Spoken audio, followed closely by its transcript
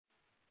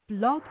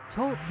Blog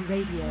Talk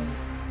Radio.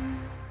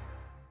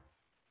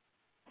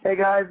 Hey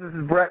guys, this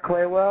is Brett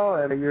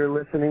Claywell, and you're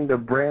listening to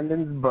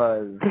Brandon's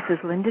Buzz. This is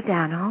Linda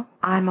Dano.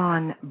 I'm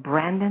on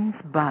Brandon's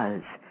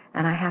Buzz,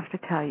 and I have to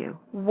tell you,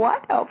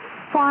 what a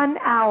fun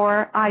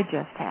hour I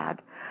just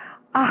had.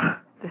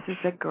 This is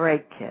a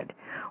great kid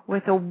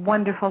with a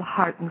wonderful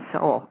heart and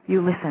soul.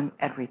 You listen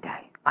every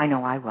day. I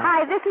know I will.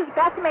 Hi, this is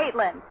Beth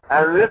Maitland.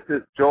 And this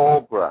is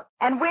Joel Bruck.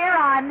 And we're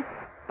on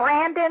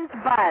Brandon's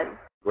Buzz.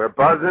 We're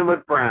buzzing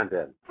with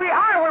Brandon.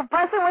 We're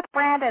buzzing with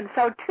Brandon,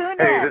 so tune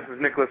in. Hey, this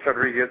is Nicholas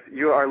Rodriguez.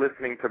 You are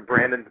listening to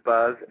Brandon's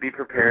Buzz. Be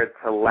prepared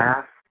to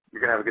laugh.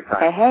 You're going to have a good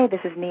time. Hey, this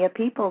is Nia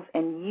Peoples,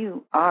 and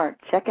you are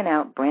checking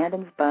out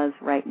Brandon's Buzz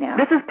right now.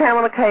 This is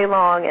Pamela K.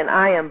 Long, and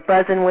I am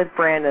buzzing with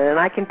Brandon, and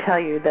I can tell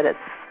you that it's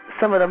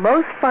some of the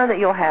most fun that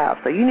you'll have,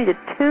 so you need to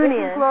tune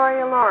in. This is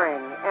Gloria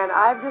Loring, and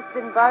I've just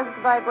been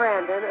buzzed by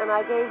Brandon, and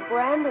I gave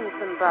Brandon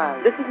some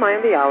buzz. This is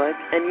Maya Bialik,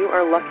 and you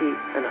are lucky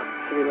enough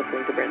to be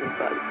listening to Brandon's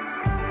Buzz.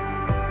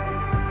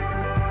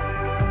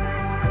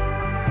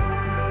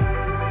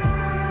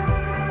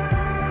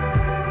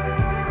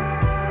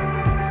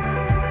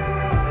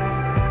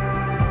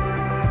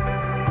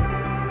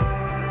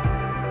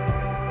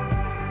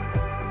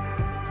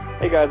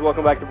 Hey guys,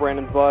 welcome back to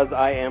Brandon's Buzz.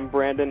 I am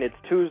Brandon. It's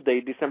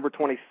Tuesday, December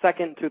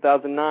 22nd,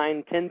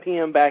 2009, 10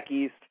 p.m. back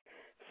east,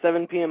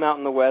 7 p.m. out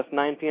in the west,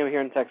 9 p.m. here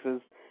in Texas,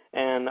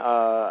 and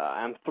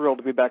I'm thrilled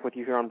to be back with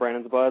you here on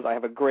Brandon's Buzz. I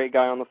have a great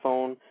guy on the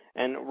phone,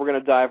 and we're going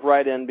to dive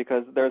right in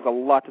because there's a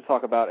lot to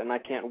talk about, and I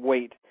can't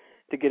wait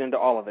to get into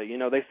all of it. You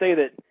know, they say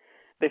that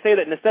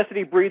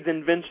necessity breeds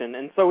invention,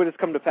 and so it has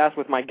come to pass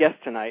with my guest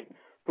tonight,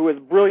 who has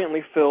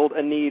brilliantly filled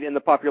a need in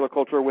the popular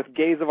culture with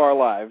Gays of Our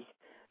Lives,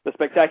 the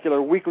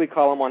spectacular weekly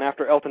column on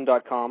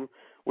AfterElton.com,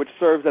 which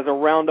serves as a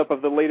roundup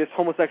of the latest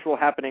homosexual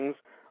happenings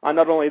on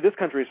not only this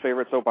country's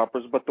favorite soap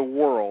operas, but the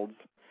world's.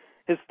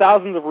 His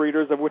thousands of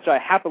readers, of which I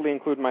happily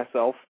include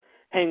myself,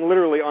 hang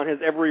literally on his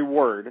every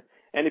word.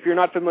 And if you're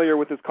not familiar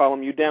with his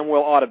column, you damn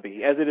well ought to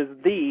be, as it is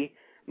the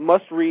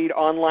must-read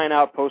online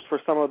outpost for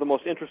some of the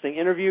most interesting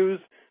interviews,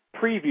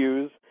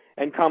 previews,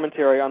 and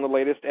commentary on the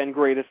latest and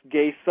greatest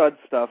gay sud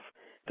stuff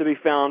to be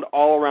found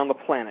all around the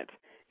planet.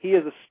 He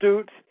is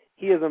astute,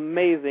 he is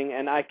amazing,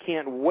 and I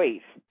can't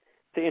wait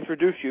to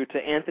introduce you to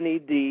Anthony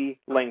D.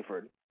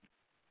 Langford.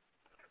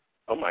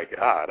 Oh, my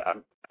God.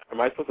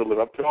 Am I supposed to live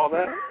up to all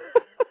that?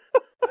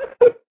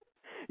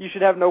 You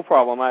should have no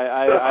problem.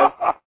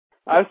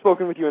 I've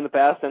spoken with you in the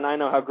past, and I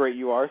know how great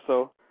you are.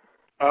 So.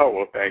 Oh,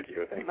 well, thank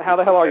you. How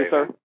the hell are you,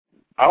 sir?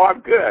 Oh,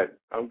 I'm good.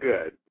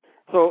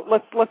 So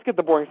let's get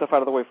the boring stuff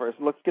out of the way first.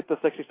 Let's get the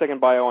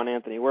 60-second bio on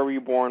Anthony. Where were you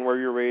born? Where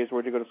were you raised?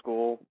 Where did you go to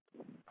school?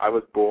 I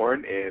was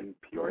born in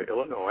Peoria,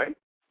 Illinois,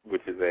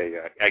 which is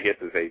I guess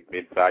is a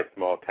mid-sized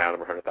small town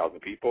of 100,000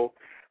 people.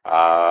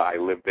 I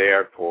lived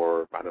there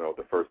for,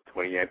 the first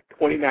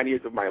 29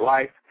 years of my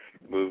life.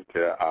 Moved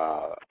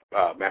to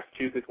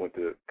Massachusetts, went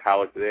to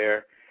college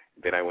there.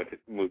 Then I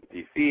moved to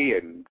D.C.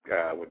 and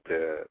went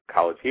to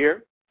college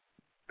here.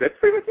 That's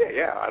pretty much it,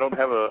 yeah. I don't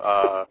have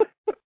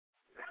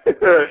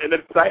an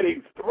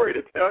exciting story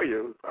to tell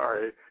you.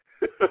 Sorry.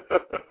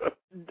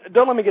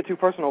 Don't let me get too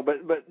personal,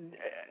 but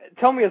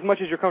tell me as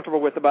much as you're comfortable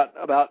with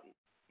about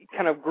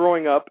kind of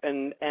growing up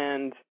and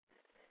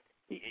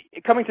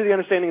coming to the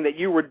understanding that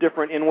you were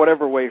different in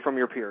whatever way from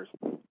your peers.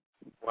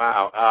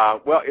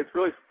 Wow. Well, it's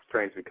really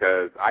strange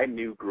because I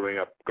knew growing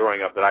up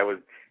that I was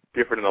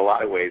different in a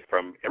lot of ways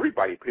from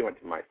everybody pretty much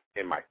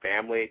in my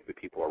family, the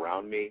people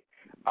around me,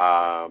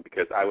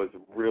 because I was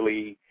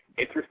really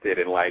interested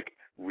in like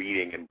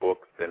reading and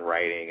books and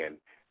writing and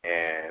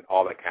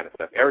all that kind of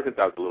stuff ever since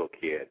I was a little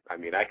kid. I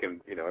mean,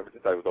 ever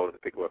since I was old enough to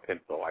pick up a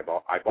pencil,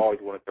 I've always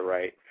wanted to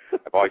write.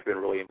 I've always been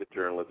really into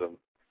journalism,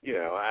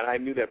 and I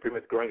knew that pretty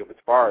much growing up as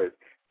far as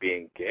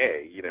being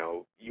gay,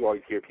 you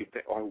always hear people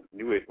say, oh, I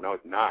knew it when I was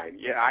 9.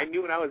 Yeah, I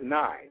knew when I was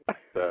 9.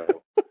 So,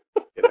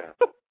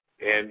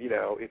 and,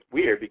 it's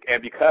weird.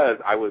 And because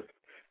I was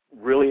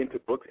really into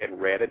books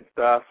and read and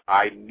stuff,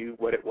 I knew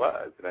what it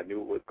was, and I knew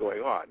what was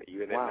going on,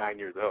 even at 9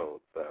 years old.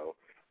 So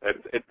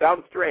it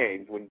sounds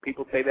strange when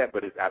people say that,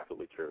 but it's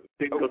absolutely true.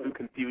 Didn't go through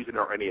confusion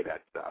or any of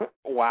that stuff.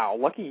 Wow,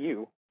 lucky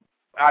you.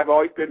 I've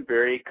always been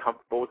very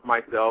comfortable with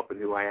myself and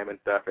who I am and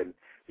stuff, and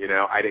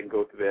I didn't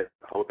go through that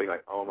whole thing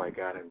like, oh, my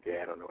God, I'm gay.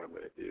 I don't know what I'm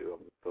going to do.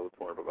 I'm so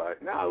torn about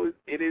it. No,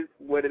 it is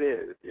what it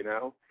is,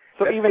 So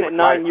that's even at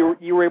 9,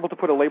 you were able to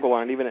put a label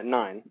on it, even at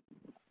 9?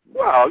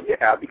 Well,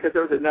 yeah, because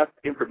there was enough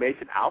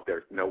information out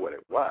there to know what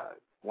it was.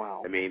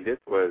 Wow. I mean, it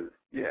was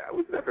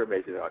enough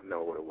information to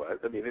know what it was.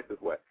 I mean, this is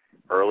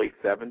early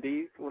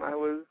 70s when I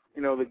was,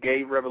 the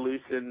gay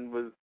revolution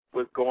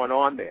was going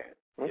on then.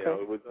 Okay.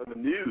 It was on the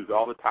news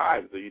all the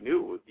time, so you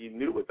knew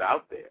it was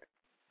out there.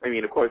 I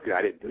mean, of course,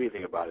 I didn't do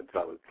anything about it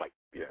until I was like,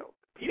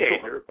 a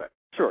teenager. But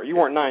sure, you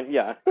weren't 9,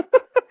 yeah.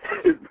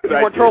 You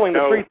weren't trolling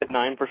the streets at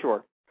 9 for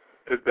sure.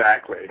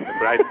 Exactly,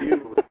 but I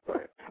do.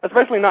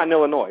 Especially not in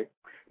Illinois.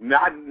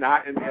 Not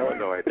in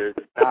Illinois. There's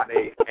not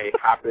a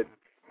hopping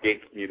gay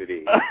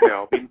community.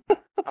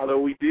 Although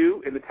we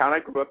do in the town I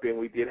grew up in,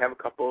 we did have a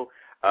couple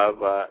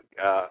of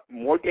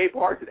more gay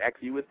bars than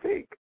actually you would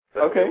think.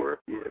 So okay. There were a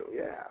few,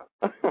 yeah.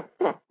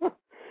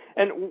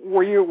 And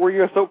were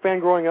you a soap fan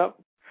growing up?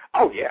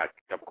 Oh yeah,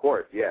 of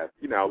course, yes.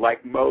 You know,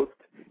 like most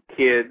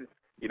kids,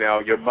 you know,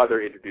 your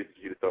mother introduces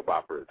you to soap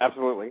operas.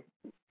 Absolutely.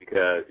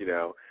 Because, you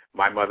know,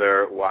 my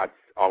mother watched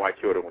All My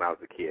Children when I was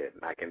a kid,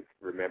 and I can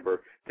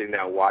remember sitting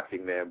down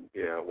watching them,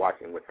 you know,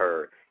 watching with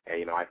her, and,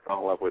 you know, I fell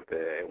in love with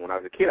when I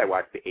was a kid, I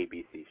watched the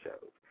ABC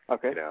shows.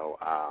 Okay. You know,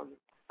 All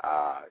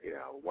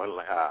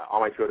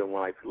My Children,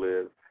 One Life to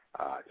Live,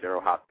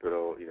 General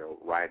Hospital, you know,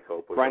 Ryan's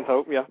Hope.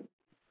 Yeah.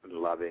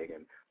 Loving,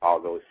 and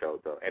all those shows,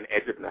 though. And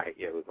Edge of Night,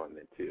 yeah, was on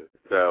then, too.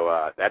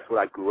 So that's what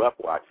I grew up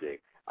watching.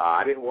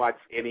 I didn't watch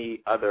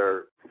any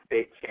other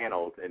state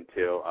channels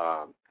until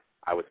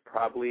I was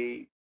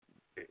probably,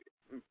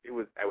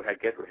 I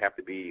guess it would have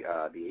to be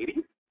the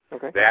 80s.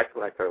 Okay. That's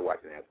when I started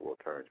watching As the World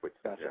Turns, which,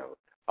 gotcha. You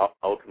know,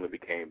 ultimately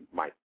became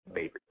my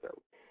favorite show.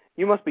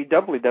 You must be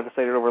doubly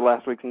devastated over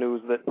last week's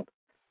news that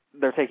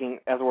they're taking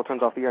As the World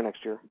Turns off the air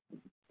next year.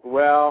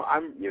 Well,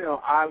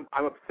 I'm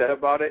upset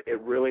about it.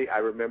 I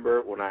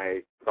remember when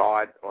I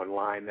saw it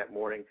online that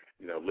morning,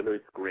 you know,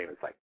 literally screaming.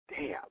 It's like,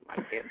 damn, I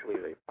can't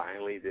believe they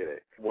finally did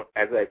it.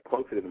 As I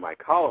posted in my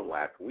column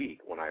last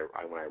week when I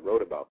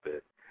wrote about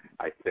this,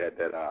 I said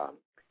that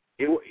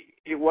it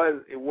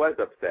was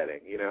upsetting.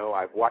 You know,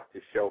 I've watched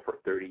the show for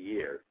 30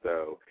 years,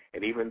 so,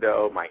 and even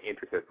though my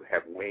interests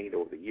have waned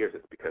over the years,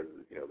 it's because,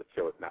 you know, the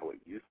show is not what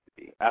it used to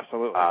be.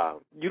 Absolutely.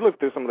 You lived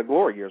through some of the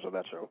glory years of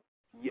that show.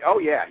 Oh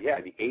yeah,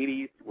 the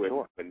 80s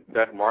when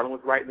Doug Martin was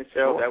writing the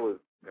show. Sure.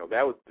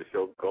 That was the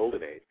show's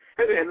golden age,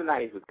 and the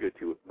 90s was good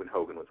too when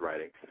Hogan was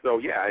writing. So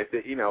yeah,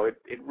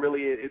 it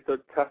really is. It's a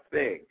tough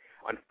thing.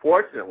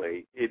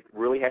 Unfortunately, it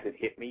really hasn't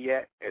hit me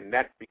yet, and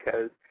that's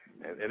because,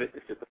 and this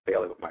is just a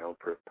failing of my own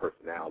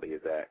personality,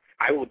 is that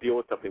I will deal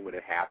with something when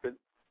it happens,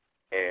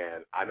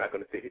 and I'm not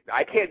going to say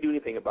I can't do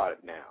anything about it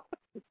now.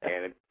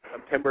 And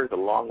September is a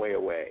long way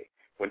away.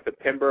 When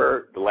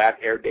September, the last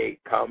air date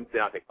comes,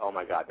 then I'll think, oh,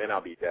 my God, then I'll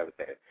be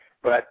devastated.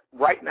 But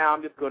right now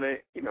I'm just going to,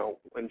 you know,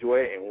 enjoy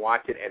it and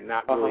watch it and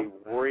not really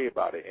worry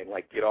about it and,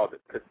 like, get all this.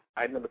 Because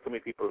I know that so many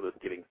people are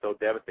just getting so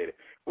devastated.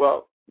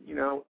 Well, you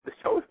know, the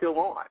show is still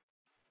on.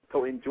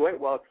 So enjoy it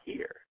while it's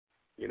here,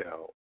 you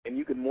know, and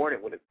you can mourn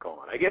it when it's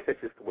gone. I guess that's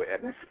just the way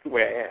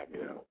I am,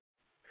 you know.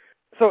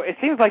 So it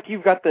seems like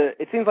you've got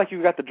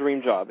the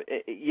dream job.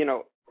 You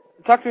know,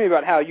 talk to me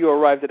about how you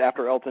arrived at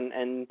After Elton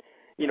and,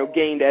 you know,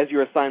 gained as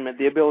your assignment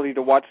the ability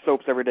to watch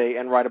soaps every day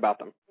and write about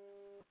them.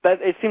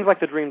 It seems like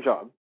the dream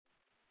job.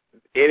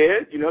 It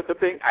is. You know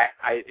something?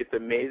 It's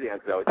amazing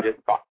because I was just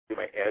talking to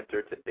my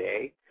editor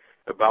today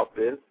about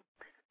this.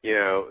 You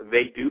know,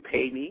 they do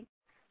pay me,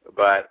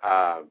 but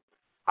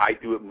I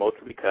do it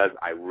mostly because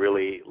I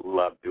really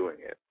love doing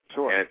it.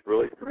 Sure. And it's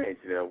really strange.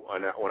 You know,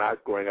 when I was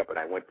growing up and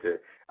I went to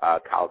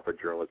college for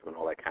journalism and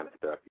all that kind of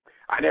stuff,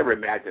 I never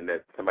imagined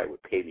that somebody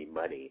would pay me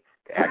money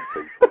to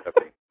actually do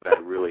something that I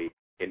really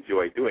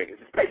enjoy doing,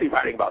 especially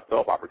writing about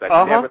soap operas.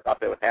 I never thought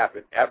that would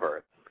happen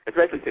ever,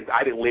 especially since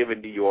I didn't live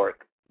in New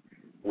York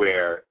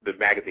where the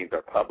magazines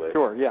are published.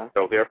 Sure, yeah.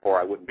 So therefore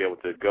I wouldn't be able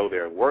to go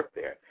there and work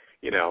there.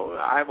 You know,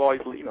 I've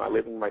always, you know, I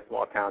live in my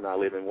small town. I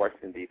live in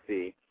Washington,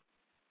 D.C.,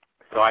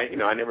 so I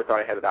never thought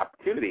I had an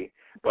opportunity,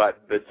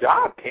 but the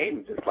job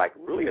came just like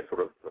really a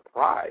sort of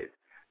surprise.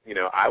 You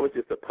know, I was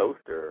just a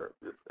poster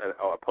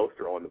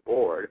on the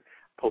board,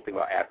 posting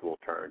about As the World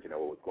Turns, you know,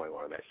 what was going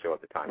on in that show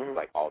at the time, just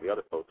like all the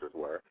other posters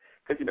were.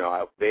 Because, you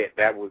know,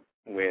 that was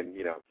when,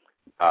 you know,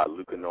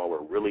 Luke and Noah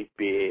were really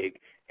big,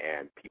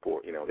 and people,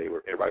 you know,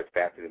 everybody was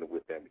fascinated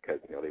with them because,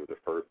 you know, they were the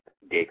first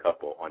gay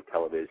couple on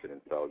television,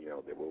 and so, you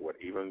know, they were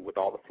even with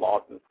all the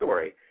flaws in the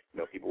story, you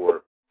know, people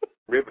were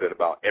riveted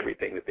about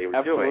everything that they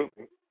were doing.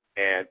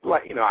 And,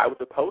 like, you know, I was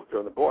a poster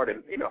on the board,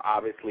 and, you know,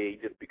 obviously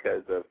just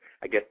because of,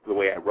 I guess, the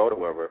way I wrote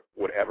or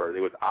whatever, it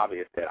was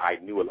obvious that I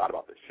knew a lot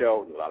about the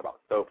show, knew a lot about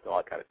soaps and all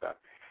that kind of stuff.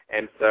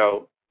 And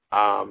so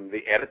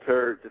the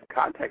editor just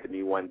contacted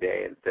me one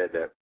day and said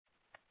that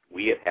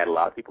we had a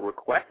lot of people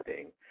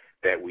requesting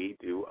that we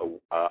do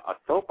a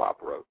soap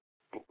opera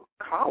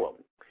column.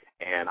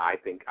 And I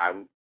think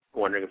I'm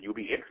wondering if you'd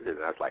be interested.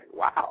 And I was like,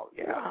 wow,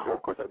 yeah, sure,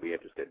 of course I'd be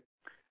interested.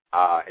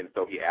 And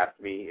so he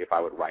asked me if I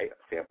would write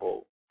a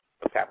sample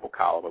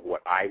column of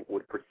what I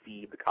would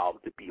perceive the column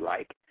to be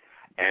like.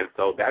 And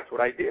so that's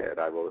what I did.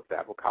 I wrote a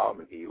sample column,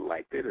 and he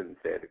liked it and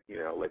said, you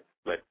know,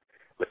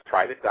 let's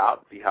try this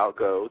out, see how it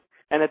goes.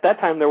 And at that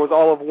time, there was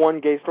all of one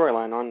gay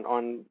storyline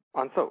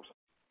on soaps.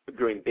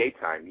 During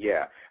daytime,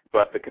 yeah.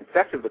 But the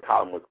conception of the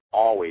column was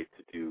always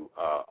to do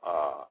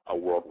a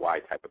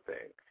worldwide type of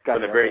thing. Gotcha.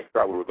 From the very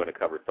start, we were going to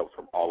cover soaps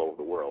from all over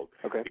the world.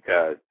 Okay.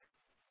 Because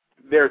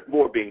there's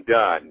more being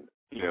done,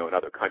 you know, in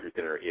other countries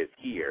than there is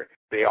here.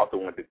 They also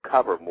wanted to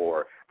cover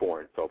more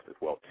foreign soaps as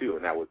well, too,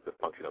 and that was the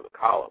function of the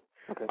column.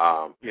 Okay.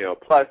 You know,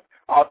 plus,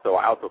 I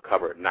also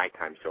cover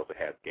nighttime shows that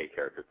have gay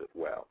characters as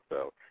well.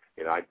 So,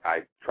 you know,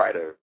 I try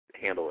to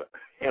handle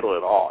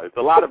it all. It's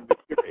a lot of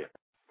material.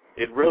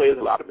 It really is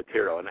a lot of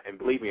material, and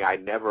believe me, I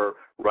never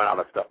run out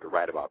of stuff to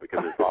write about because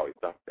there's always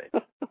something.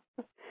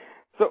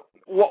 So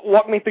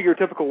walk me through your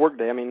typical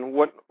workday. I mean,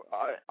 what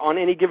at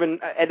any given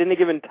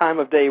time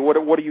of day, what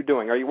are you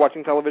doing? Are you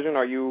watching television?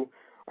 Are you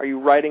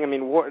writing? I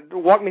mean,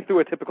 walk me through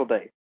a typical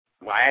day.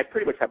 Well, I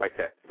pretty much have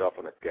myself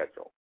on a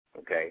schedule.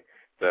 Okay,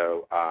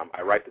 so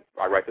I write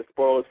the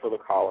spoilers for the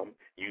column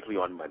usually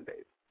on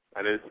Mondays.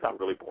 I know this sounds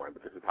really boring,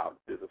 but this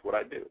is what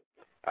I do.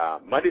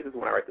 Mondays is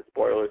when I write the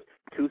spoilers.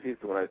 Tuesdays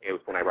is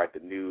when I write the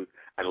news,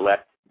 and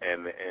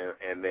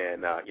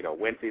then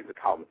Wednesdays the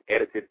column is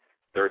edited.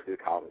 Thursday the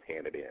column is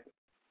handed in.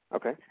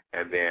 Okay.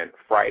 And then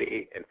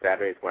Friday and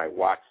Saturday is when I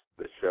watch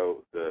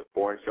the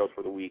foreign shows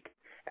for the week,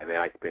 and then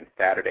I spend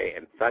Saturday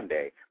and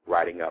Sunday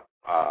writing up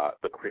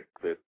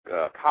the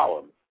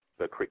columns,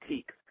 the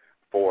critiques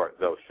for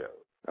those shows.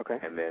 Okay.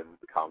 And then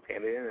the column's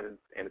handed in,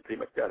 and it's pretty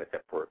much done,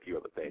 except for a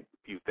few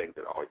things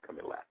that always come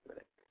in last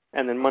minute.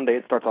 And then Monday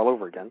it starts all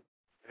over again.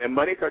 And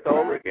Monday starts all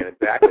over again,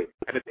 exactly.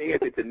 And the thing is,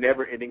 it's a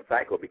never-ending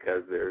cycle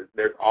because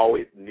there's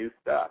always new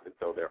stuff, and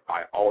so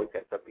I always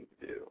have something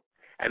to do.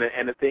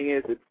 And the thing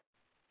is, it's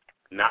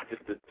not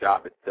just the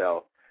job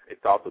itself;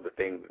 it's also the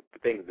things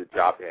the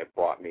job have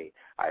brought me.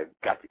 I've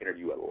got to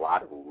interview a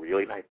lot of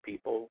really nice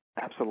people.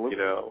 Absolutely.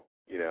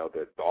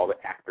 All the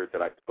actors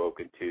that I've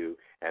spoken to,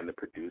 and the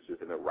producers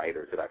and the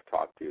writers that I've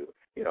talked to.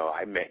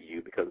 I met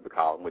you because of the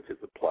column, which is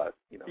a plus.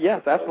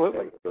 Yes,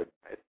 absolutely. So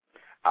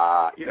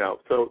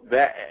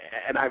that,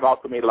 and I've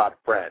also made a lot of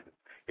friends.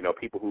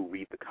 People who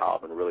read the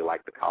column and really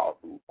like the column,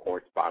 who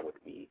correspond with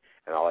me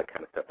and all that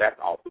kind of stuff. That's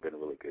also been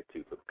really good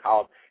too. So the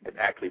column has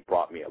actually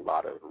brought me a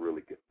lot of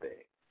really good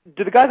things.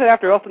 Do the guys at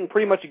After Elton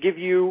pretty much give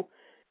you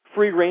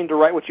free rein to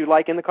write what you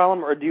like in the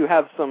column, or do you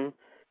have some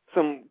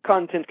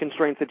content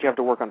constraints that you have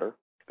to work under?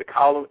 The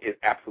column is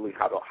absolutely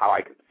how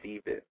I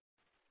conceived it,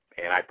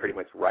 and I pretty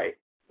much write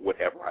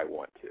whatever I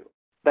want to.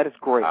 That is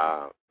great.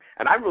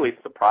 And I'm really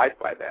surprised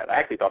by that. I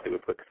actually thought they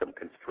would put some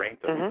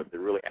constraints on me, but they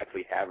really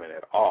actually haven't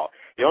at all.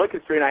 The only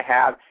constraint I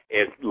have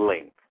is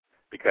length,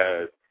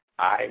 because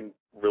I'm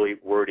really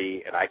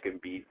wordy and I can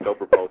be so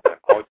verbose. I'm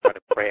always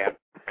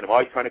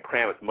trying to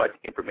cram as much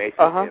information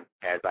in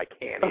as I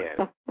can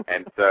in.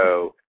 And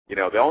so,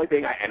 the only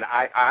thing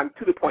I'm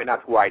to the point now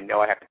to where I know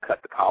I have to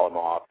cut the column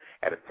off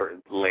at a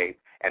certain length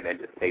and then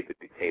just save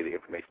the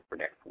information for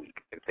next week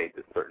and save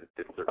this certain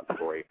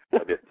story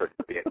or this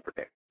certain bit for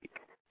next week.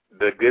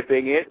 The good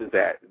thing is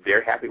that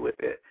they're happy with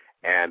it,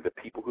 and the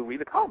people who read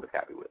the column is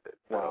happy with it.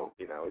 So,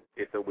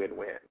 it's a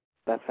win-win.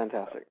 That's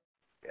fantastic.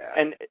 Yeah.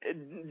 And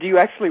do you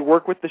actually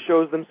work with the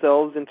shows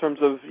themselves in terms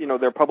of,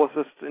 their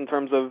publicists, in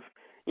terms of,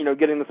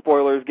 getting the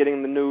spoilers,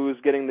 getting the news,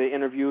 getting the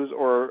interviews,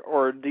 or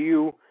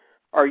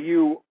are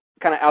you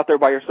kind of out there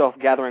by yourself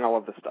gathering all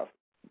of this stuff?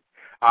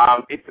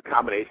 It's a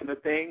combination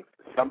of things.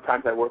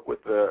 Sometimes I work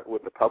with the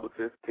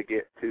publicist to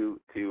get to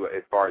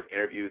as far as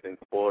interviews and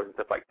spoilers and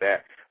stuff like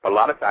that. But a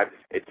lot of times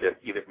it's just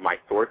either my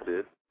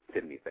sources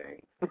send me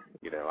things.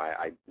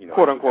 I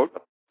quote unquote.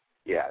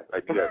 Yeah, I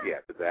do that.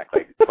 Yes,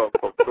 exactly.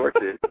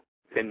 Sources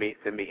send me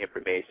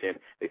information.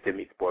 They send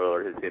me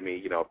spoilers. They send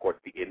me, of course,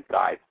 the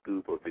inside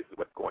scoop of this is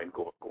what's going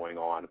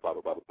on. Blah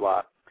blah blah blah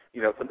blah.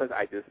 Sometimes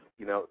I just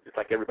just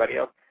like everybody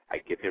else, I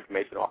get the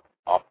information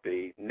off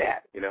the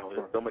net.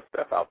 There's so much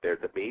stuff out there.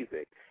 It's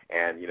amazing,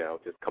 and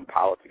just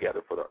compile it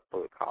together for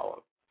the column.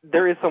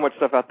 There is so much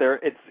stuff out there.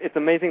 It's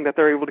amazing that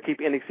they're able to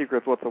keep any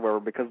secrets whatsoever,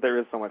 because there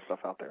is so much stuff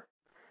out there,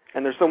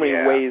 and there's so many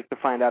ways to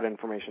find out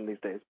information these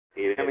days.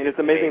 It's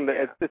amazing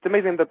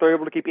that they're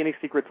able to keep any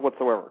secrets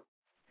whatsoever.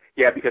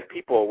 Yeah, because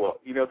people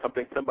will,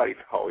 somebody's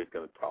always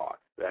going to talk.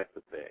 That's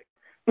the thing.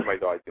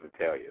 Somebody's always going to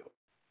tell you.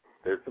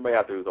 There's somebody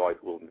out there who's always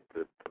willing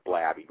to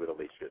blab, even though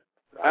they shouldn't.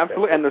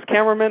 Absolutely, and there's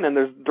cameramen, and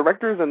there's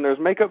directors, and there's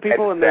makeup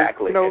people,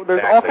 exactly, and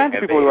there's all kinds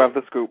of people who have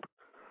the scoop.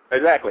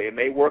 Exactly, and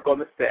they work on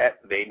the set.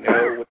 They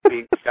know what's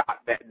being shot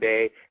that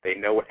day. They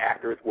know what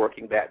actor is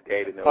working that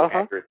day. They know what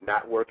actor is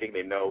not working.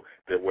 They know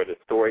where the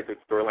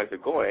storylines are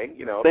going.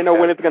 They know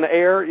when it's going to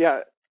air. Yeah,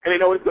 and they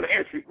know when it's going to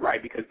air.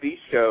 Right, because these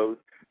shows.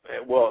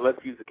 Well, let's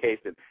use the case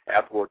in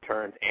After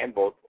Returns and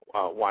both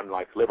One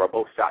Life to Live are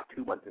both shot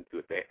 2 months in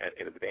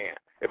advance.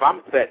 If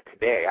I'm set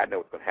today, I know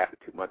what's going to happen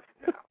 2 months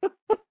from now.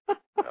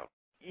 So.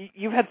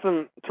 You've had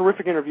some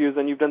terrific interviews,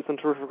 and you've done some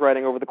terrific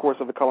writing over the course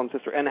of the column's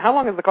history. And how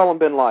long has the column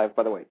been live,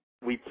 by the way?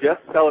 We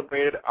just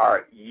celebrated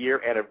our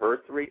year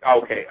anniversary.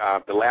 Okay,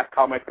 the last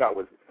column I put out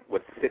was the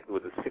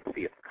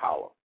 60th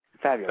column.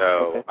 Fabulous.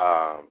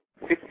 So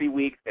 60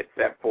 weeks,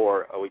 except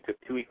for we took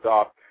 2 weeks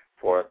off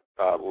for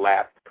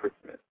last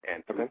Christmas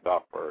and 2 weeks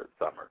off for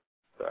summer.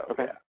 So,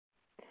 yeah.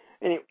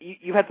 And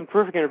you've had some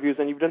terrific interviews,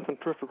 and you've done some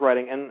terrific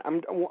writing. And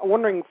I'm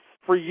wondering,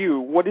 for you,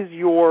 what is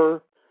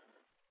your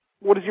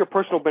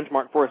personal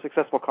benchmark for a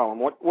successful column?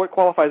 What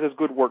qualifies as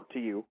good work to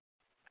you?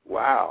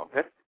 Wow,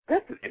 that's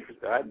an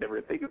interesting. I'd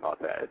never think about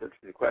that. That's an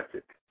interesting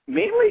question.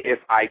 Mainly if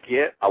I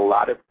get a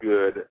lot of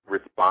good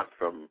response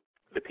from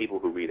the people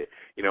who read it.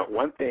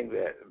 One thing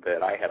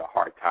that I had a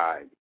hard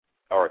time,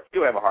 or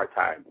still have a hard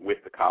time with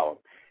the column,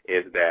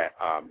 is that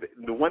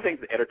the one thing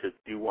the editors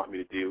do want me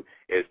to do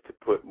is to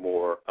put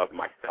more of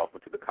myself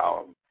into the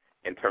column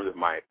in terms of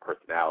my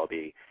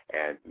personality,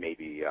 and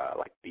maybe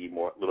be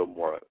a little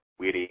more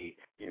witty.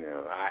 You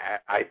know,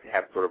 I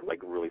have sort of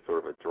like really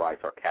sort of a dry,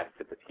 sarcastic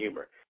sense of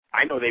humor.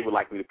 I know they would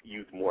like me to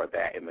use more of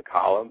that in the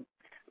column,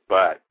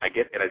 but I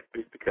guess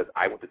it's because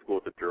I went to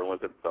school as a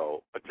journalist,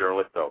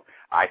 so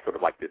I sort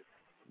of like to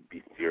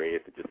be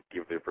serious and just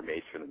give the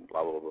information and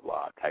blah, blah, blah,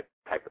 blah, type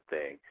of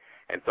thing.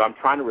 And so I'm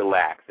trying to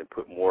relax and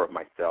put more of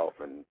myself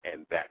and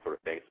that sort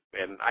of thing.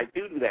 And I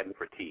do that in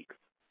critiques.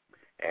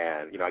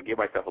 And, you know, I give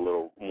myself a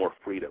little more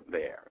freedom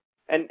there.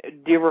 And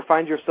do you ever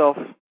find yourself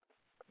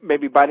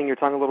maybe biting your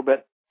tongue a little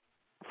bit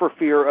for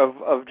fear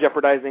of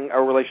jeopardizing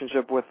a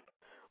relationship with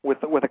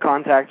a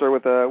contact or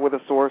with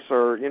a source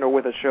or, you know,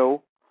 with a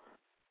show?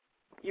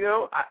 You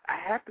know, I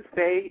have to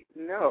say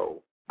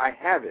no, I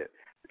haven't.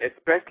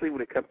 Especially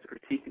when it comes to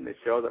critiquing the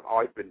shows, I've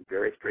always been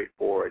very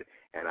straightforward,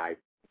 and I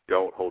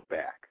don't hold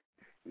back.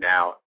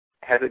 Now,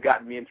 has it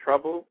gotten me in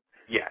trouble?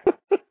 Yes,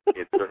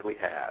 it certainly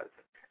has.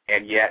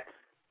 And yet,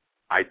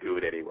 I do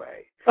it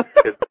anyway.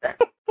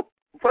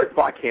 First of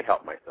all, I can't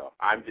help myself.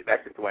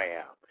 That's just the way I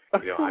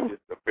am. You know, I'm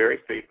just a very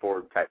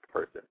straightforward type of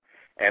person.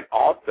 And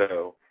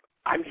also,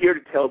 I'm here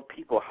to tell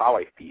people how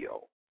I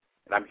feel.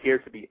 And I'm here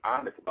to be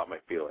honest about my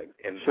feelings.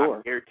 And sure.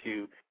 I'm here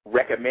to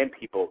recommend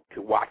people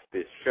to watch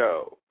this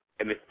show.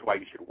 And this is why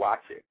you should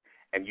watch it.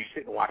 And you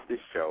shouldn't watch this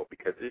show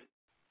because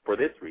for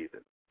this reason.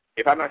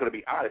 If I'm not going to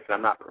be honest,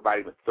 I'm not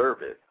providing the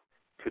service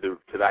to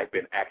that I've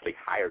been actually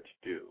hired to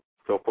do.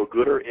 So for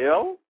good or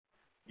ill,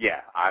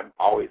 yeah, I'm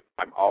always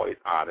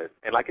honest.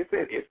 And like I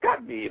said, it's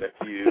got me in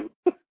a few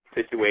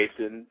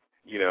situations.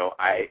 You know,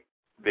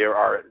 there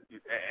are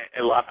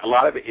a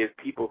lot of it is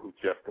people who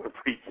just don't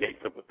appreciate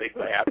some of the things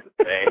I have to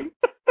say.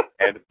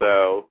 And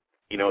so,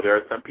 you know, there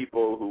are some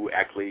people who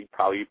actually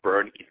probably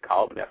burn each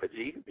column in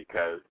effigy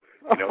because,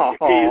 you know,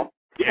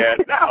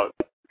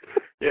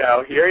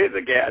 here he is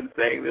again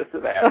saying this or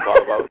that,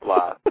 blah, blah,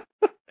 blah.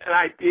 And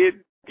I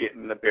did get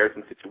in an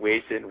embarrassing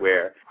situation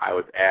where I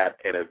was at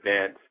an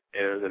event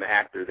and there was an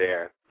actor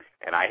there,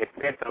 and I had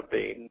said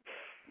something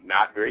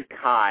not very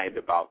kind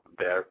about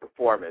their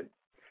performance,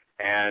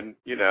 and,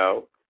 you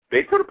know,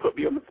 they sort of put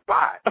me on the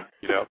spot,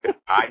 you know, 'cause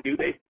I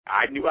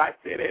knew I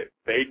said it.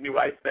 They knew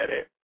I said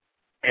it.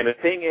 And the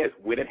thing is,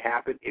 when it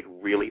happened, it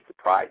really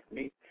surprised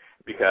me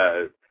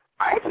because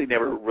I actually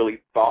never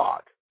really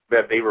thought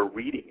that they were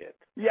reading it.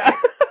 Yeah.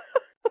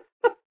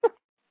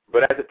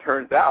 But as it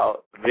turns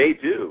out, they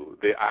do.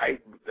 I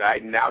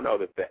now know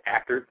that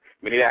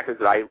many actors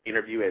that I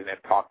interview and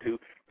have talked to,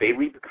 they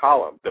read the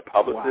column. The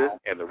publicists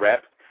and the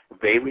reps,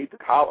 they read the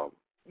column.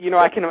 You know,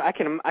 I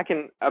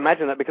can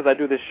imagine that because I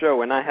do this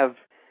show and I have,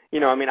 you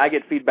know, I mean, I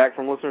get feedback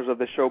from listeners of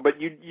the show, but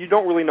you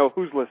don't really know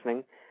who's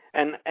listening.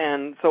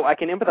 And so I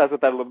can empathize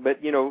with that a little bit.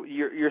 You know,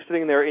 you're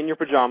sitting there in your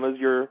pajamas,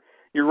 you're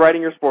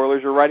writing your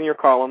spoilers, you're writing your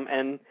column,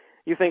 and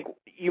you think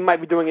you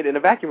might be doing it in a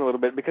vacuum a little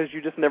bit because you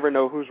just never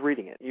know who's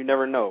reading it. You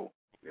never know.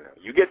 You know,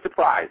 you get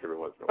surprised every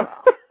once in a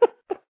while.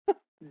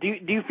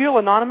 Do you feel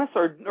anonymous,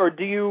 or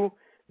do you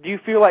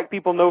feel like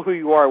people know who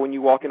you are when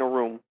you walk in a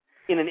room,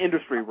 in an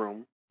industry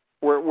room,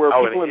 where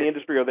people in the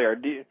industry are there?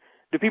 Do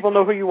people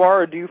know who you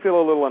are, or do you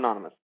feel a little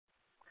anonymous?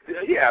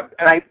 Yeah,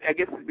 and I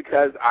guess it's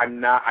because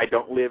I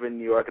don't live in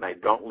New York and I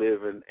don't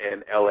live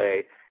in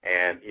L.A.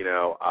 and, you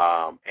know,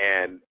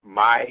 and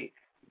my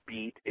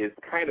beat is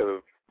kind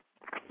of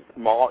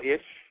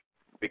small-ish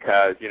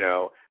because, you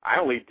know, I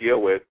only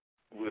deal with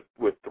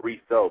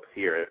 3 soaps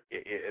here,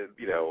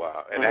 you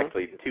know, and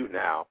actually 2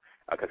 now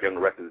because the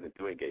rest isn't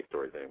doing gay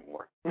stories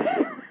anymore.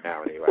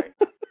 Now, anyway.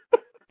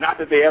 Not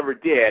that they ever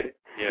did.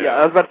 You know, yeah,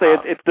 I was about to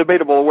say it's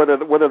debatable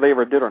whether they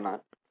ever did or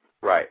not.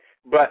 Right.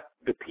 But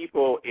the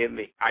people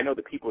I know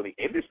the people in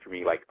the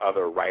industry, like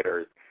other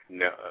writers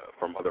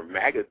from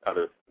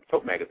other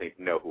soap magazines,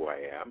 know who I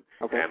am,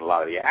 and a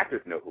lot of the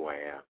actors know who I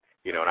am.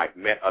 You know, and I've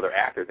met other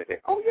actors and say,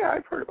 "Oh yeah,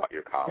 I've heard about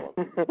your column."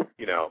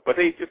 You know, but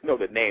they just know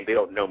the name. They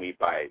don't know me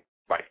by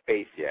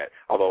face yet.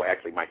 Although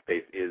actually, my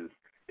face is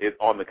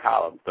on the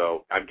column,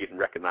 so I'm getting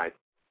recognized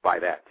by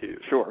that too.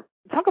 Sure.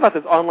 Talk about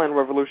this online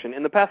revolution.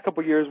 In the past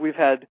couple of years, we've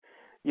had,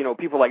 you know,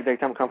 people like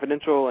Daytime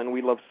Confidential and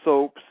We Love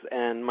Soaps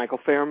and Michael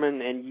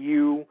Fairman and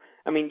you.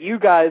 I mean, you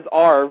guys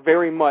are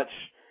very much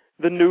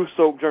the new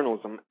soap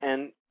journalism,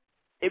 and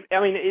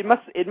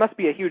it must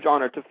be a huge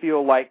honor to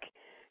feel like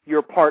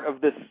you're part of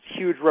this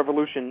huge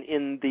revolution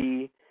in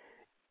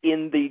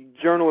the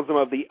journalism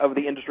of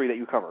the industry that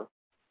you cover.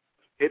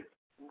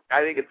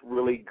 I think it's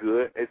really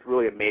good. It's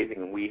really amazing,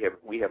 and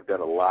we have done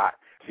a lot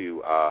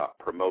to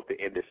promote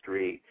the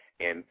industry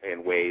in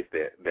ways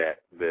that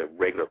the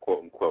regular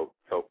quote unquote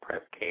soap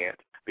press can't,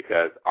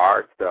 because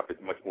our stuff is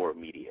much more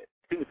immediate.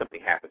 As soon as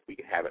something happens, we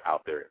can have it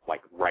out there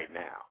like right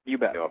now. You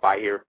bet. You know, if I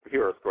hear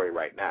a story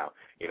right now,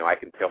 you know, I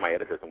can tell my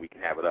editors and we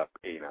can have it up,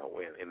 you know,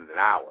 in an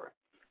hour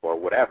or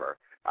whatever.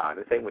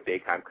 The same with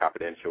Daytime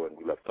Confidential and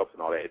We Love Soaps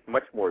and all that. It's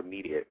much more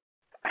immediate.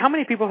 How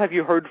many people have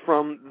you heard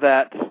from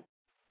that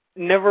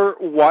never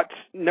watched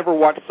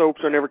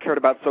soaps or never cared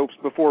about soaps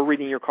before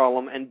reading your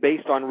column, and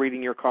based on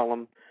reading your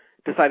column,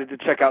 decided to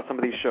check out some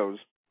of these shows?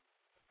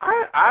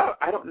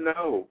 I don't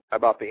know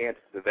about the answer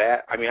to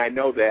that. I mean, I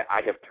know that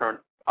I have turned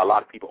a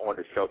lot of people on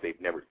to shows they've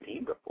never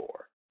seen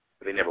before.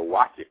 but they never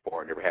watched it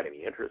before, never had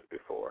any interest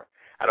before.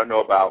 I don't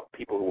know about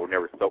people who were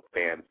never soap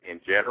fans in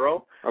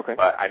general,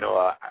 but I know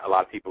a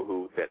lot of people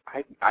who said,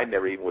 I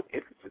never even was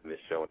interested in this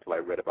show until I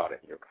read about it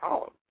in your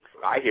column.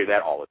 I hear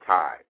that all the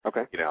time.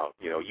 You know,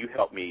 you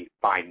helped me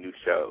find new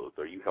shows,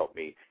 or you helped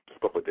me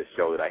keep up with this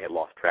show that I had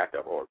lost track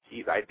of, or,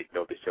 geez, I didn't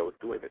know this show was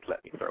doing this.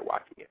 Let me start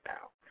watching it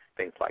now.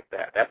 Things like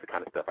that. That's the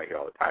kind of stuff I hear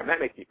all the time. That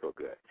makes me feel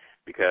good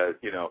because,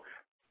 you know,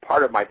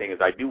 part of my thing is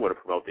I do want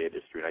to promote the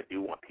industry, and I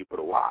do want people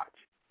to watch.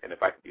 And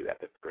if I can do that,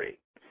 that's great.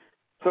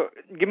 So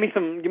give me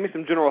some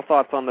general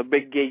thoughts on the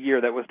big gay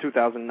year that was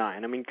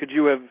 2009. I mean, could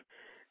you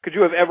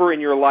have ever in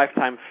your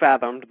lifetime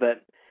fathomed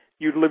that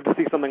you'd live to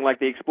see something like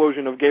the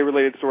explosion of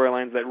gay-related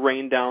storylines that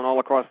rained down all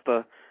across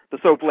the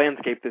soap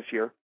landscape this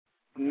year?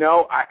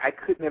 No, I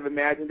couldn't have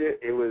imagined it.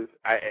 It was,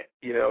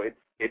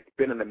 it's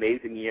been an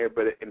amazing year,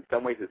 but in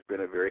some ways it's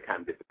been a very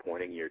kind of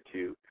disappointing year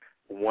too.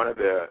 One of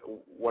the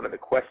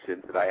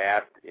questions that I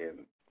asked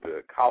in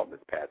the column this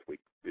past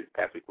week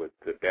was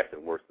the best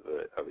and worst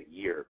of the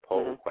year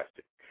poll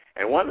question.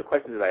 And one of the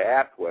questions that I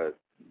asked was,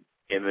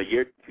 in the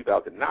year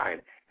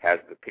 2009, has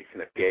the depiction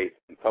of gays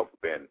in soap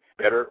been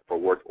better, for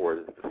worse, or is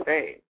it the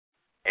same?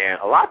 And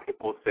a lot of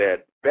people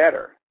said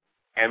better.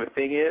 And the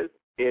thing is,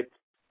 it's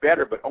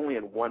better, but only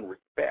in one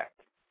respect.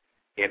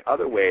 In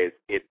other ways,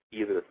 it's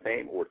either the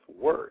same or it's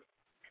worse.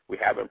 We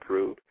have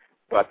improved,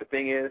 but the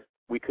thing is,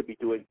 we could be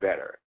doing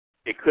better.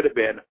 It could have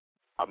been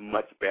a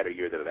much better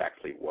year than it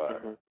actually was.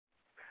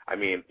 I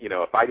mean, you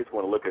know, if I just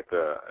want to look at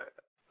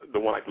the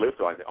one I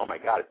lived on, I say, oh my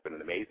God, it's been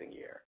an amazing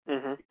year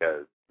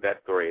because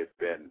that story has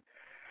been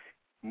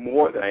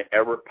more than I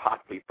ever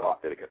possibly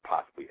thought that it could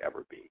possibly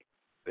ever be.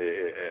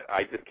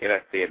 I just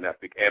cannot say enough.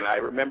 And I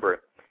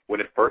remember when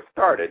it first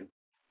started,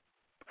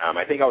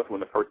 I think I was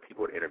one of the first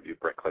people to interview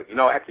Brett Clay. You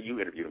know, actually, you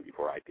interviewed him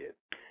before I did.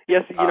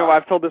 Yes, you know,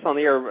 I've told this on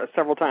the air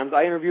several times.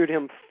 I interviewed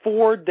him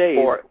 4 days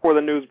before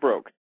the news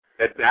broke.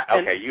 You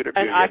interviewed him.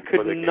 And I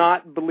could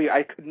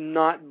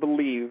not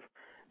believe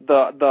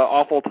the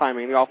awful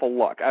timing, the awful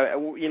luck.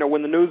 You know,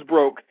 when the news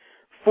broke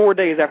 4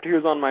 days after he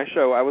was on my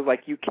show, I was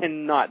like, you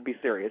cannot be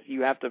serious.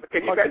 You have to.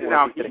 Can you imagine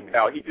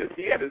how he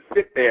had to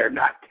sit there and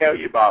not tell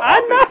you about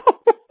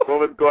what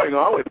was going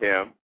on with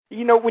him.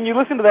 You know, when you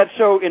listen to that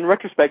show in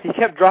retrospect, he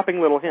kept dropping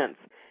little hints.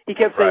 He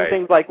kept saying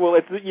things like, well,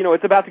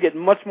 it's about to get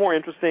much more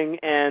interesting,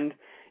 and,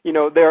 you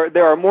know,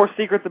 there are more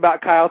secrets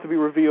about Kyle to be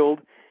revealed.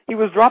 He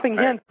was dropping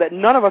hints that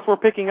none of us were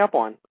picking up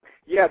on.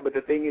 Yeah, but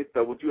the thing is,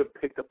 though, would you have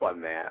picked up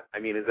on that? I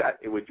mean,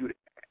 would you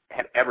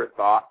have ever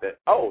thought that,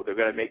 oh, they're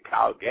going to make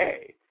Kyle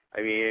gay? I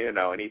mean, you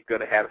know, and he's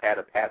going to have had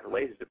a past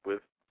relationship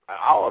with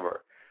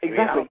Oliver.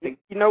 Exactly. I mean,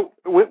 you know,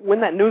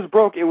 when that news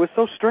broke, it was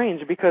so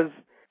strange because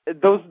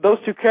those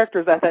two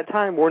characters at that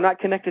time were not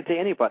connected to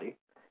anybody.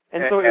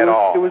 And so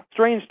it was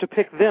strange to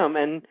pick them.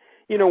 And,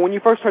 you know, when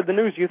you first heard the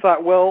news, you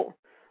thought, well,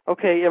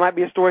 okay, it might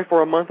be a story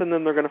for a month and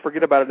then they're going to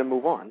forget about it and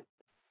move on.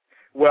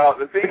 Well,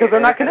 the thing because they're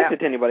not connected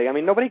to anybody. I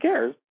mean, nobody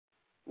cares.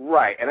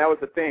 Right, and that was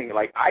the thing.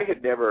 Like, I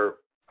had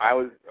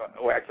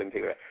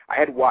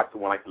watched The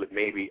One Life to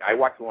Live, I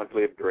watched The One to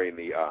Live during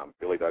the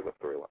Billy Douglas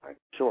storyline.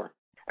 Sure.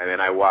 And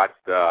then I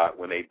watched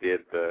when they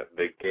did the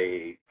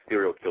gay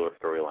serial killer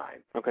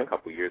storyline a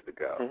couple years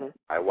ago.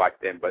 I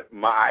watched them, but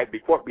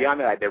beyond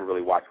that, I never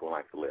really watched One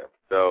Life to Live.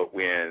 So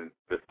when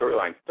the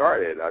storyline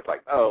started, I was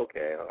like, oh,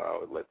 okay,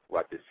 let's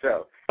watch this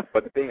show.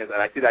 But the thing is,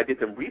 and I did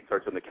some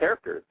research on the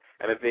characters,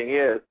 and the thing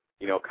is,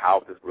 you know, Kyle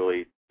was this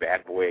really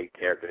bad boy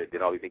character that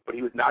did all these things, but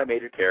he was not a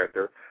major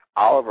character.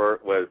 Oliver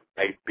was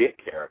a bit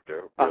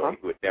character, really,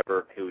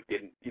 who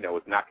didn't, you know,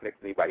 was not connected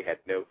to anybody, had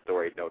no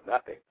story, no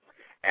nothing.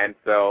 And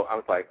so I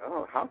was like,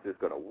 oh, how's this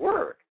going to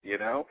work, you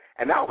know?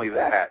 And not only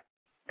that,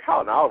 Kyle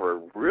and Oliver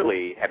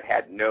really have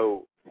had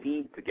no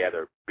scenes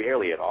together,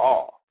 barely at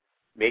all.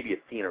 Maybe a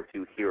scene or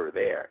two here or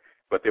there,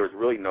 but there was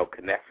really no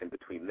connection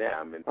between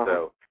them. And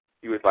so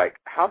he was like,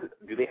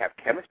 do they have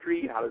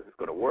chemistry? How is this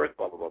going to work?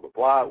 Blah, blah, blah, blah,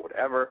 blah,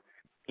 whatever.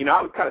 You know,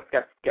 I was kind of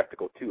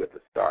skeptical, too, at the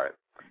start.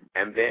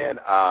 And then,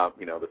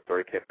 you know, the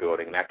story kept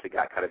building and actually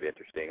got kind of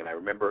interesting. And I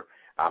remember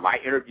I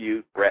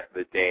interviewed Brett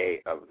the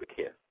day of the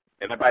Kiss.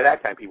 And by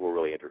that time, people were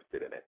really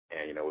interested in it.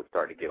 And, you know, it was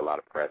starting to get a lot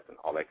of press and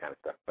all that kind of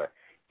stuff. But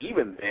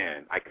even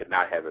then, I could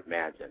not have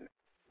imagined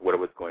what it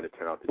was going to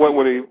turn out to be.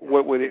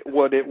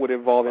 What it would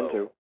evolve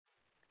into.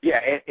 Yeah,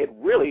 and it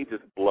really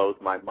just blows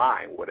my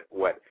mind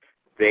what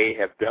they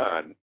have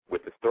done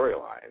with the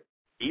storyline.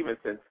 Even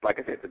since, like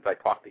I said, since I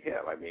talked to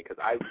him. I mean,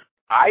 because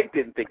I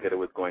didn't think that it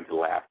was going to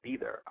last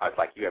either. I was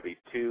like, you have these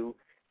two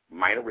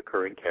minor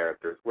recurring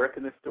characters. Where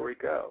can this story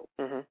go?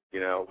 You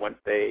know, once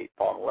they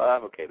fall in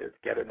love, okay, they're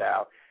together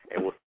now,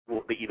 and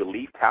we'll either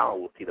leave town or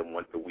we'll see them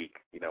once a week,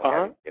 you know,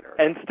 having dinner.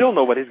 And still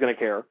nobody's going to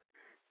care.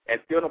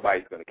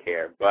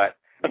 But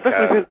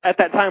especially because at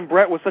that time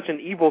Brett was such an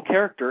evil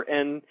character,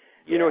 and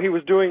you know, he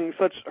was doing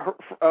such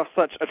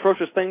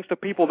atrocious things to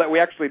people that we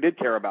actually did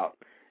care about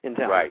in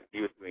town. Right,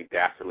 he was doing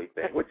dastardly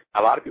things, which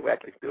a lot of people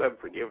actually still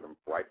haven't forgiven him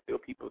for. Still,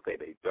 people say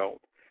they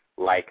don't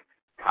like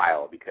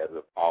Kyle because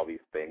of all these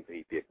things that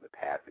he did in the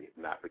past. They have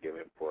not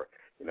forgiven him for,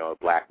 you know,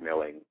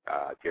 blackmailing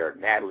Jared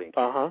and Natalie.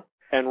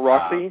 And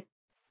Roxy.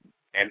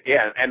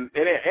 and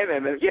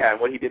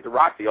what he did to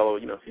Roxy, although,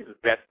 she's his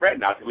best friend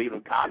now, she's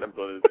leaving condoms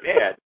on his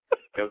bed,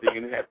 so he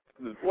can have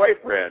his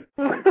boyfriend,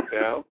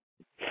 That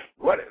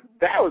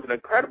was an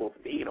incredible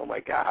scene, oh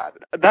my God.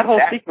 That whole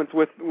sequence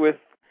with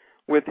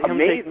him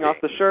amazing. taking off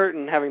the shirt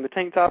and having the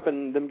tank top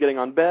and them getting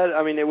on bed,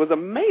 I mean, it was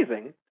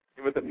amazing.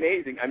 It was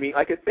amazing. I mean,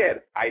 like I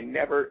said, I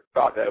never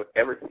thought that I would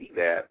ever see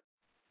that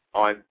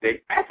on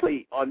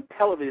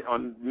television,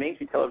 on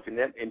mainstream television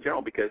in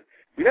general, because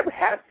we never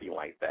had a scene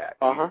like that.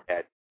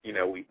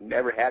 We've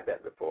never had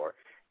that before.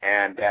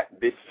 And that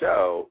this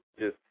show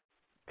just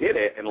did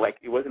it, and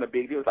it wasn't a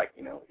big deal. It was like,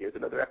 here's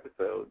another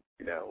episode,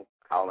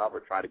 Colin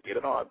Albert trying to get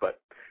it on, but,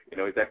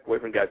 his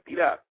ex-boyfriend got beat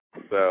up,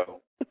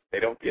 so they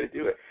don't get to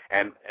do it.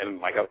 And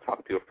I was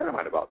talking to a friend of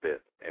mine about this,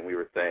 and we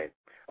were saying,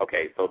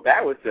 okay, so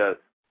that was just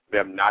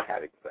them not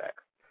having sex.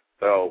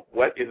 So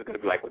what is it going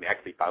to be like when they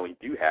actually finally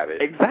do have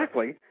it?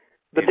 Exactly.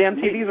 The damn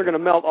TVs are going to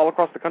melt all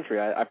across the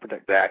country, I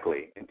predict.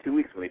 Exactly. In 2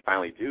 weeks when they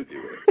finally do it.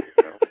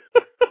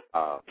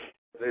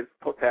 It's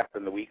supposed to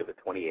happen the week of the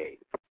 28th.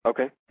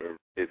 Okay.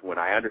 Is when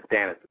I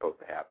understand it's supposed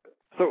to happen.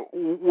 So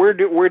where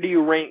do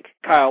you rank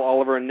Kyle,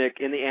 Oliver, and Nick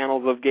in the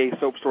annals of gay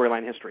soap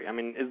storyline history? I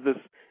mean, is this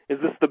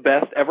the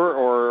best ever,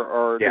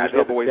 or do you still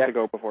have a ways to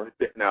go before?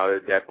 No, they're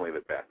definitely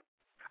the best.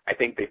 I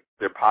think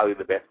they're probably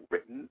the best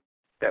written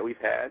that we've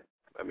had.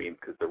 I mean,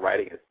 because the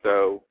writing is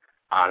so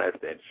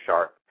honest and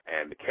sharp,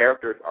 and the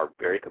characters are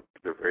very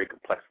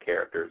complex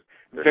characters.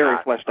 They're very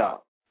fleshed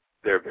out.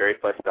 They're very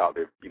fleshed out.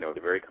 They're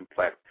very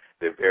complex.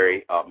 They're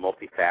very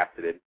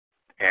multifaceted,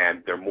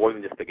 and they're more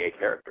than just the gay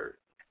characters.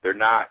 They're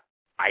not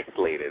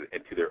isolated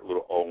into their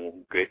little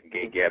own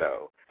gay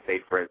ghetto. Say,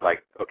 for instance,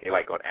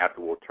 like on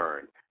After World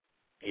Turn,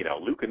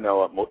 Luke and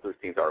Noah, most of their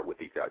scenes are with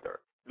each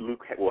other.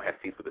 Luke will have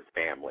scenes with his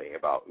family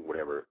about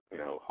whatever,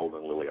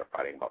 Holden and Lily are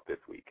fighting about this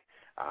week.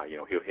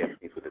 He'll have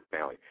scenes with his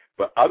family.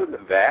 But other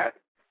than that,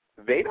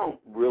 they don't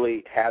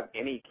really have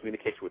any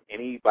communication with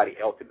anybody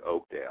else in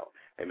Oakdale.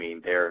 I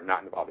mean, they're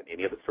not involved in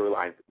any other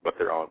storylines, but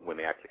they're on when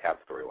they actually have a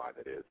storyline,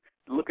 that is.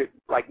 Look at,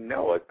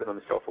 Noah has been on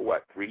the show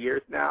for, 3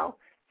 years now,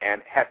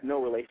 and has no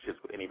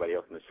relationships with anybody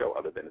else in the show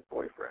other than his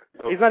boyfriend.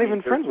 So he's not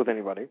even friends with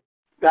anybody.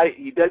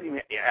 He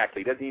doesn't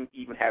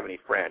even have any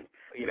friends.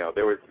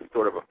 There was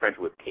sort of a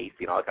friendship with Casey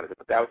and all that kind of stuff,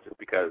 but that was just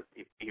because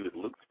he was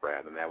Luke's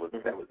friend, and that was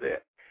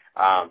it.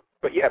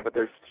 But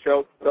their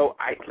show's so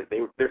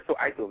isolated. They're so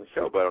isolated on the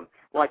show, but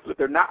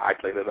they're not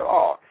isolated at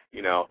all.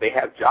 They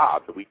have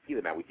jobs, and we see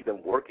them now. We see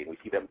them working. We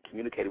see them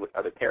communicating with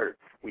other characters.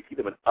 We see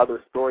them in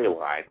other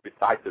storylines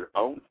besides their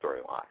own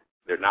storyline.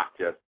 They're not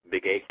just the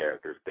gay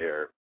characters.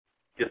 They're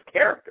just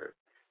characters,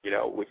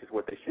 which is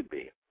what they should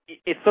be.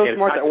 It's so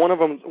smart that one of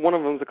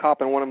them's a cop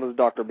and one of them's a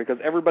doctor, because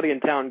everybody in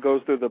town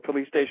goes through the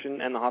police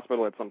station and the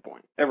hospital at some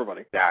point.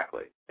 Everybody.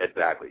 Exactly.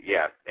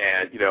 Yes.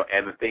 And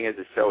and the thing is,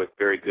 the show is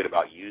very good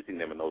about using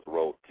them in those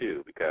roles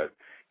too, because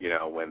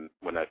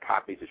when a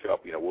cop needs to show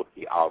up, we'll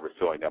see Oliver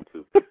showing up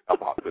to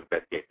help out to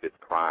investigate this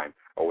crime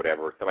or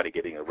whatever, or somebody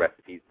getting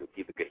arrested. He's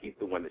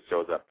the one that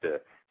shows up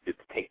to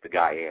take the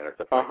guy in or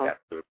something like that.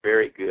 So they're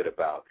very good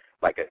about,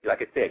 like I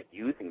said,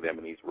 using them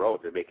in these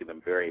roles. They're making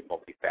them very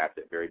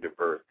multifaceted, very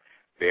diverse,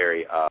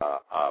 very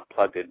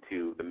plugged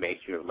into the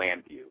mainstream of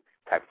Landview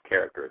type of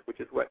characters, which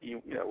is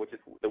which is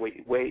the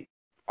way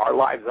our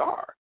lives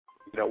are.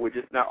 We're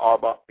just not all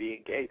about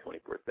being gay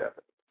 24/7.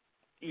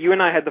 You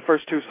and I had the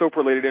first two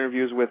soap-related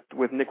interviews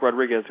with Nick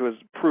Rodriguez, who is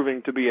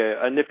proving to be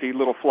a nifty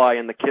little fly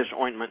in the Kish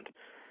ointment.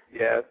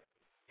 Yes.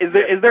 Is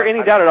there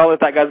any doubt at all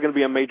that guy's going to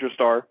be a major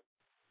star?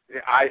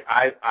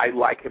 I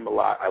like him a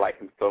lot. I like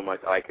him so much.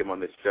 I like him on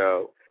this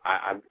show.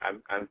 I'm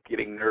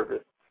getting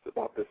nervous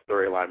about this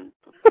storyline.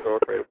 I'm so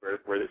afraid of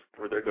where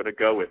they're going to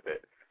go with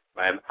it.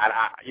 And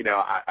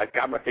I've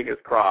got my fingers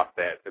crossed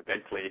that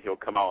eventually he'll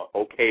come out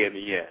okay in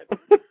the end.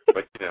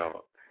 But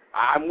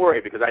I'm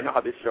worried because I know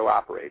how this show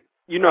operates.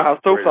 You know how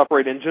soaps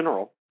operate in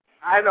general.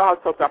 I know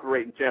how soaps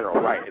operate in general,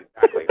 right?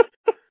 Exactly.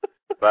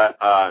 But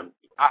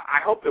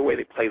I hope the way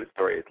they play the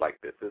story is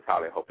like this. This is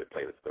how they hope they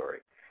play the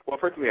story. Well,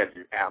 first let me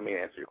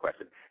answer your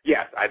question.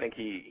 Yes, I think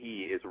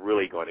he is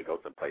really going to go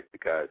someplace,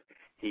 because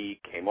he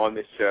came on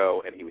this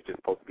show and he was just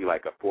supposed to be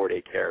like a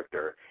 4-day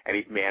character, and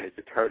he's managed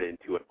to turn it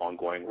into an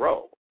ongoing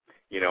role.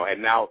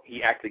 And now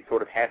he actually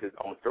sort of has his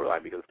own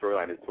storyline, because the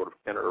storyline is sort of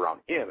centered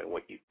around him and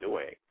what he's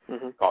doing,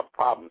 cause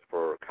problems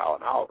for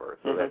Colin Oliver.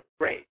 So that's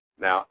great.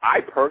 Now,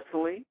 I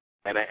personally,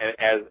 and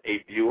as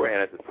a viewer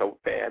and as a soap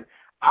fan,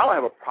 I don't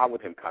have a problem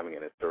with him coming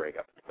in and stirring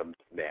up some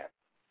mess.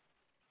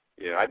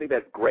 I think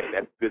that's great.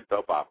 That's good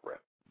soap opera.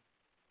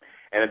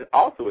 And it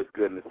also is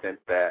good in the sense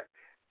that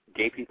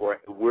gay people,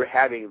 we're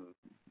having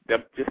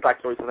them just like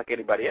stories like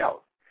anybody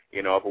else.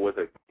 If it was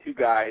 2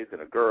 guys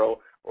and a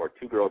girl, or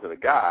 2 girls and a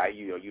guy,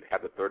 you'd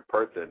have the third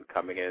person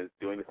coming in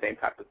doing the same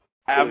type of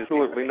stuff.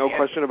 Absolutely, no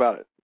question about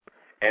it.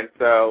 And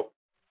so,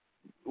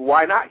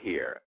 why not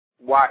here?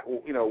 Why,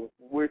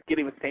 we're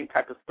getting the same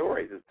type of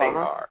stories as they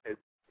are, as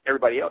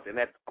everybody else, and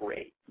that's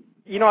great.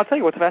 I'll tell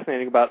you what's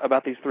fascinating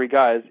about these 3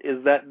 guys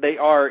is that they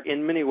are,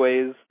 in many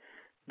ways,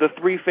 the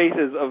 3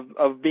 faces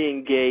of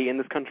being gay in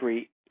this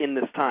country in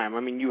this time. I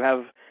mean, you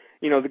have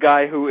the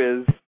guy who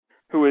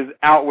is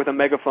out with a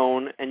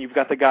megaphone, and you've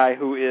got the guy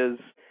who is,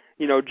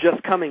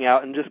 just coming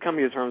out and just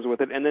coming to terms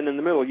with it, and then in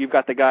the middle you've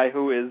got the guy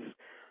who is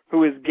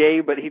gay,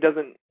 but he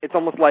doesn't. It's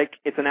almost like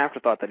it's an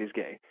afterthought that he's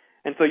gay.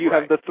 And so you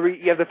have the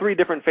three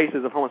different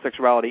faces of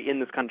homosexuality in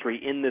this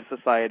country, in this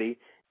society,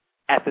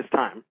 at this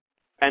time.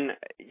 And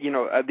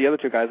the other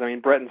two guys, I mean,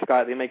 Brett and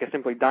Scott, they make a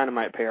simply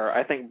dynamite pair.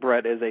 I think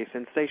Brett is a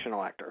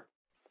sensational actor.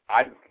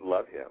 I just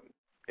love him.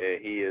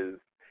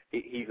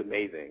 He's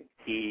amazing.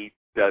 He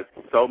does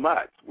so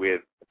much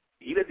with.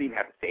 He doesn't even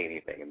have to say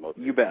anything in most.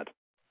 You bet.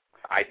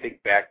 I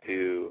think back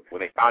to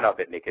when they found out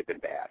that Nick had been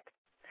bad,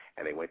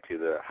 and they went to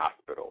the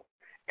hospital.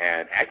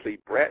 And actually,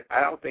 Brett, I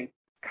don't think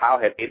Kyle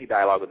had any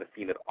dialogue in the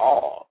scene at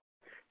all,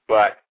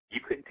 but you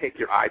couldn't take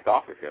your eyes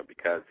off of him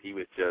because he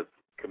was just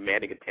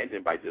commanding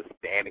attention by just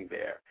standing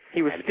there.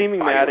 He was steaming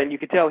mad, and you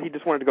could tell he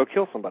just wanted to go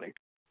kill somebody.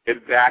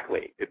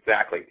 Exactly.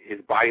 His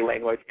body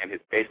language and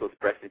his facial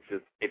expressions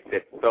it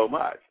said so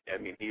much. I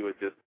mean, he was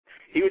just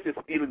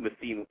stealing the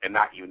scene and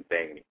not even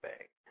saying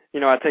anything.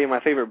 I tell you, my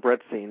favorite Brett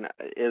scene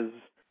is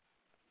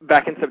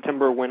back in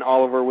September when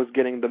Oliver was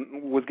getting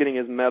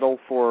his medal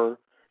for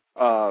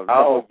the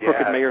whole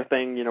crooked mayor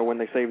thing. When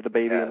they saved the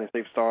baby and they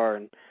saved Star,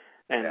 and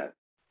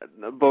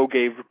Bo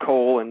gave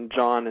Cole and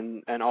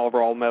John and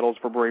Oliver all medals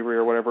for bravery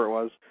or whatever it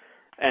was,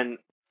 and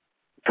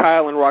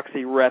Kyle and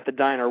Roxy were at the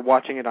diner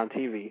watching it on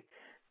TV,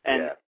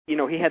 and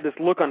he had this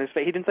look on his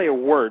face. He didn't say a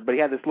word, but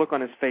he had this look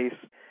on his face.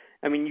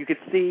 I mean, you could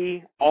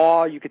see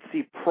awe, you could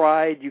see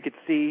pride, you could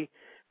see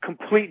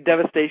complete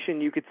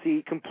devastation, you could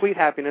see complete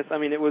happiness. I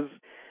mean, it was.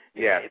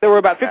 Yeah, there were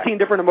about 15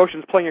 different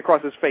emotions playing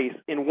across his face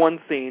in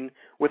one scene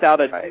without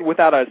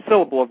a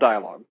syllable of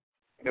dialogue.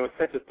 And it was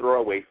such a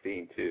throwaway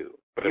scene too,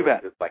 but it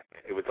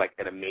was like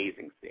an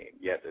amazing scene.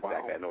 Yes,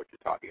 exactly. Wow. I know what you're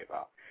talking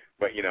about.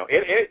 But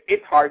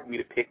it's hard for me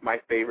to pick my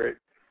favorite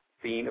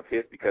scene of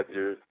his because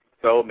there's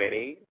so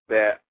many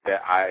that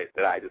I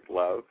just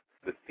love.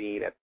 The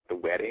scene at the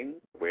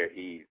wedding where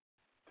he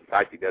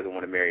decides he doesn't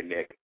want to marry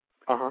Nick.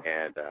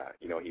 And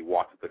he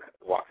walks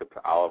up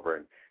to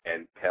Oliver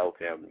and tells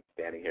him,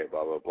 standing here,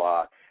 blah blah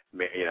blah.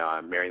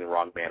 I'm marrying the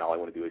wrong man. All I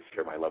want to do is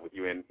share my love with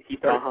you. And he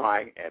started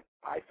crying, and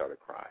I started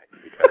crying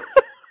because.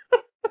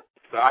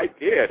 So I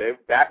did.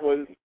 That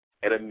was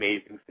an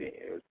amazing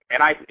scene.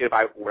 When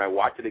I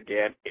watch it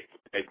again,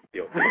 it's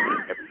still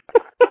every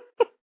time.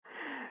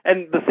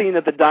 And the scene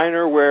at the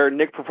diner where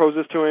Nick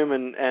proposes to him,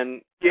 and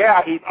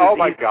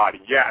my God,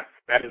 yes,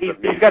 that is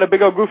amazing. He's got a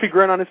big old goofy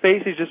grin on his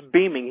face. He's just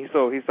beaming. He's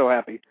so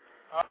happy.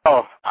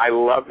 Oh, I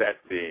love that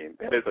scene.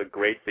 That is a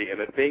great scene. And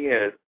the thing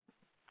is,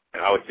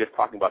 and I was just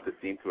talking about the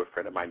scene to a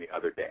friend of mine the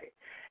other day,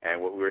 and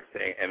what we were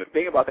saying, and the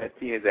thing about that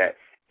scene is that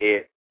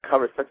it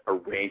covers such a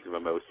range of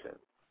emotions.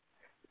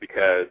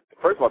 Because,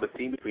 first of all, the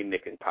scene between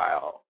Nick and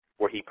Kyle,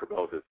 where he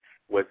proposes,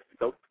 was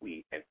so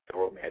sweet and so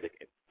romantic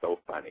and so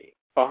funny.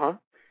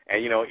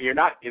 And, you're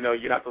not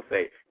supposed to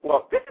say,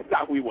 well, this is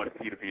not who we want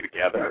to see to be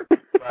together.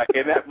 But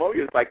in that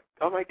moment, it's like,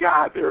 oh, my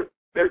God,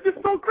 they're just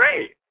so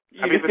great.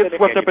 You just get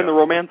swept up in the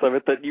romance of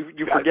it that you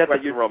forget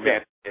that you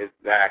romance.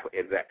 Exactly.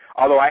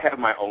 Although I have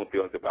my own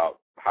feelings about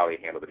how he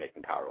handled the Nick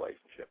and Kyle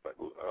relationship, but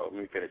let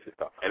me finish this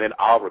stuff. And then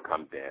Oliver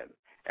comes in,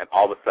 and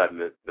all of a sudden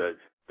the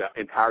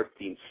entire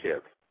scene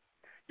shifts.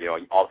 All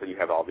of a sudden you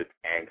have all this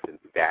angst and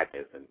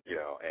sadness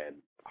and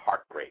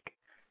heartbreak.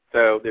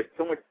 So there's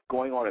so much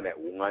going on in that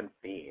one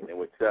scene. It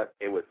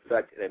was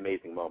such an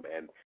amazing moment,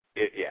 and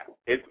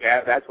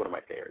that's one of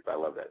my favorites. I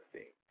love that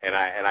scene, and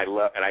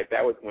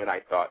that was when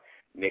I thought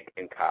Nick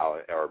and Kyle,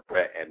 or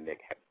Brett and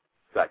Nick, had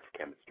such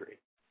chemistry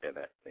in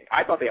that scene.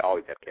 I thought they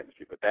always had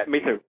chemistry, but that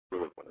me too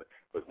was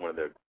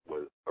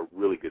a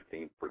really good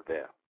scene for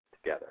them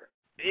together.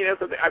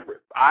 So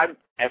I'm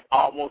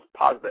almost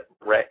positive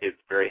that Brett is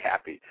very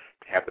happy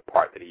to have the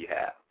part that he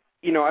has.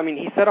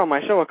 He said on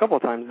my show a couple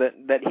of times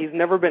that he's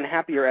never been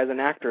happier as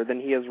an actor than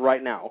he is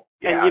right now.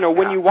 Yeah, and,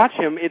 when you watch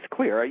him, it's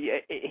clear.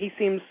 He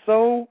seems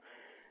so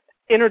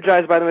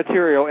energized by the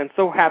material and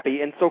so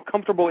happy and so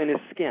comfortable in his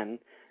skin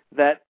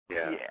that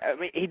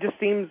he just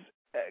seems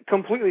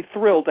completely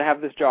thrilled to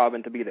have this job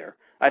and to be there.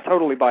 I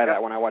totally buy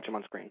that when I watch him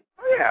on screen.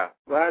 Oh, yeah.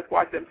 Well, let's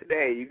watch them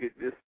today. You could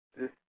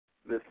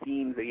the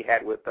scenes that he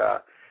had with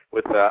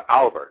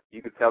Oliver.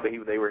 You could tell that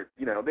they were,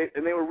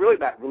 they were really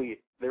not really.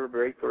 They were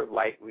very sort of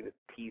light,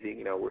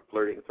 teasing, we're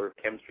flirting, sort of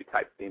chemistry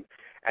type scenes,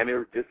 and they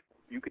were just.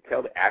 You could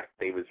tell the act.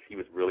 He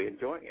was really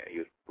enjoying it. He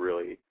was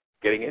really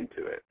getting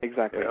into it.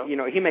 Exactly.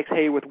 He makes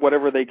hay with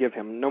whatever they give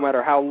him, no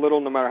matter how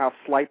little, no matter how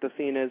slight the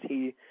scene is.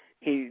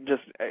 He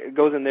just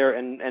goes in there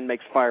and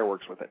makes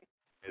fireworks with it.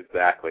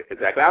 Exactly.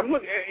 I'm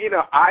looking.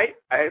 I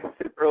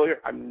said earlier,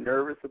 I'm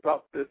nervous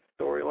about this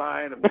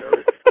storyline. I'm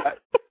nervous about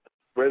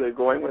where they're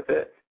going with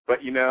it.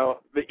 But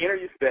the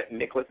interviews that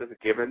Nicholas has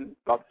given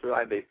about the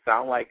storyline, they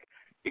sound like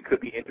it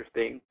could be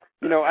interesting.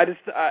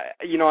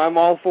 I'm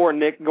all for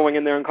Nick going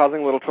in there and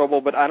causing a little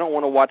trouble, but I don't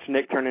want to watch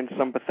Nick turn into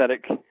some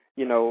pathetic,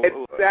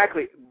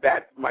 Exactly.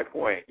 That's my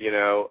point.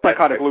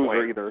 Psychotic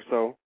loser either.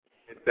 So.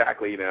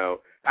 Exactly.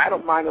 I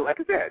don't mind it. Like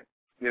I said.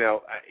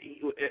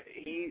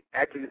 He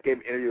actually just gave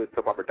an interview with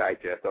Soap Opera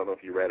Digest. I don't know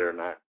if you read it or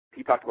not.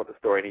 he talked about the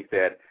story, and he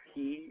said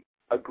he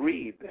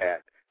agreed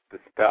that the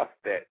stuff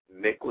that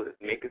Nick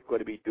is going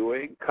to be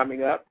doing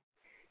coming up,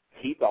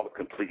 he thought was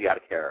completely out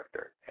of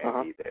character.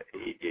 And he said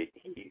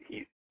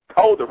he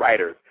told the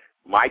writers,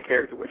 my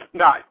character would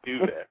not do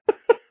this.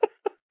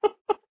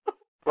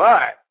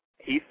 But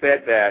he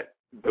said that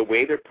the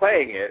way they're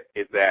playing it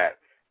is that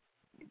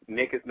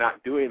Nick is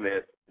not doing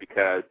this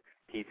because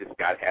he just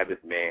got to have this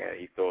man.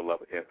 He's so in love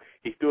with him.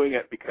 He's doing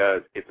it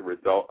because it's a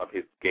result of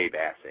his gay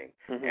bashing.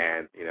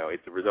 And,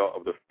 it's a result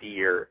of the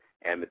fear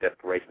and the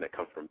desperation that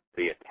comes from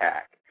the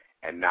attack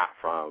and not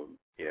from,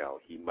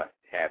 he must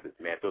have this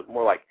man. So it's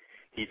more like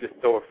he's just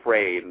so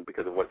afraid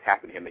because of what's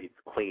happened to him that he's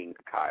clinging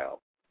to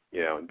Kyle,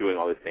 and doing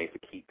all these things to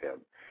keep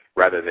him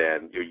rather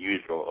than your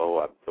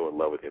usual, I'm so in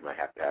love with him, I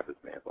have to have this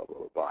man, blah, blah,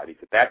 blah, blah. And he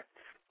said that's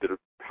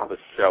how the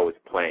show is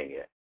playing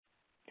it.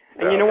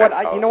 And you know what?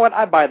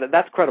 I buy that.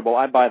 That's credible.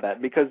 I buy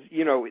that because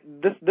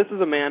this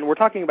is a man. We're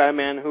talking about a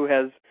man who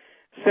has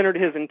centered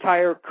his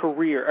entire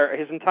career or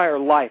his entire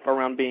life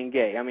around being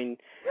gay. I mean,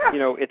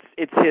 it's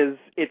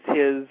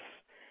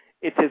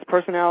his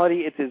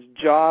personality, it's his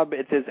job,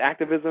 it's his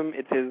activism,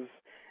 it's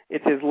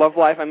his love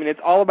life. I mean,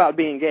 it's all about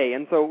being gay.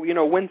 And so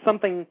when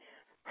something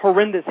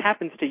horrendous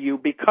happens to you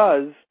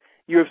because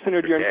you have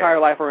centered your entire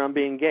life around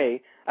being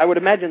gay, I would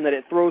imagine that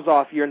it throws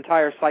off your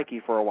entire psyche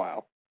for a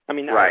while. I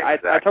mean,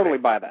 I totally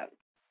buy that.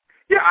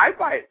 Yeah, I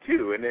buy it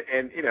too, and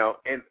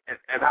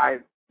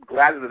I'm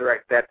glad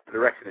that that's the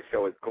direction the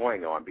show is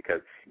going on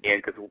because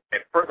at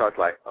first I was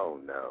like, oh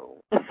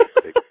no,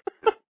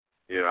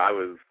 I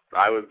was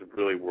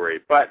really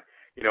worried, but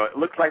it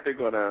looks like they're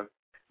gonna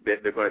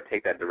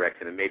take that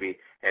direction,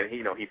 and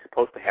he's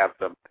supposed to have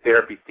some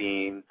therapy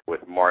scenes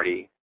with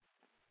Marty.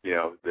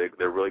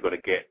 They're really going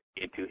to get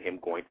into him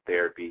going to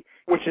therapy,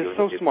 which is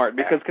so smart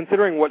because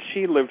considering what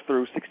she lived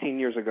through 16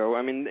 years ago,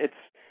 I mean,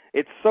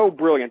 it's so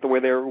brilliant the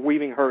way they're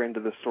weaving her into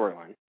this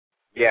storyline.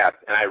 Yes,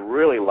 and I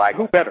really liked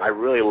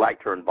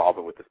her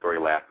involvement with the story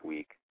last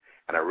week,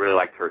 and I really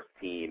liked her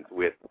scenes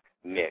with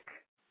Nick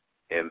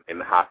in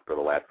the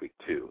hospital last week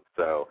too.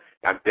 So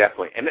I'm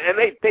definitely and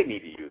they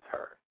need to use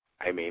her.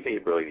 I mean, they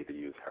really need to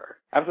use her.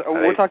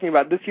 Absolutely. We're talking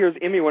about this year's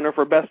Emmy winner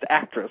for Best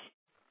Actress.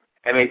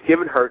 And they've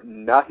given her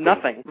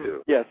nothing to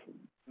do. Yes.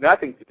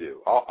 Nothing to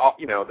do.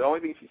 The only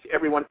thing she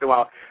every once in a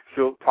while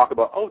she'll talk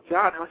about, oh,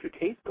 John, how's your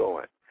taste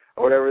going?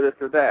 Or whatever, this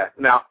or that.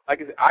 Now,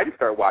 like I said, I just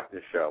started watching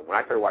the show. When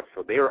I started watching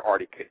the show, they were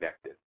already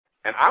connected.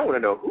 And I want to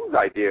know whose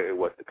idea it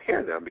was to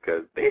pair them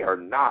because they are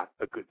not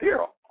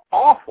they're an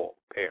awful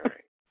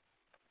pairing.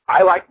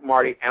 I like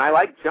Marty, and I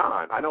like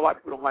John. I know a lot of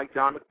people don't like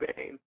John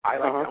McBain. I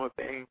like John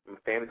McBain. I'm a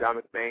fan of John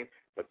McBain.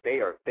 But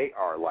they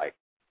are like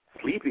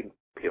sleeping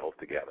pills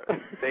together.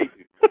 They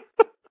do.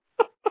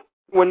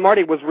 When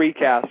Marty was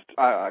recast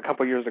a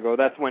couple years ago,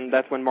 that's when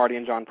Marty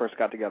and John first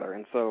got together,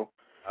 and so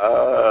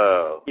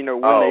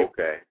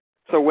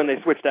when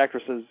they switched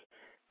actresses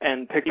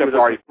and picked up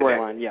the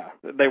storyline,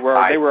 they were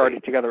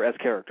already together as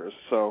characters.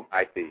 So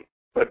I see,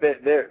 but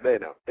they're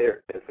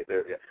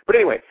But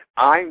anyway,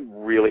 I'm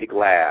really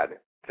glad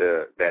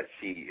that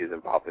she is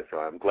involved in this show.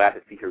 I'm glad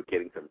to see her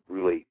getting some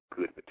really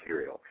good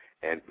material,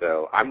 and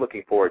so I'm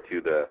looking forward to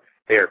the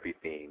therapy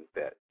scenes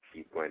that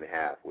she's going to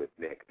have with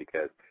Nick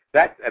because.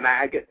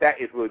 I guess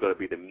that is really going to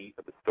be the meat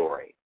of the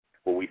story,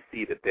 where we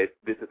see that this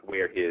is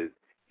where his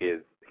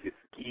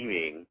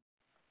scheming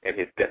and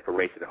his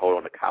desperation to hold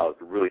on to Kyle is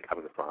really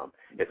coming from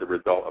as a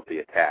result of the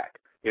attack.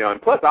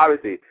 And plus,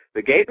 obviously,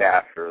 the gay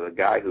basher,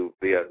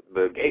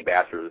 the gay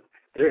bashers,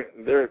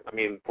 they're I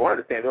mean, from what I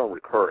understand, they're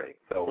recurring,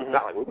 so it's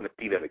not like we're going to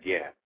see them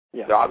again.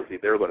 Yeah. So obviously,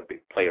 they're going to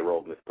play a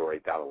role in the story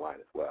down the line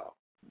as well.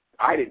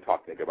 I didn't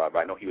talk to Nick about it, but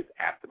I know he was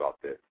asked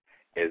about this.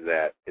 Is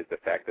the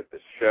fact that the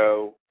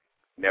show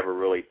never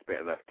really spent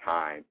enough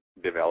time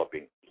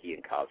developing he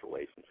and Kyle's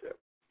relationship.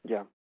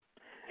 Yeah.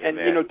 And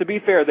to be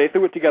fair, they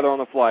threw it together on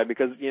the fly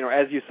because,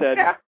 as you said,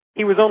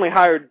 he was only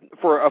hired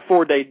for a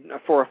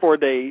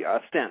 4-day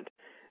stint.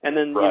 And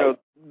then,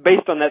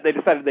 based on that, they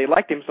decided they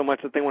liked him so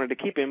much that they wanted to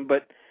keep him,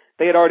 but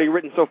they had already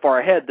written so far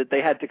ahead that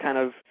they had to kind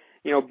of,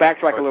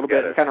 backtrack a little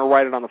bit and kind of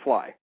write it on the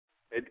fly.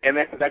 And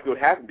that's exactly what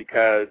happened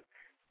because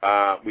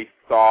we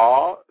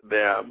saw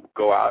them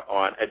go out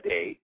on a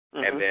date.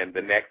 And then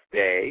the next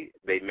day,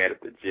 they met at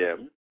the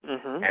gym.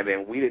 And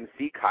then we didn't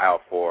see Kyle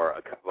for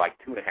like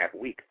 2.5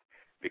 weeks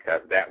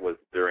because that was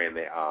during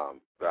the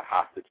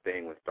hostage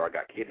thing when Star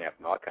got kidnapped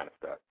and all that kind of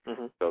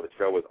stuff. So the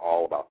show was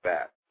all about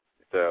that.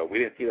 So we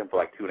didn't see them for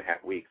like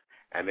 2.5 weeks.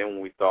 And then when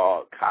we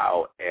saw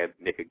Kyle and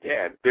Nick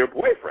again, they're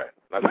boyfriends.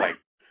 I was like,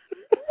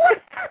 what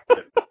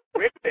happened?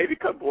 When did they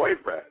become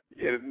boyfriends?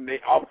 And they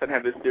all of a sudden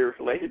have this serious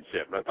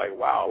relationship. And I was like,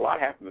 wow, a lot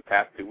happened the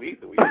past 2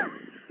 weeks.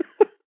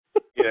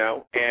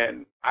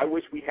 And I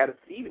wish we had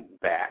seen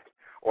that,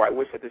 or I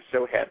wish that the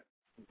show had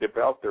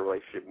developed their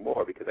relationship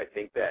more because I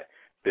think that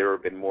there would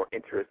have been more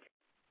interest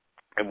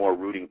and more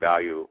rooting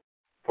value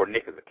for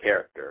Nick as a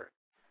character,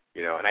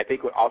 and I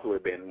think it also would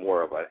have been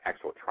more of an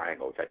actual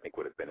triangle, which I think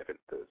would have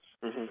benefited the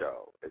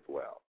show as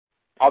well.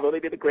 although they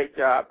did a great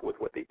job with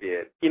what they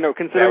did.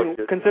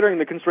 Considering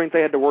the constraints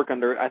they had to work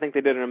under, I think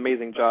they did an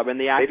amazing job, and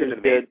the actors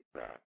did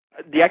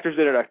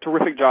a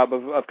terrific job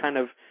of kind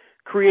of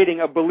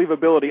creating a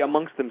believability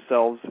amongst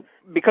themselves.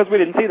 Because we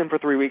didn't see them for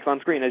 3 weeks on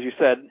screen, as you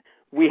said,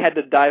 we had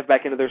to dive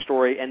back into their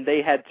story, and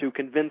they had to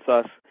convince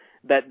us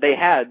that they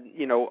had,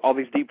 all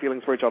these deep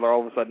feelings for each other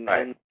all of a sudden.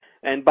 Right.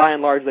 And by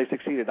and large, they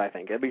succeeded, I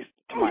think, at least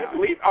to my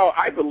eye.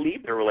 I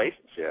believe their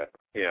relationship.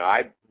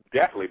 I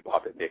definitely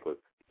thought that Nick was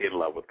in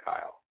love with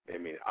Kyle. I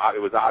mean,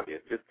 it was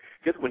obvious.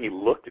 Just when he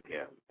looked at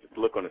him, just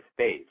the look on his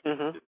face,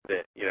 just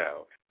that,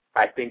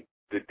 I think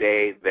the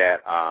day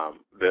that,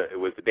 it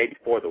was the day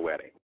before the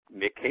wedding,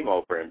 Nick came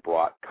over and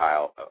brought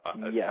Kyle a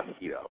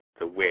tuxedo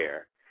to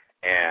wear,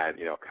 and,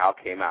 Kyle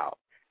came out,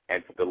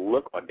 and the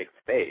look on Nick's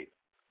face,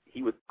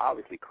 he was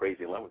obviously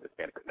crazy in love with this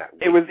man. Could not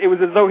wait. It was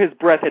as though his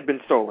breath had been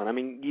stolen. I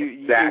mean,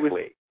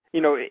 exactly.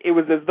 It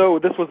was as though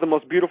this was the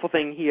most beautiful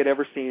thing he had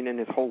ever seen in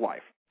his whole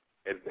life.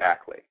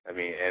 Exactly. I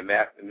mean, and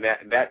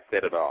that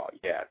said it all.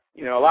 Yes.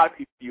 A lot of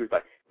people were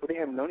like, well, they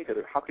haven't known each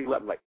other. How can you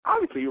love him? Like,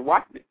 obviously, you're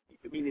watching it.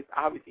 I mean, it's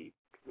obviously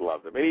he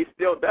loves him, and he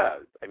still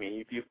does. I mean,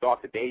 if you saw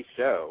today's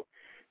show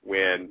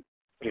when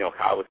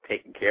Kyle was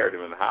taking care of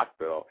him in the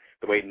hospital,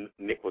 the way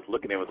Nick was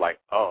looking at him was like,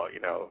 oh,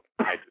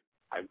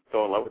 I'm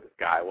so in love with this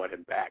guy. I want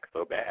him back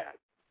so bad.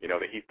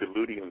 That he's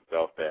deluding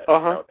himself that,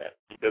 that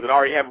he doesn't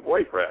already have a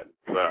boyfriend.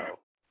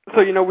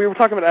 So, we were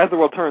talking about As the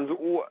World Turns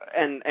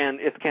and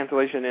its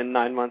cancellation in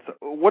 9 months.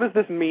 What does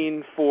this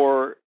mean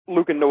for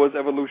Luke and Noah's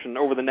evolution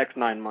over the next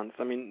 9 months?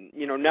 I mean,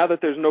 now that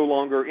there's no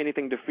longer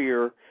anything to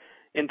fear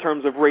in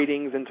terms of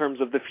ratings, in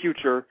terms of the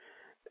future,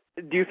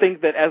 do you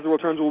think that As the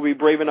World Turns will be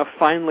brave enough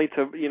finally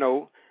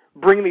to,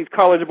 bring these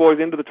college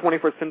boys into the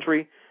 21st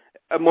century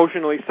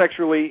emotionally,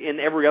 sexually, in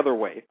every other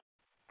way?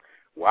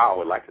 Wow, I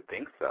would like to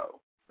think so.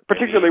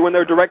 Particularly when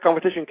their direct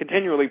competition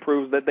continually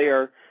proves that they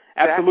are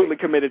absolutely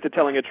committed to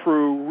telling a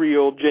true,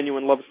 real,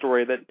 genuine love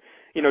story that,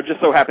 just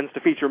so happens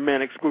to feature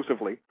men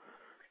exclusively.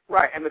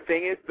 Right, and the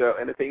thing is, though,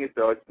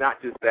 it's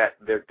not just that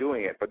they're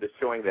doing it, but they're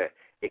showing that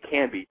it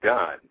can be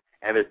done,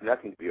 and there's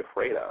nothing to be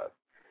afraid of.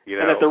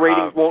 And that the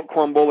ratings won't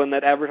crumble, and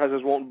that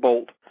advertisers won't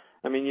bolt.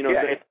 I mean,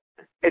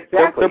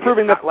 exactly. They're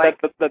proving that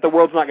the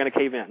world's not going to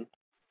cave in.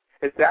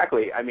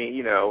 Exactly. I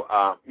mean,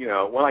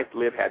 One Life to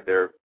Live had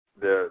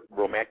the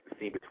romantic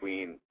scene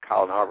between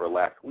Kyle and Oliver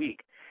last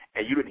week,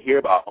 and you didn't hear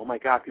about, oh my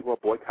God, people are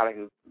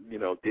boycotting,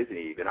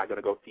 Disney. They're not going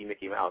to go see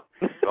Mickey Mouse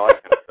and all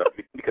that kind of stuff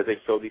because they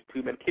showed these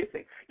two men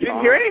kissing. You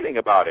didn't hear anything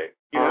about it.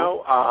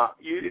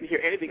 You didn't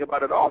hear anything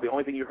about it at all. The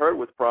only thing you heard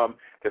was from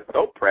the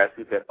soap press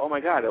who said, oh my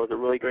God, that was a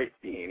really great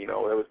scene. That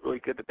was really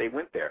good that they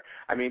went there.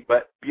 I mean,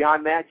 but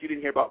beyond that, you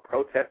didn't hear about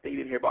protesting. You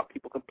didn't hear about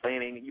people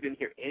complaining. You didn't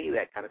hear any of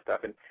that kind of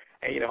stuff.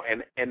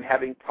 And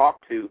having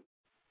talked to,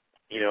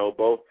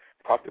 both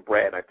talked to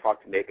Brad and I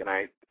talked to Nick and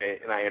I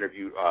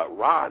interviewed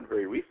Ron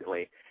very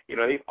recently.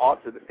 They've all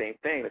said the same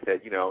thing. They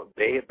said,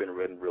 they have been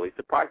really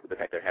surprised with the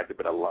fact there hasn't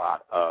been a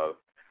lot of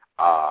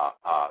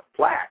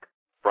flack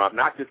from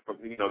not just from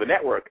the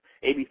network.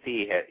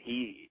 ABC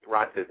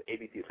Ron says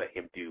ABC has let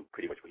him do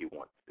pretty much what he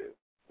wants to do.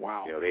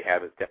 Wow. They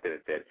haven't stepped in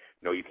and said,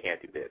 no, you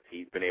can't do this.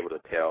 He's been able to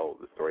tell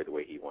the story the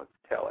way he wants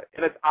to tell it,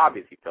 and it's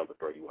obvious he tells the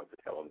story he wants to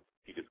tell, and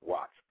you just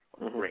watch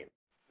on the screen.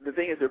 The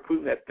thing is, they're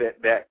proving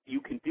that you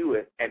can do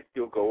it and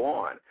still go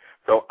on.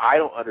 So I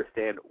don't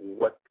understand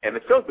and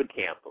the show's been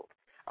canceled.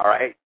 All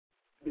right,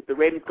 if the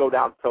ratings go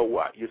down, so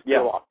what? You're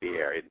still off the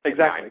air in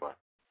 9 months.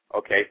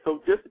 Okay,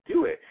 so just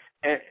do it,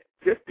 and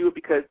just do it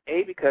because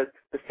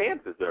the fans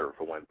deserve it,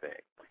 for one thing.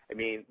 I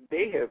mean,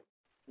 they have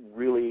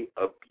really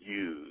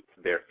abused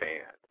their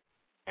fans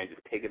and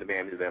just taken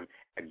advantage of them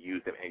and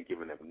used them and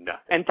given them nothing.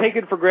 And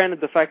taken for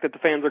granted the fact that the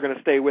fans are going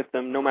to stay with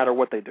them no matter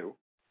what they do.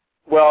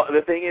 Well,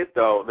 the thing is,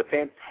 though, the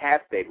fans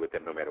have stayed with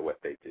them no matter what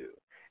they do,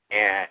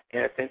 and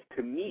in a sense,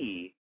 to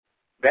me,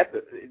 that's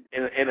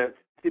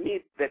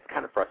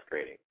kind of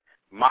frustrating.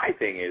 My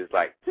thing is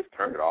just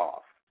turn it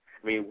off.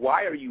 I mean,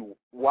 why are you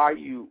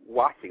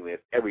watching this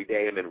every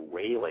day and then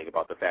railing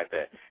about the fact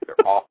that they're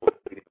awful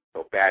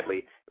so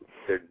badly?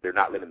 They're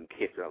not letting them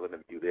kiss, they're not letting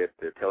them do this,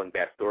 they're telling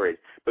bad stories,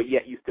 but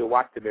yet you still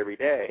watch them every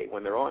day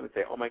when they're on and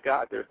say, oh my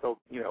God, they're so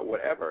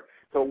whatever.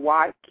 So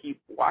why keep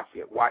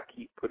watching it? Why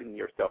keep putting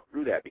yourself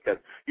through that? Because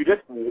you're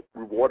just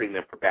rewarding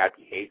them for bad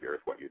behavior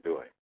is what you're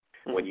doing.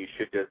 When you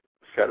should just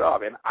shut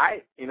up. And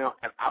and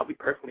I'll be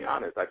personally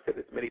honest. I've said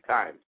this many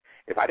times.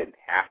 If I didn't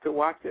have to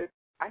watch it,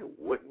 I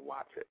wouldn't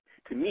watch it.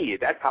 To me,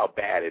 that's how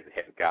bad it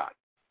had gotten.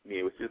 I mean,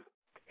 it was just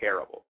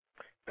terrible,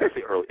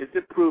 especially early. It's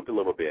just proved a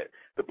little bit.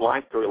 The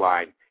blind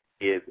storyline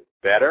is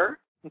better.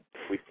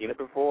 We've seen it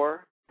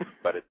before,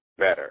 but it's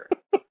better.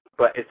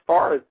 But as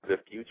far as the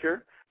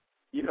future,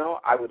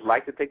 I would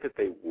like to think that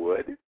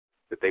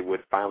they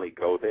would finally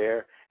go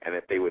there, and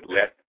that they would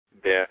let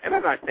them. And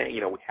I'm not saying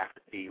we have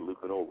to see Luke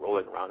and Noah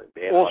rolling around in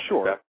bed. Well,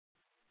 sure. Stuff,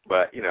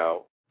 but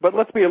But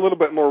let's be a little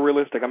bit more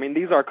realistic. I mean,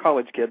 these are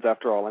college kids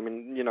after all. I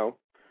mean,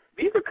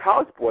 these are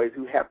college boys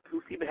who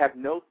seem to have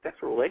no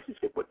sexual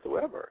relationship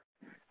whatsoever.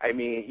 I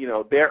mean,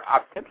 they're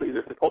ostensibly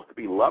they're supposed to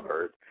be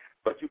lovers,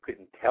 but you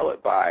couldn't tell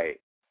it by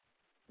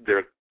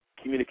their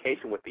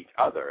communication with each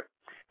other,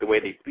 the way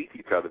they speak to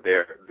each other,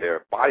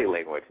 their body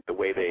language, the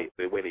way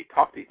they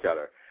talk to each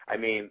other. I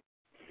mean,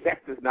 sex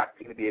does not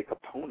seem to be a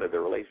component of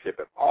their relationship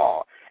at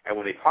all. And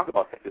when they talk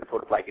about sex, it's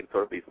sort of like in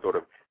sort of these sort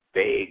of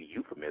vague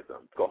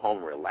euphemisms, go home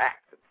and relax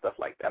and stuff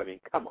like that. I mean,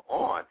 come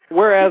on.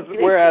 Whereas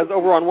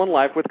over on One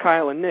Life with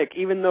Kyle and Nick,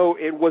 even though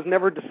it was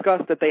never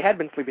discussed that they had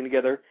been sleeping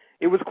together,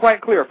 it was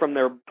quite clear from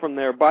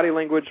their body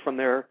language, from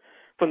their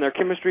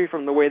chemistry,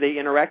 from the way they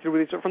interacted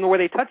with each other, from the way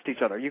they touched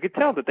each other. You could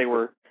tell that they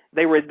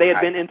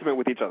had been intimate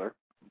with each other.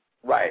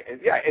 Right,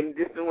 and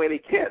just the way they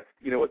kissed,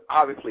 it was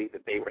obviously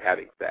that they were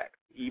having sex,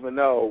 even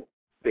though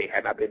they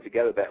had not been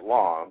together that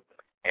long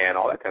and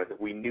all that kind of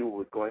stuff. We knew what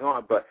was going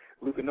on, but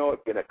Luke and Noah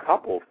have been a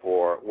couple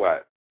for,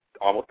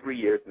 almost 3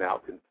 years now,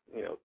 since,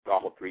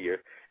 almost 3 years,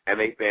 and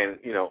they've been,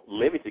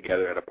 living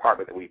together in an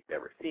apartment that we've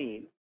never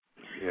seen,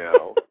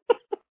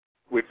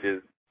 which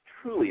is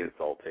truly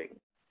insulting,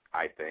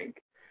 I think.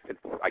 It's,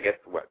 I guess,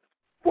 4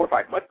 or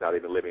 5 months now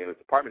they've been living in this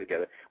apartment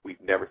together. We've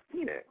never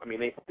seen it. I mean,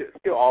 they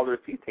still all their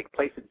scenes take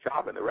place in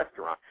job in the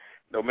restaurant.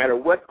 No matter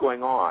what's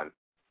going on,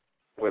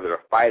 whether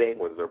they're fighting,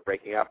 whether they're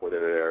breaking up, whether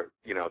they're,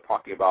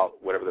 talking about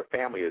whatever their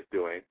family is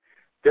doing,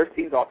 their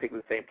scenes all take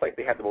the same place.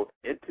 They have the most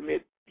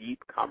intimate,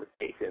 deep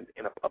conversations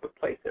in a public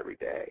place every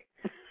day.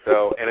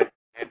 So, and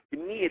to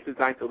me, it's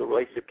designed so the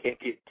relationship can't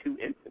get too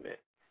intimate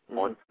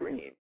on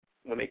screen.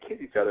 When they kiss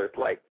each other, it's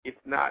like it's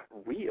not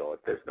real.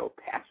 There's no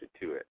passion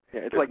to it.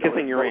 Yeah, it's like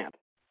kissing your aunt.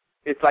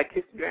 It's like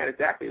kissing your aunt,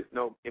 exactly. There's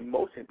no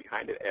emotion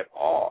behind it at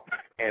all.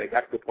 And it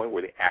got to the point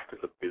where the actors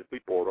look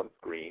visibly bored on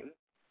screen.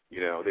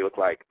 They look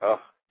like,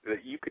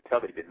 you could tell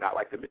they did not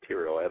like the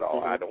material at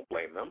all. I don't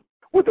blame them.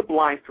 With the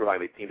blind storyline,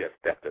 they seem to have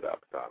stepped it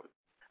up some.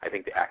 I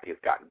think the acting has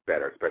gotten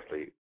better,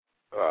 especially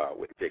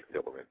with Jake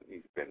Silverman.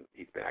 He's been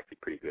actually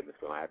pretty good in this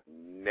film. I've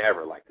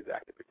never liked his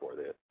acting before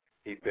this.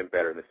 He's been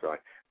better in this film.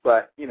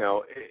 But,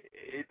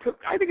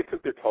 I think it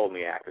took their toll on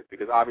the actors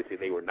because obviously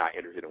they were not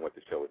interested in what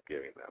the show was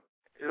giving them.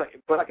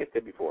 But like I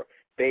said before,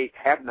 they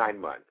have 9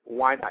 months.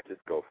 Why not just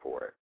go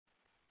for it?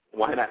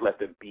 Why not let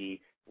them be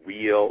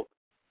real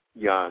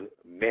young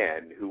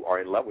men who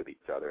are in love with each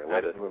other and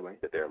let us know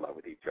that they're in love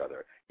with each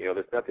other?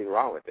 There's nothing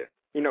wrong with it.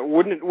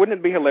 Wouldn't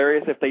it be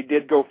hilarious if they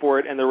did go for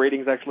it and the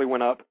ratings actually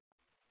went up?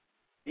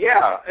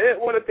 Yeah.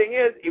 Well, the thing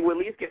is, it will at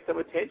least get some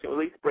attention. It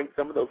will at least bring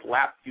some of those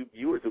last few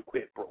viewers who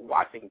quit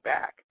watching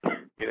back.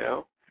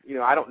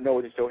 I don't know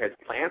what the show has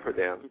planned for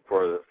them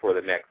for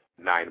the next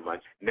 9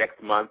 months.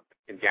 Next month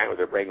in January,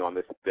 they're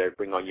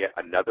bringing on yet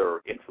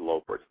another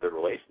interloper to their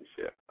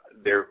relationship.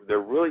 They're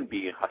really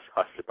being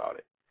hush about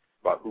it,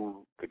 about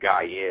who the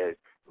guy is,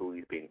 who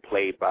he's being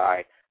played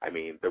by. I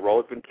mean, the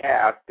role's been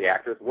cast, the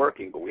actor's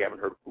working, but we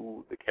haven't heard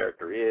who the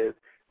character is,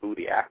 who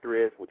the actor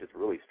is, which is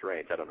really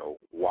strange. I don't know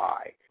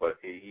why, but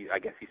I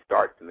guess he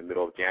starts in the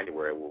middle of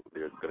January.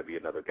 There's going to be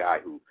another guy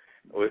who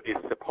is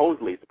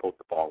supposedly supposed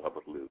to fall in love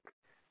with Luke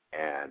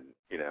and,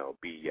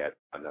 be yet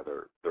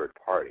another third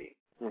party.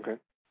 Okay.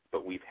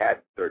 But we've had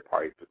third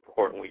parties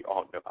before, and we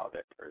all know how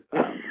that turns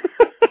out.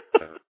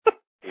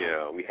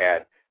 We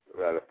had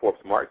the Forbes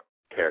Smart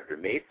character,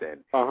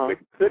 Mason, which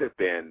could have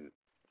been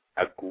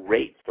a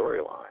great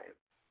storyline,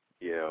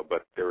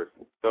 but there were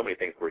so many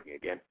things working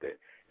against it.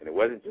 And it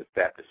wasn't just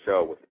that the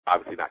show was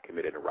obviously not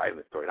committed to writing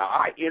the story. Now,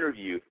 I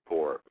interviewed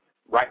before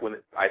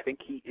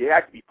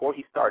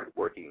he started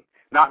working,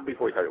 not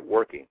before he started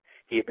working,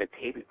 he had been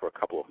taping for a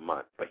couple of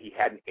months, but he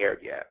hadn't aired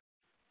yet.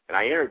 And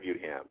I interviewed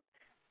him.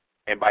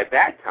 And by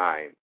that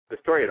time, the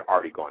story had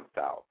already gone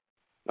south.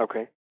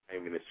 Okay. I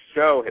mean, the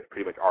show had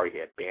pretty much already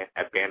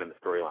abandoned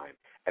the storyline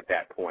at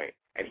that point,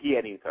 and he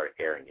hadn't even started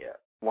airing yet.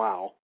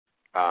 Wow.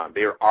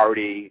 They were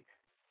already,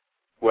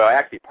 well,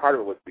 actually, part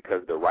of it was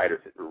because the writing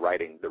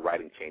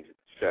changes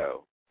the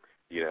show.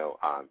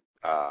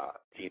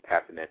 Gene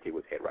Passanante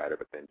was head writer,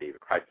 but then David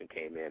Kreisman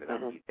came in,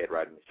 and he's head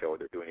writing the show.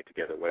 They're doing it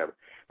together, whatever.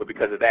 But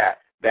because of that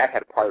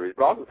had part of it.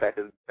 But also the fact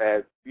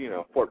that,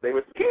 they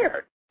were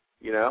scared.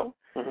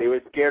 They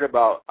were scared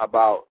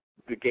about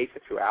the gay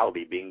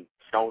sexuality being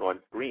shown on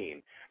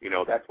screen.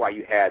 That's why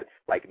you had,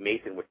 like,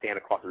 Mason would stand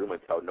across the room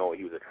and tell Noah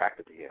he was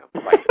attracted to him.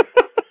 Like,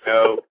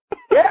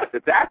 yes,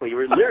 exactly. You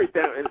were literally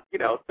standing,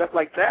 stuff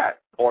like that.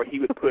 Or he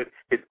would put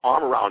his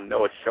arm around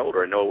Noah's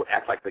shoulder, and Noah would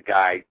act like the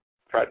guy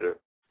tried to,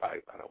 I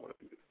don't want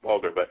to be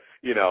vulgar, but,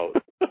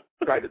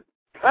 tried to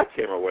touch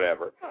him or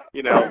whatever,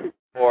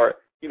 Or,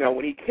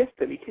 when he kissed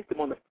him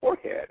on the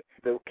forehead.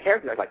 The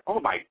character was like, oh,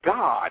 my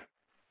God,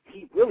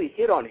 he really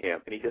hit on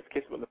him, and he just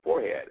kissed him on the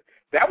forehead.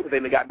 That was the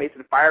thing that got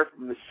Mason fired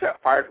from the show,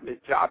 fired from his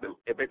job, and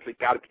eventually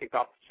got him kicked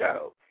off the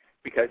show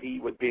because he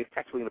was being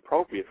sexually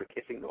inappropriate for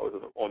kissing Noah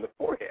on the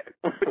forehead.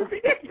 It's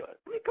ridiculous.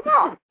 I mean, come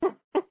on.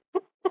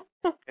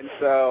 And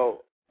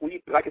so,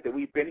 like I said,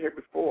 we've been here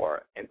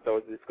before, and so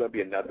it's going to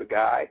be another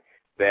guy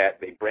that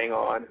they bring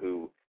on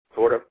who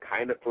sort of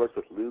kind of flirts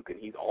with Luke, and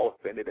he's all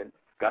offended and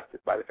disgusted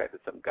by the fact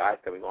that some guy's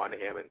coming on to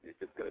him, and it's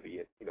just going to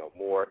be,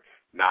 more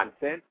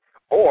nonsense.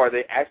 Or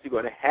they're actually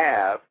going to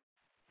have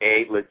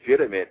a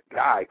legitimate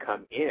guy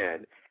come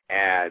in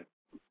and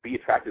be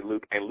attracted to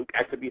Luke, and Luke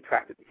actually be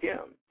attracted to him.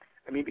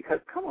 I mean, because,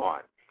 come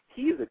on,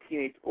 he is a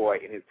teenage boy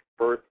in his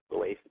first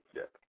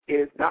relationship. It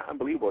is not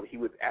unbelievable that he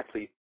would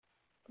actually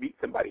meet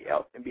somebody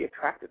else and be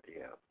attracted to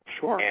him.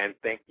 Sure. And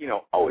think,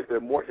 oh, is there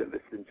more to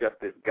this than just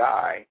this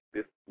guy,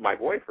 my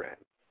boyfriend?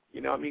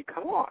 I mean,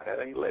 come on.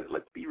 I mean,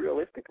 let's be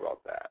realistic about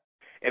that.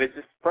 And it's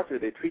just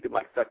frustrating. They treat him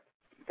like such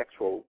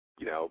sexual,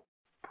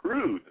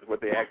 prudes is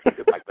what they actually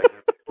do.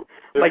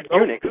 Like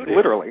eunuchs,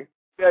 literally.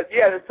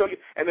 Yeah. So,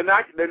 and they're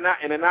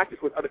not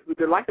just with other.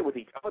 They're like that with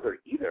each other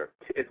either,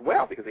 as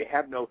well, because they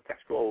have no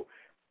sexual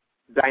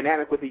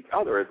dynamic with each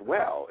other as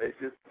well. It's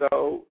just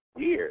so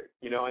weird,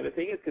 And the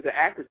thing is, because the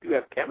actors do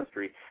have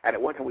chemistry, and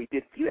at one time we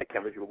did see that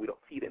chemistry, but we don't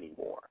see it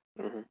anymore.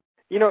 Mm-hmm.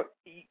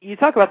 You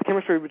talk about the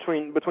chemistry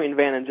between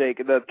Van and Jake,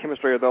 the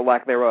chemistry or the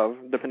lack thereof,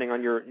 depending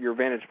on your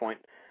vantage point.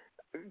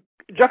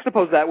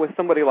 Juxtapose that with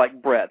somebody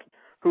like Brett,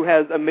 who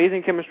has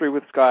amazing chemistry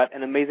with Scott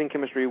and amazing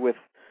chemistry with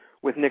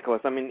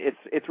Nicholas. I mean,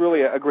 it's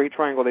really a great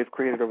triangle they've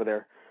created over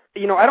there. I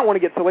don't want to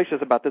get salacious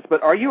about this,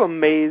 but are you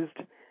amazed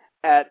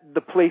at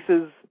the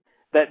places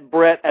that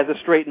Brett, as a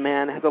straight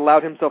man, has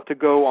allowed himself to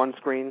go on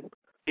screen?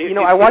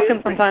 I watch him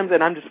sometimes,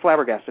 and I'm just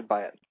flabbergasted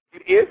by it.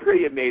 It is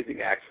pretty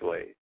amazing,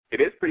 actually. It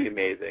is pretty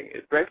amazing,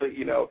 especially,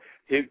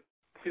 his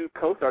two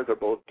co-stars are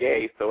both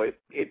gay, so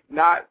it's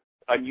not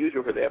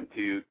unusual for them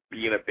to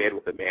be in a bed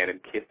with a man and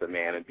kiss a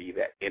man and be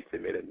that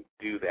intimate and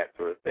do that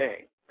sort of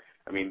thing.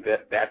 I mean,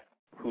 that's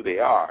who they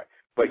are.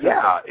 But,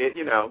 yeah,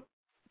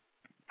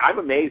 I'm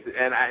amazed,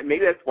 and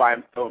maybe that's why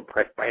I'm so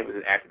impressed by him as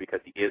an actor,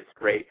 because he is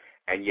straight,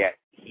 and yet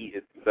he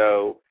is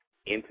so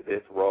into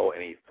this role,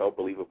 and he's so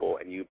believable,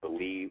 and you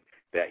believe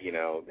that, he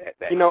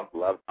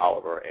loves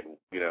Oliver and,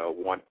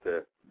 wants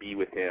to be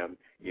with him.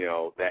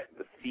 That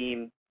the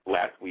scene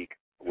last week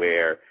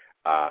where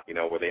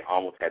they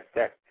almost had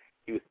sex,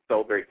 he was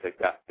so very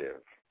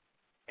seductive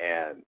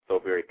and so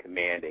very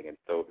commanding and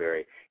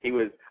he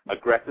was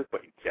aggressive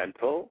but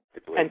gentle.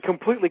 And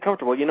completely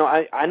comfortable.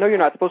 I know you're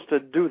not supposed to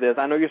do this.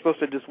 I know you're supposed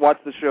to just watch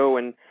the show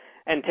and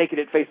take it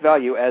at face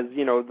value as,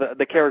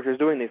 the characters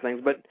doing these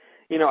things. But,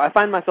 I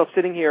find myself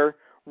sitting here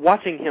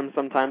watching him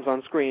sometimes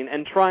on screen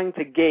and trying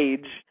to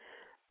gauge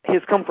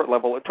his comfort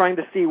level, trying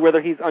to see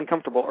whether he's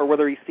uncomfortable or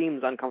whether he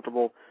seems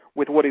uncomfortable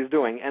with what he's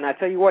doing. And I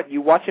tell you what, you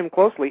watch him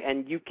closely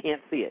and you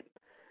can't see it.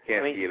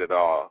 Can't see it at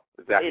all.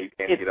 Exactly, you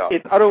can't see it at all.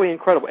 It's utterly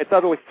incredible. It's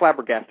utterly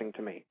flabbergasting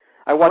to me.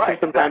 I watch him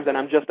sometimes and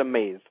I'm just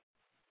amazed.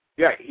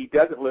 Yeah, he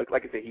doesn't look,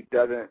 like I said, he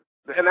doesn't,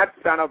 and that's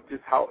a sign of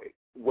just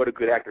what a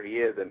good actor he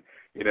is. And,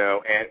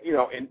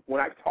 and when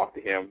I talked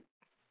to him,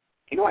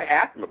 I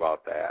asked him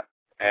about that.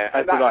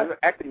 And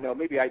actually,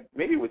 maybe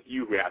it was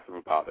you who asked him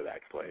about it,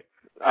 actually.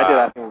 I did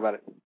ask him about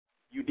it.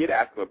 You did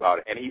ask him about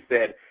it, and he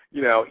said,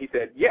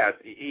 yes.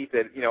 He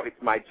said,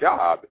 it's my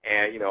job,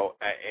 and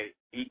and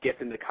he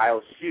gets into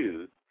Kyle's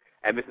shoes,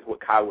 and this is what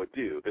Kyle would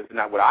do. This is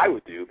not what I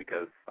would do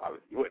because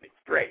he wouldn't be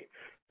straight,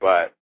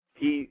 but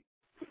he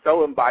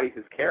so embodies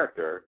his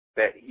character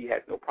that he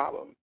has no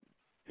problem,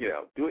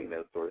 doing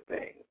those sort of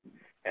things,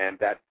 and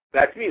that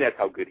to me, that's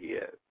how good he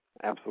is.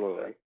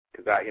 Absolutely.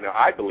 Because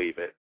I believe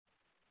it.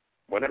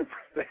 100%.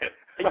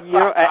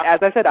 As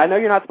I said, I know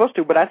you're not supposed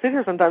to, but I sit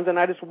here sometimes and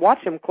I just watch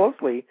him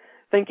closely,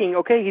 thinking,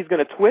 okay, he's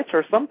going to twitch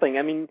or something.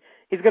 I mean,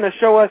 he's going to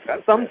show us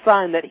some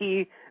sign that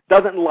he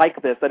doesn't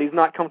like this, that he's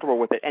not comfortable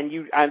with it, and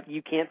you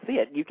can't see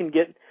it. You can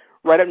get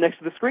right up next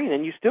to the screen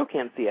and you still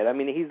can't see it. I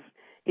mean,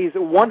 he's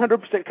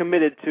 100%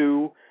 committed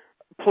to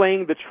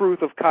playing the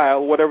truth of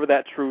Kyle, whatever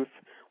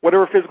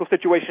physical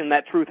situation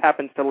that truth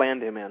happens to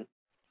land him in.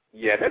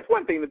 Yeah, that's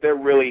one thing that they're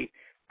really.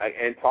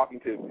 And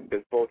talking to,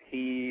 because both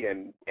he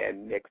and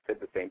Nick said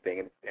the same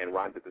thing, and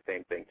Ron did the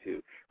same thing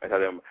too. I tell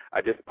them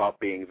just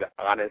about being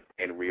honest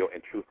and real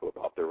and truthful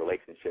about their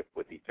relationship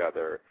with each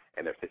other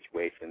and their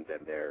situations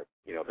and their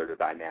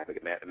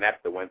dynamic, and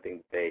that's the one thing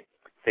that they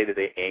say that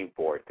they aim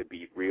for, is to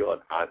be real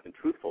and honest and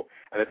truthful.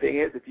 And the thing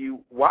is, if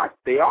you watch,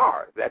 they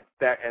are. That's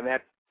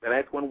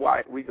one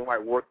reason why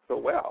it works so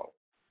well.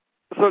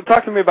 So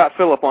talk to me about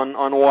Philip on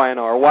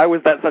Y&R. Why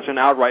was that such an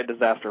outright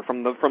disaster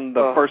from the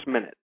first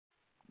minute?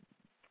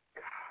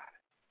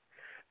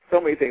 So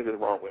many things went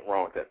wrong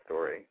with that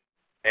story,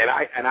 and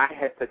I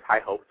had such high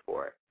hopes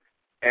for it.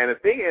 And the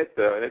thing is,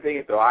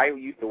 though, I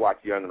used to watch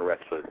Young and the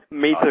Restless.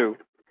 Me too.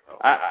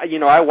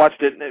 I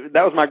watched it.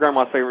 That was my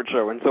grandma's favorite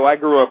show, and so I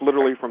grew up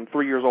literally from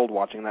 3 years old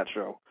watching that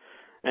show.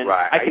 And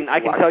right. I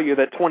can tell you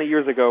that 20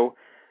 years ago,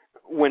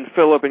 when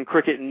Philip and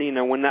Cricket and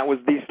Nina, when that was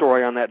the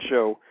story on that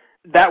show,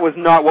 that was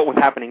not what was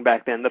happening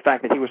back then. The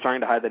fact that he was trying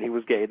to hide that he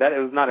was gay, that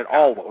was not at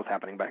all what was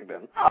happening back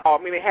then. Oh,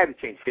 I mean, they had to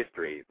change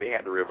history. They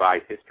had to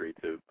revise history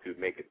to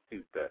make it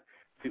suit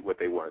what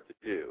they wanted to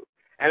do.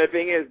 And the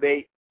thing is,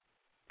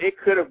 it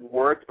could have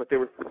worked, but there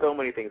were so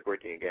many things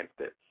working against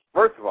it.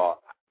 First of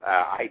all,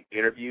 I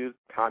interviewed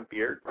Tom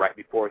Beard right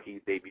before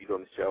he debuted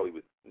on the show. He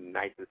was the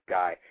nicest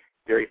guy,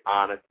 very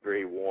honest,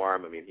 very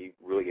warm. I mean, he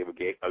really gave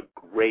a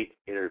great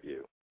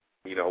interview.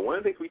 One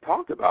of the things we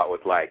talked about was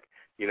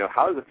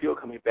how does it feel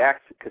coming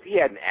back? Because he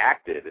hadn't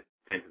acted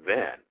since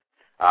then.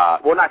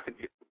 Well, not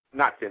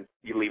since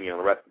You Leave Me on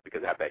the Rest,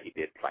 because I bet he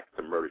did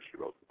some Murder, She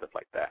Wrote and stuff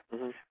like that.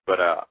 Mm-hmm. But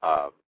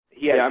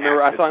he had I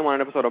remember I saw him on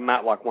an episode of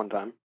Matlock one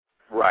time.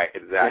 Right,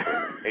 exactly.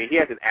 And he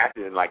hasn't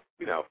acted in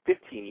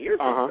 15 years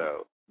or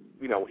so.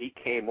 When he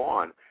came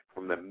on,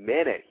 from the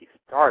minute he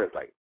started,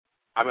 when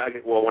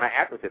I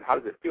asked him, I said, how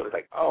does it feel? It's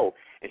like, oh,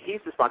 and he's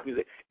responding,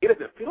 like, it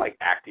doesn't feel like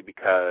acting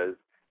because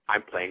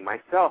I'm playing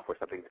myself or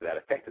something to that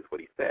effect is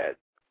what he said.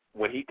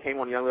 When he came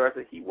on Young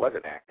Dorothy, he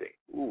wasn't acting.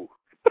 Ooh.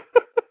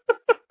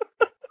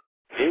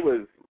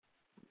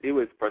 It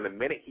was from the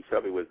minute he showed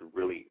up, it was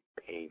really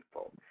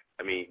painful.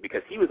 I mean,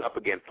 because he was up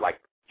against,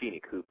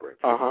 Jeannie Cooper.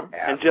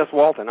 And Jess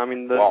Walton. I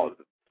mean,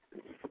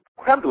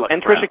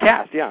 and Trisha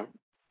Cass, yeah.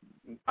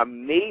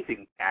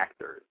 Amazing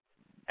actors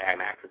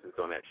and actresses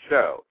on that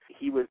show.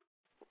 He was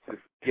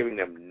just giving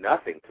them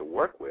nothing to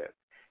work with.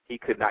 He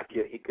could not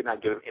give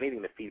them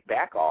anything to feed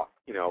back off,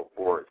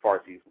 for as far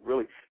as he's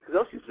really, because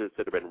those should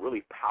have been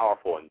really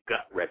powerful and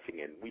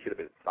gut-wrenching, and we should have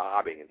been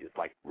sobbing and just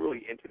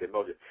really into the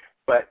emotion.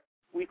 But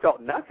we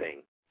felt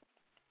nothing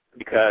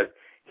because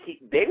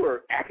they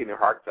were acting their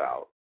hearts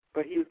out,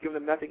 but he was giving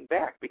them nothing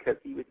back because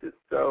he was just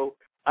so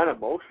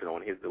unemotional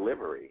in his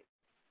delivery,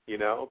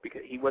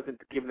 because he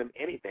wasn't giving them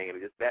anything, and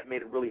that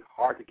made it really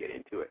hard to get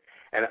into it.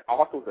 And it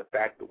also was the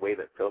fact the way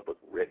that Philip was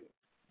written.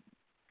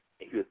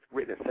 He was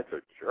written as such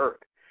a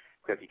jerk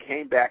because he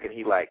came back and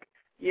he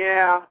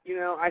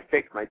I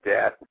faked my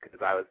death because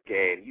I was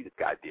gay, and you just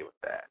got to deal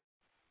with that.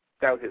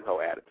 That was his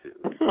whole attitude.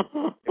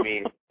 I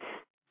mean,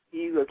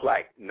 he was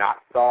not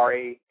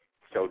sorry,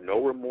 showed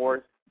no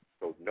remorse,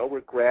 showed no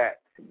regret,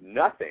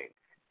 nothing.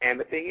 And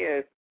the thing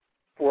is,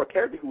 for a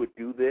character who would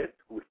do this,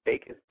 who would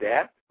fake his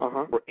death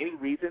for any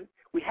reason,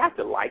 we have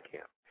to like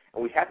him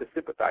and we have to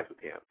sympathize with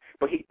him.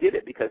 But he did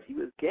it because he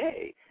was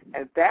gay,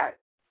 and that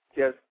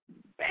just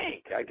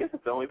stank. I guess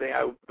it's the only thing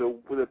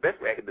the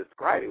best way I can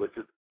describe it was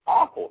just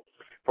awful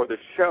for the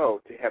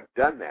show to have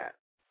done that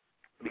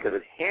because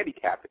it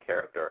handicapped the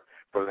character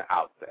from the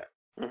outset.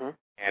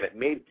 And it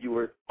made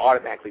viewers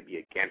automatically be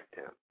against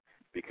him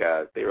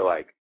because they were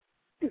like,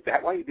 is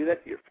that why you do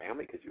that to your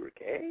family, because you were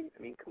gay?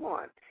 I mean, come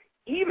on.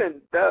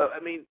 Even though, I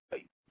mean,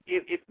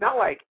 it's not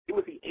like it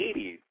was the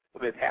 80s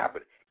when this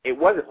happened. It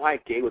wasn't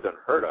like gay was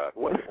unheard of. It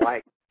wasn't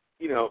like,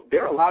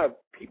 there are a lot of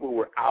people who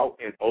were out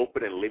and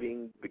open and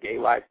living the gay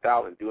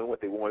lifestyle and doing what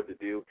they wanted to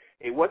do.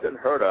 It wasn't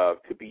unheard of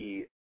to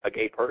be a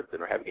gay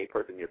person or have a gay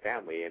person in your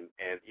family and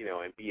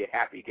be a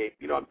happy gay,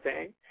 you know what I'm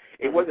saying?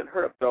 It wasn't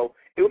heard of. So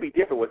it would be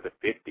different with the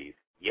 50s.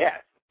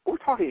 Yes. We're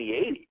talking the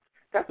 80s.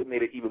 That's what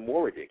made it even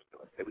more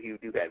ridiculous, that he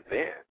would do that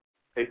then.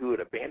 That he would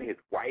abandon his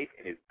wife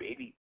and his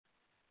baby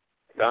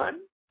son,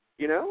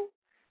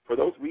 for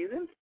those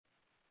reasons.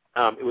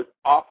 It was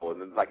awful.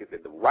 And then, like I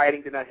said, the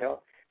writing did not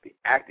help. The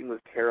acting was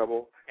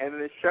terrible. And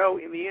the show,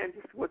 in the end,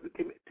 just wasn't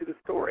committed to the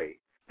story.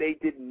 They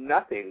did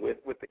nothing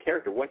with the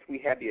character. Once we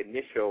had the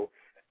initial,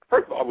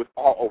 first of all, it was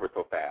all over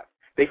so fast.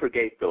 They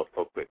forgave Philip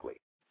so quickly,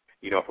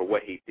 for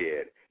what he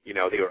did.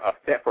 They were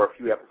upset for a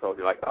few episodes.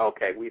 They're like, oh,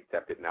 okay, we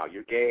accept it now.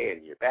 You're gay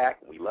and you're back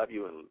and we love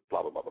you and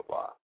blah, blah, blah, blah,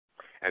 blah.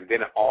 And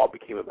then it all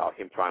became about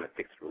him trying to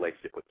fix his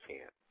relationship with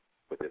Chance,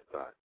 with his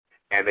son.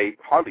 And they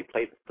hardly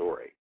played the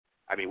story.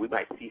 I mean, we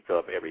might see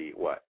Philip every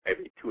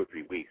 2 or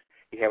 3 weeks.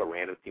 He'd have a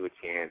random scene with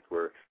Chance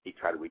where he'd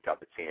try to reach out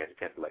to Chance. And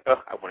Chance would be like,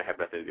 oh, I want to have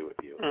nothing to do with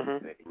you. And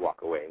then he'd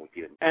walk away and we'd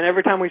see them. And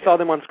every time we saw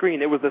them on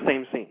screen, it was the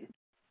same scene.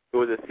 It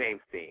was the same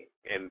scene.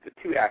 And the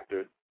two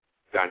actors,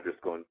 John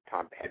Driscoll and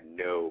Tom, had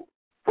no,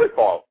 first of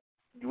all,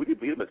 would you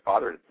believe them as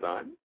father and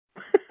son?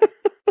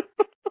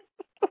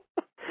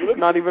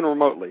 Not even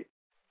remotely.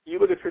 You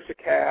look at Trisha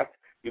Cass,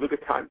 you look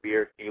at Tom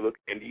Beard,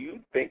 and do you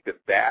think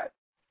that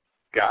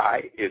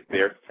guy is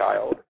their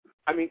child?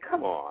 I mean,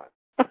 come on.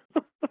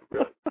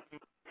 Really.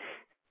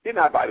 Did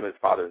not buy them as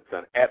father and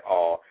son at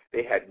all.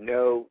 They had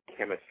no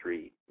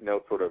chemistry,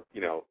 no sort of,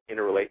 no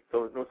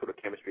sort of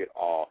chemistry at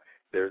all.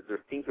 Their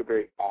scenes were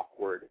very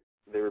awkward.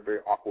 They were very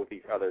awkward with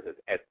each other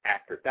as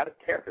actors, not as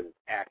characters, as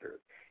actors.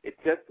 It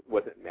just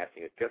wasn't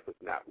meshing. It just was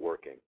not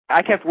working.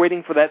 I kept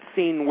waiting for that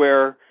scene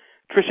where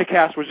Trisha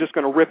Cass was just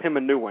going to rip him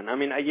a new one. I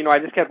mean, I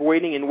just kept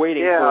waiting and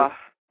waiting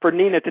for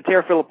Nina to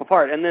tear Philip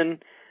apart. And then,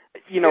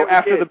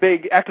 after the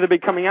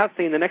big coming out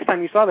scene, the next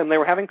time you saw them, they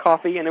were having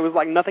coffee, and it was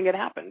like nothing had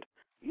happened.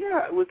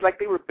 Yeah, it was like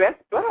they were best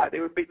buds. They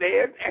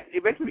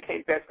eventually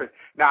became best friends.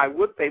 Now, I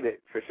would say that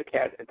Trisha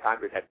Cass and Tom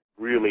Beard had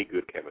really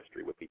good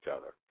chemistry with each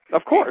other.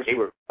 Of course.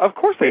 Of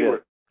course they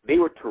did. They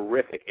were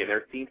terrific in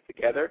their scenes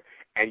together,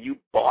 and you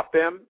bought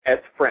them as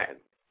friends.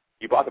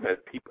 You bought them as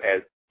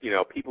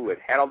people who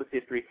had all this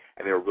history,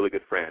 and they were really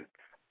good friends.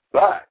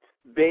 But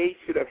they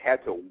should have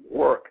had to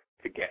work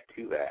to get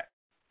to that.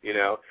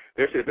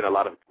 There should have been a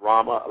lot of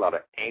drama, a lot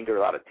of anger, a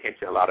lot of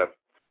tension, a lot of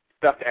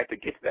stuff to actually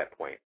get to that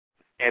point.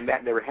 And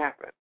that never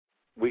happened.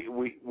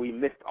 We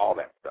missed all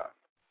that stuff.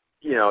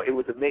 It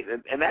was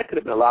amazing. And that could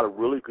have been a lot of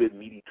really good,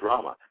 meaty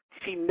drama.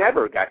 She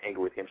never got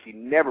angry with him. She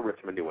never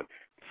ripped him a new one.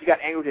 She got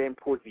angry with him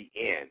towards the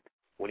end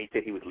when he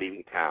said he was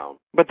leaving town.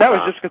 But that was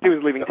just because he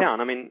was leaving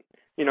town. I mean,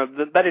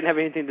 that didn't have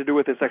anything to do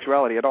with his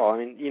sexuality at all.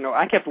 I mean,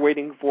 I kept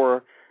waiting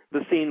for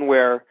the scene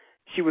where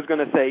she was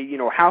going to say, you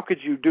know, how could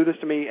you do this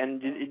to me,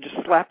 and just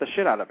slap the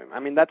shit out of him. I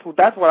mean, that's what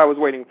I was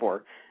waiting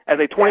for as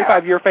a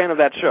 25-year fan of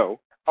that show.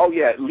 Oh,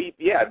 yeah,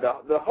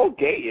 the whole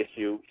gay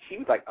issue, she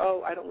was like,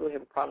 oh, I don't really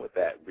have a problem with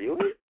that.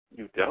 Really?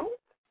 You don't?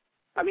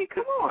 I mean,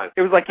 come on.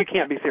 It was like, you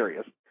can't be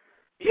serious.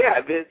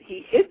 Yeah,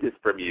 he hid this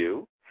from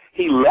you.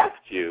 He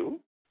left you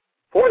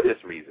for this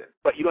reason,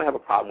 but you don't have a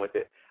problem with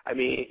it. I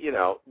mean, you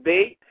know,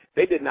 they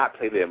did not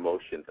play the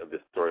emotions of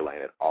this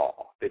storyline at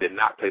all. They did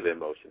not play the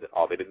emotions at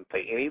all. They didn't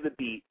play any of the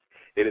beats.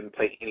 They didn't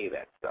play any of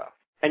that stuff.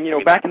 And, you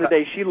know, back in the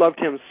day, she loved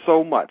him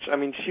so much. I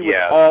mean, she was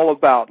all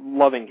about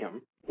loving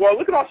him. Well,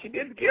 look at all she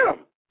did to get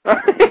him.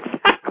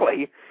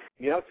 Exactly.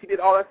 You know, she did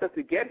all that stuff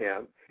to get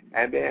him,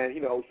 and then,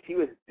 you know, she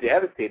was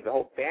devastated. The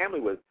whole family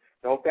was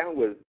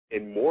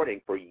in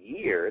mourning for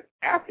years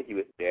after he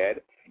was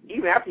dead.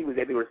 Even after he was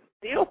dead, they were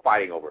still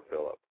fighting over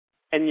Philip.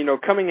 And, you know,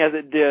 coming as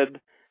it did,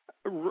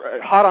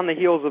 hot on the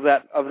heels of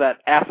that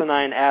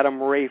asinine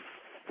Adam Rafe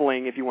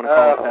fling, if you want to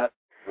call it that.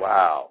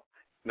 Wow.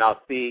 Now,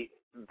 see,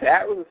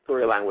 that was a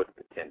storyline with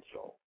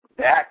potential.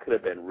 That could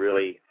have been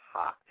really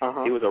hot.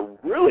 Uh-huh. It was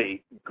a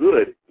really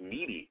good,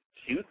 meaty,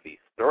 juicy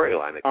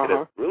storyline that could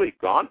have really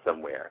gone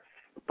somewhere.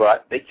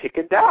 But they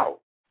chickened out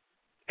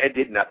and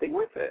did nothing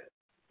with it.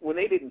 When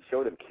they didn't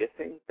show them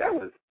kissing, that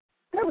was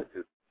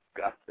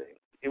disgusting.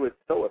 It was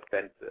so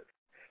offensive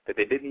that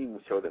they didn't even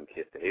show them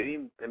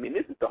kissing. I mean,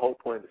 this is the whole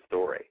point of the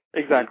story.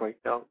 Exactly.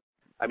 You know?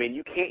 I mean,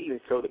 you can't even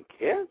show them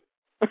kiss.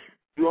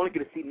 You only get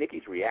to see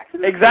Nikki's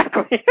reaction.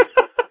 Exactly.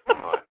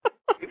 Come on.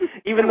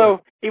 Even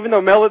though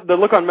the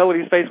look on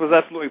Melody's face was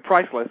absolutely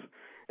priceless,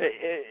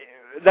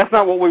 that's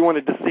not what we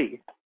wanted to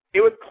see. It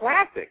was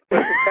classic.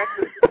 But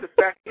the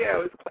fact, yeah,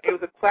 it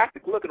was a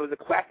classic look, and it was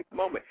a classic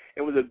moment.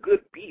 It was a good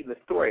beat in the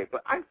story.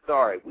 But I'm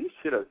sorry, we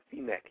should have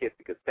seen that kiss,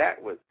 because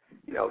that was,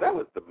 you know, that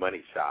was the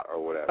money shot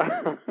or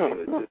whatever.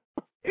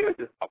 It was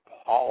just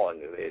appalling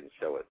that they didn't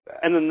show us that.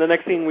 And then the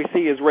next scene we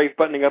see is Rafe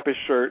buttoning up his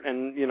shirt,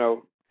 and, you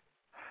know.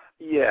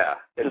 Yeah,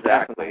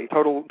 exactly.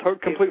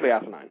 Completely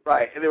asinine.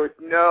 Right, and there was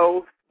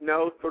no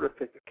sort of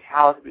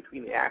physicality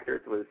between the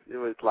actors. It was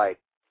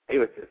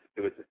just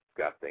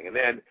disgusting. And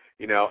then,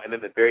 you know, and then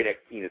the very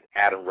next scene is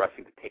Adam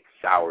rushing to take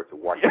a shower to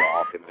wash it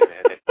off,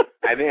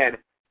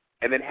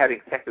 and then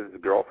having sex with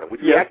his girlfriend,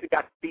 which we actually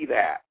got to see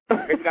that. We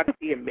actually got to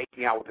see him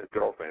making out with his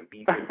girlfriend,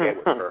 being in bed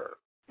with her.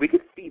 We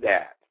could see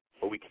that,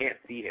 but we can't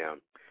see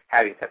him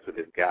having sex with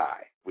his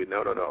guy.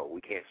 No,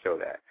 we can't show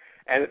that.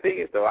 And the thing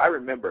is, though, I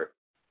remember.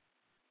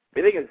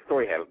 I think the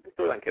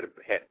storyline could have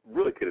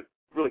really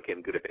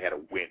been good if it had a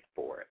win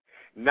for it.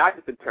 Not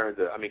just in terms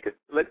of, I mean, because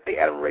let's say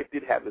Adam and Rafe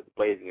did have this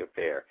blazing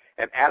affair,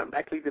 and Adam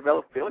actually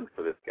developed feelings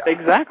for this guy.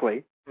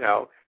 Exactly. You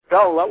know,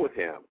 fell in love with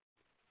him.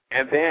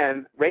 And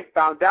then Rafe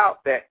found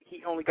out that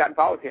he only got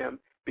involved with him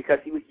because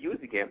he was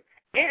using him,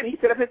 and he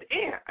set up his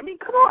aunt. I mean,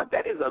 come on,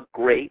 that is a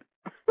great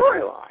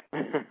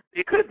storyline.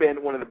 It could have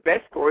been one of the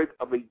best stories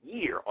of the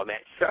year on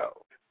that show.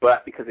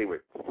 But because they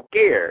were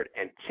scared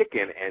and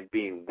chicken and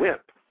being wimps,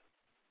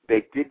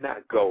 they did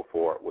not go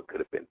for what could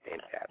have been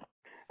fantastic.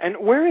 And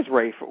where is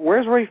Rafe?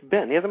 Where's Rafe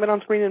been? He hasn't been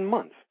on screen in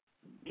months.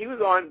 He was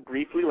on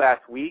briefly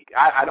last week.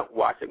 I don't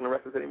watch Ignorant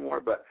Wrestlers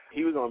anymore, but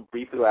he was on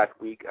briefly last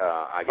week.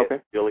 I guess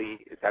Billy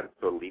is having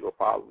sort of legal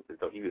problems, and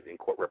so he was in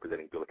court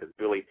representing Billy, because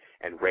Billy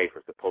and Rafe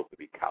are supposed to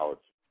be college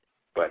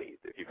buddies,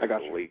 if you can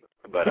believe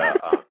it. But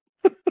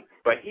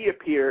but he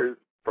appears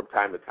from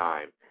time to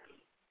time.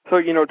 So,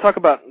 you know, talk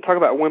about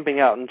wimping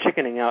out and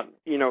chickening out.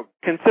 You know,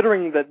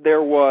 considering that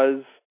there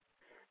was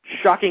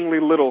shockingly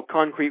little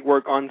concrete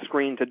work on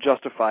screen to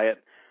justify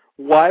it,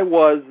 why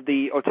was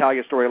the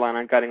Otalia storyline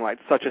on Guiding Light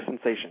such a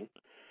sensation?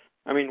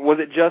 I mean, was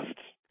it just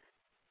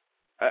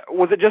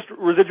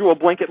residual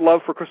blanket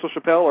love for Crystal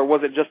Chappelle, or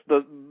was it just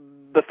the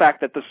fact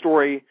that the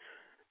story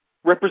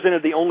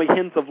represented the only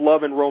hints of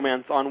love and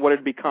romance on what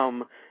had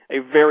become a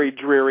very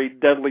dreary,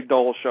 deadly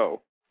dull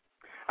show?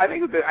 I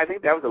think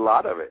that was a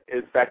lot of it.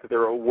 Is the fact that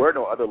there were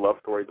no other love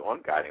stories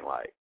on Guiding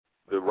Light.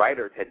 The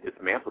writers had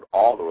dismantled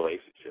all the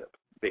relationships.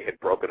 They had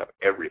broken up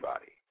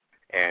everybody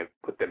and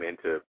put them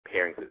into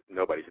pairings that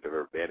nobody should have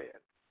ever been in.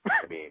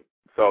 I mean,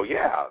 so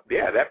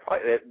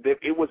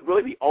it was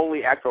really the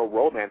only actual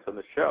romance on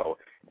the show.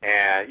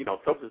 And, you know,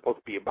 soap is supposed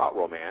to be about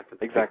romance.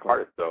 It's exactly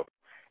part of soap.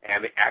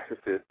 And the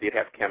actresses did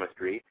have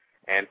chemistry.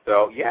 And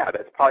so, yeah,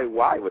 that's probably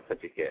why it was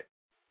such a hit.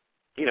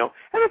 You know,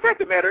 and the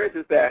fact of the matter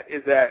is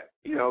that,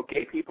 you know,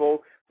 gay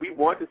people, we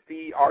want to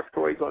see our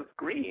stories on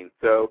screen.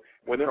 So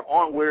when they're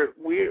on, we're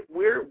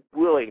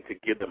willing to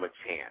give them a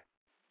chance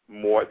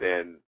more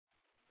than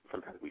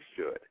sometimes we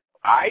should.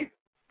 I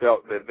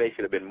felt that they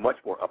should have been much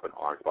more up in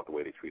arms about the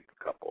way they treated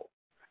the couple.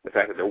 The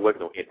fact that there was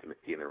no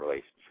intimacy in their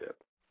relationship.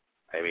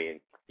 I mean,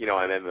 you know,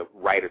 and then the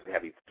writers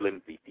have these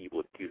flimsy,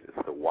 feeble excuses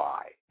as to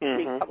why. I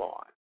mean, come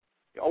on.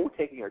 Oh, we're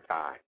taking our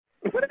time.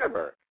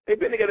 Whatever. They've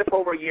been together for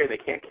over a year. They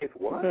can't kiss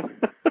what?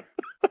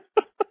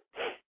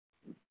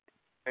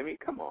 I mean,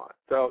 come on.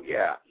 So,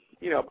 yeah.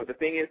 You know, but the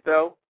thing is,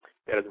 though,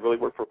 that has really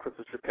worked for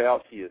Crystal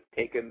Chappelle. She has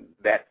taken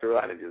that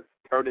storyline and just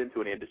turned it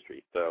into an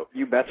industry. So,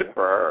 you betcha.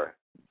 for her.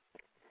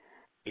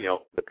 You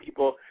know, the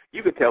people,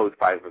 you could tell who's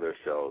fighting for their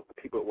shows.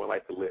 The people who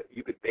like to live,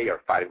 they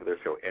are fighting for their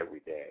show every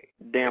day.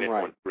 Damn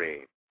right. On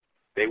screen.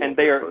 They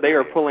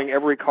are pulling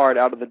every card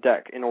out of the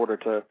deck in order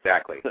to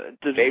exactly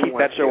to keep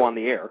that show on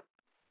the air.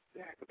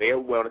 Exactly. They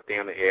want to stay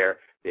on the air.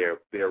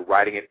 They're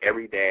writing it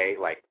every day,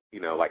 like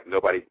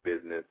nobody's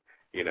business.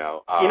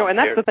 And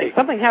that's the thing.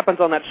 Something happens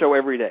on that show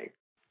every day.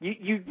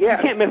 You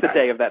can't miss a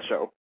day of that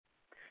show.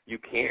 You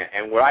can't.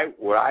 And what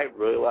I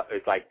really love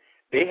is like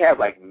they have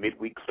like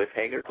midweek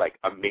cliffhangers, like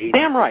amazing.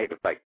 Damn right.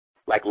 It's like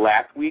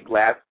last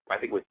I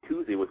think it was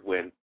Tuesday, was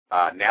when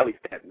Natalie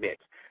stabbed Mitch.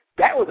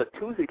 That was a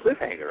Tuesday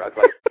cliffhanger. I was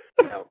like,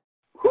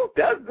 who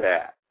does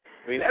that?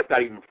 I mean, that's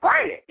not even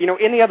Friday.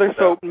 Any other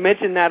soap, Mitch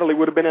and Natalie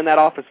would have been in that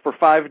office for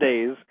 5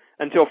 days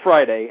until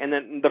Friday, and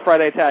then the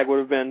Friday tag would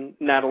have been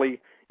Natalie,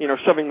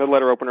 shoving the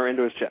letter opener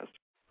into his chest.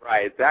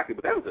 Right, exactly.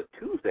 But that was a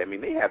Tuesday. I mean,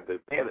 they have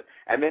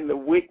and then the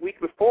week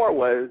before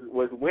was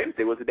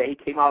Wednesday. Was the day he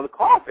came out of the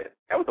coffin.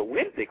 That was a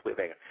Wednesday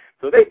cliffhanger.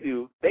 So they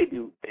do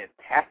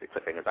fantastic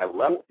cliffhangers. I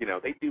love,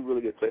 they do really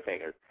good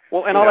cliffhangers.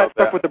 Well, and all that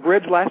stuff with the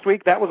bridge last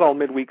week, that was all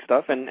midweek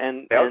stuff, and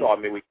that was all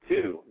midweek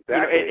too.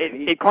 Exactly.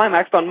 It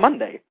climaxed on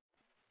Monday.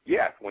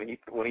 Yes, when he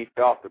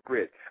fell off the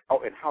bridge. Oh,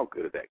 and how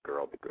good is that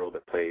girl? The girl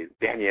that plays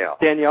Danielle.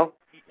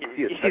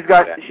 She's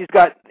got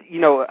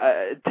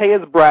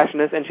Taya's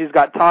brashness, and she's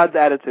got Todd's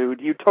attitude.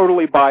 You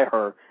totally buy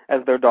her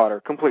as their daughter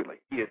completely.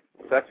 She is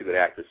such a good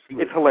actress.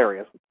 It's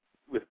hilarious.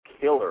 She was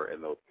killer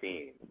in those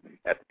scenes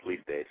at the police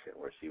station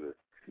where she was,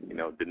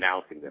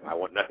 denouncing them. I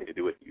want nothing to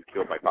do with you.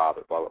 Killed my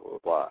father. Blah blah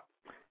blah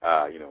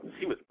blah.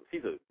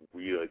 She's a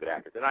really good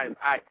actress, and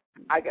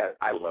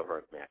I love her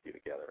and Matthew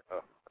together.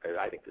 Oh,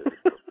 I think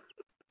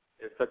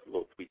it's such a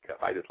little sweet cup.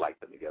 I just like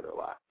them together a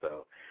lot.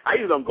 So I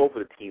usually don't go for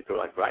the teen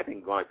storylines, but I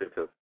think going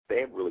to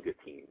they have really good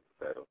teams.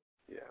 So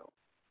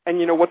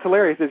And what's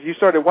hilarious is you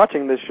started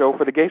watching this show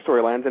for the gay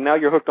storylines, and now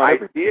you're hooked on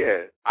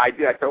everything. I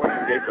did. I started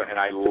watching the gay show, and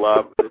I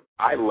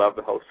love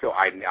the whole show.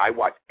 I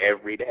watch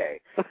every day.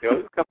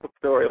 There's a couple of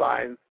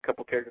storylines, a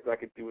couple of characters I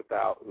could do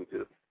without who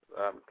just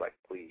it's like,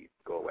 please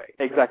go away.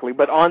 Exactly,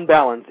 but on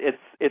balance,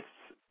 it's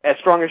as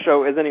strong a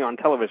show as any on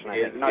television.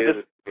 I think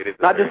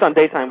not just on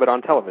daytime, but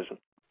on television.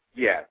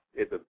 Yes,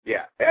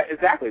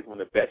 exactly. It's one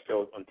of the best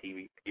shows on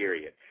TV.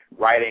 Period.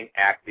 Writing,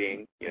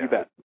 acting. You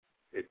bet.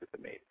 It's just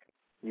amazing.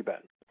 You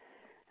bet.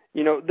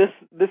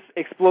 This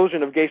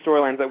explosion of gay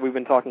storylines that we've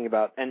been talking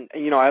about, and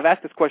I've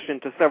asked this question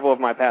to several of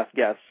my past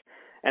guests,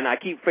 and I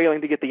keep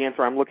failing to get the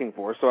answer I'm looking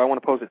for, so I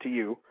want to pose it to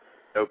you.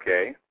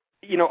 Okay.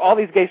 All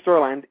these gay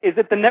storylines, is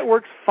it the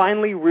networks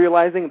finally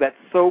realizing that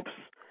soaps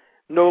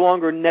no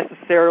longer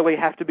necessarily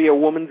have to be a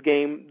woman's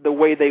game the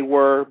way they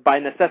were by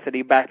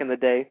necessity back in the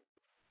day?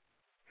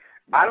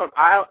 I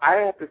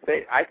have to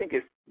say, I think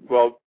it's,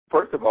 well,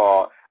 first of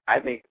all, I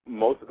think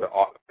most of the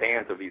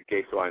fans of these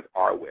gay storylines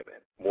are women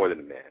more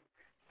than men.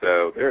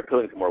 So they're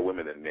appealing to more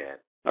women than men.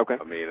 Okay.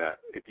 I mean,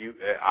 if you,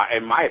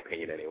 in my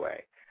opinion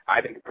anyway,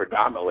 I think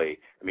predominantly,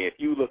 I mean, if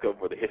you look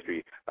over the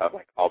history of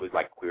like all these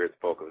like queer as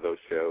folk of those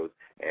shows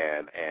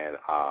and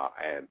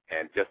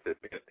just as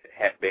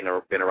been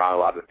around a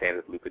lot of the fans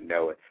of Luke and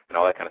Noah and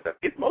all that kind of stuff,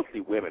 it's mostly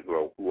women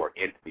who are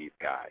into these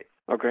guys.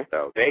 Okay.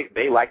 So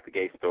they like the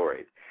gay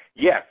stories.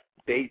 Yes,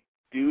 they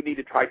do need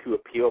to try to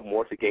appeal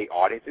more to gay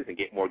audiences and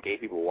get more gay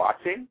people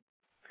watching,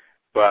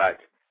 but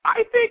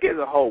I think as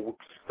a whole,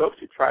 soaps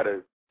should try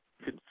to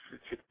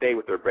should stay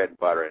with their bread and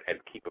butter and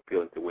keep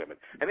appealing to women.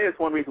 And that's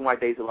one reason why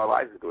Days of Our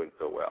Lives is doing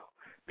so well,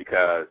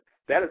 because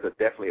that is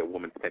definitely a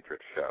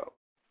woman-centric show,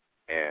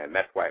 and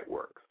that's why it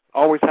works.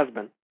 Always has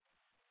been.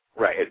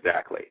 Right,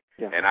 exactly.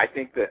 Yeah. And I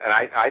think that, and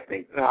I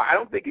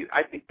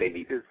think they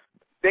need to.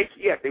 They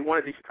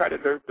should try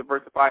to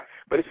diversify,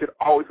 but it should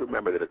always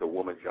remember that it's a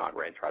woman's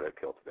genre and try to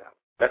appeal to them.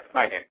 That's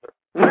my answer.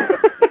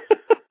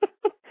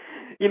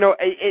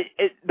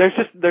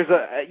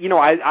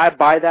 I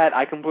buy that.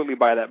 I completely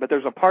buy that. But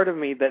there's a part of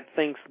me that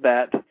thinks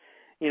that,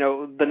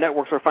 the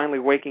networks are finally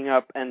waking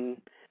up and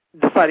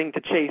deciding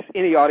to chase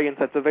any audience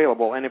that's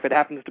available. And if it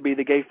happens to be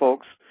the gay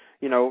folks,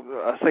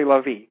 c'est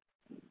la vie.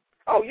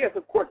 Oh, yes,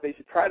 of course. They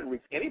should try to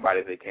reach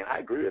anybody they can. I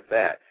agree with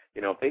that.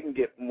 If they can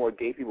get more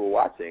gay people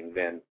watching,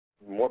 then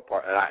more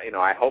part. And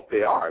I hope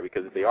they are,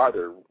 because if they are,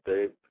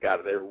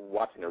 they're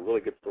watching a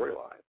really good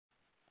storyline.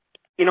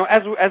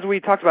 As we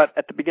talked about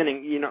at the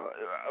beginning,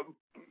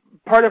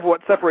 part of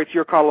what separates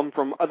your column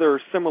from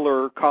other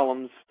similar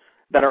columns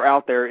that are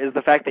out there is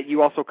the fact that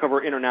you also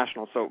cover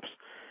international soaps.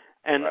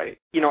 And, right.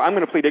 I'm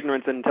going to plead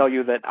ignorance and tell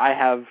you that I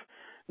have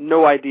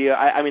no idea.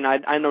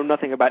 I know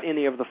nothing about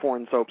any of the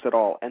foreign soaps at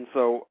all. And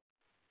so,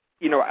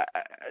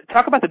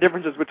 talk about the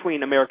differences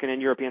between American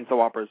and European soap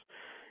operas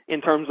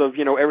in terms of,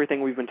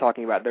 everything we've been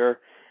talking about.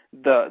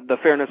 The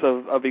fairness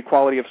of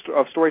equality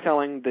of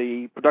storytelling,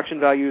 the production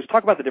values.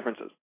 Talk about the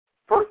differences.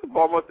 First of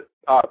all, most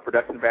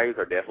production values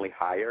are definitely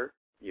higher.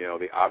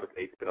 They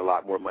obviously spend a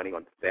lot more money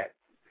on sets,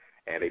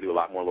 and they do a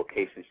lot more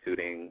location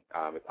shooting.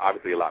 It's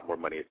obviously a lot more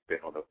money is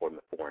spent on the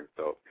foreign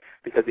soaps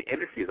because the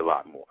industry is a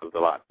lot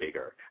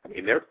bigger. I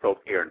mean, their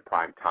soaps air in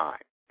prime time.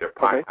 They're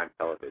prime time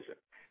television.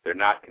 They're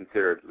not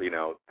considered,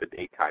 the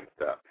daytime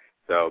stuff.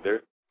 So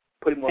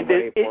putting more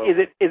money.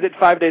 Is it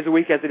 5 days a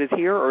week as it is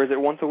here, or is it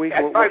once a week?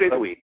 Yeah, it's 5 days a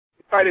week.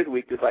 5 days a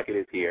week, just like it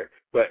is here.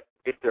 But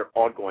it's their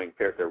ongoing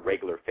fare. It's their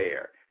regular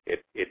fare.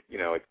 It's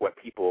what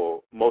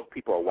most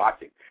people are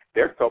watching.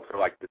 Their soaps are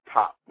like the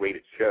top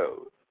rated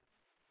shows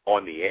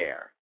on the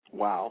air.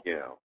 Wow.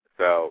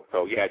 So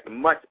yeah, it's a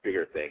much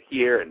bigger thing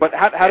here. But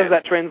how does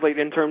that translate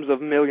in terms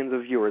of millions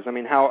of viewers? I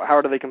mean,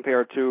 how do they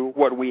compare to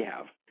what we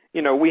have?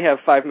 We have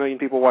 5 million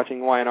people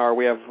watching YNR.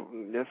 We have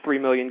 3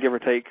 million, give or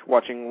take,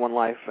 watching One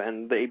Life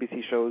and the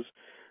ABC shows.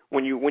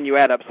 When you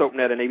add up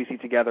SoapNet and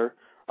ABC together,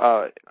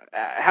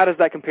 how does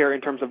that compare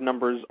in terms of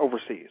numbers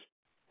overseas?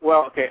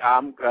 Well, okay,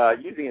 I'll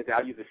use a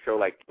show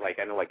like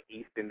I know like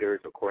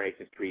EastEnders or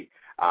Coronation Street.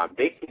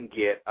 They can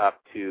get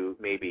up to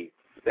maybe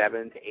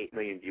 7 to 8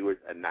 million viewers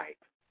a night.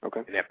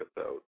 Okay. An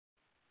episode.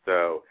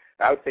 So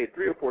I would say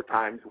 3 or 4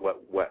 times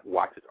what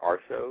watches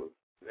our shows.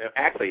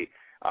 Actually,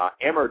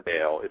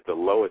 Emmerdale is the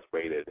lowest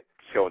rated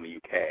show in the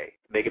UK.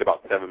 They get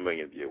about 7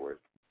 million viewers.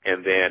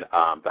 And then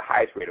the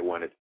highest rated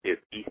one is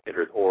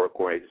EastEnders or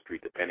Coronation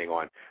Street, depending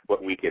on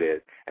what week it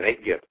is, and they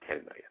can get up to 10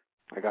 million.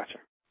 I gotcha.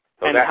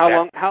 So and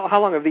how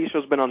long have these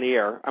shows been on the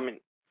air? I mean,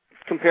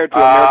 compared to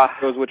American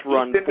shows which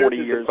run 40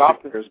 years.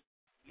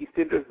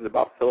 EastEnders is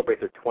about to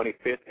celebrate their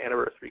 25th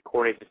anniversary.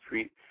 Coronation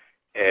Street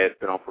has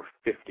been on for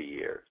 50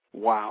 years.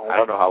 Wow. I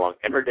don't know how long.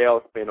 Emmerdale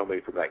has been on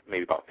maybe for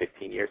maybe about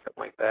 15 years,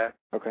 something like that.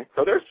 Okay.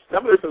 So there's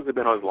some of their shows have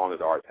been on as long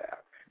as ours have.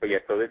 But yeah,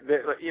 so it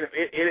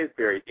is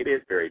very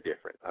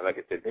different. Like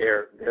I said,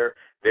 theirs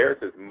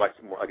is much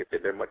more. Like I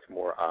said, they're much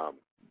more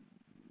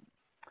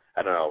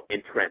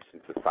entrenched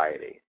in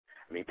society.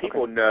 I mean,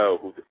 people know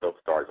who the soap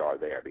stars are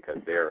there because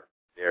they're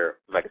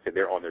like I said,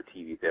 they're on their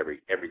TVs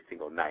every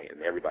single night,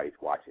 and everybody's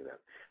watching them.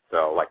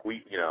 So like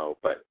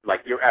but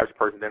like your average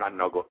person, they're not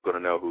going to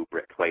know who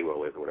Brett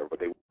Claywell is or whatever.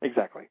 But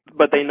exactly.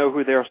 But they know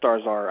who their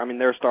stars are. I mean,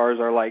 their stars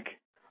are like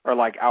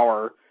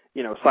our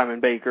Simon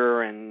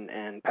Baker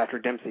and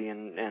Patrick Dempsey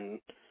and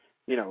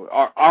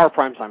our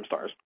primetime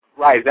stars.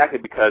 Right, exactly,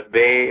 because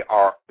they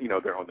are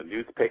they're on the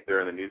newspaper.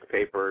 They're in the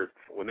newspapers.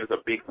 When there's a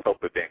big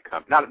soap event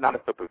not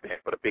a soap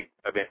event, but a big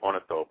event on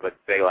a soap. Let's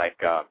say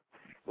like on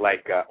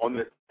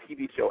the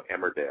TV show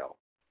Emmerdale,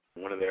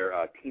 one of their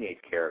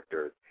teenage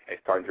characters is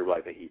starting to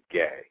realize that he's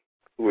gay,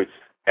 which,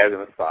 as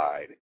an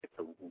aside, it's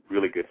a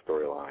really good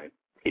storyline.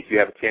 If you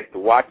have a chance to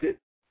watch it,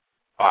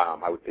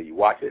 I would say you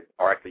watch it,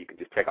 or actually you can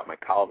just check out my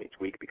column each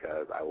week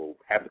because I will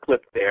have the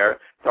clip there.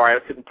 Sorry, I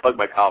shouldn't plug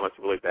my column. It's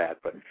really bad.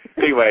 But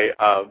anyway,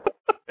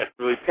 that's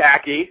really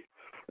tacky.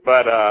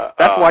 But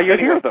that's why you're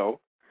here,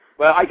 though.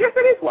 Well, I guess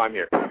that is why I'm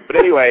here. But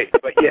anyway, I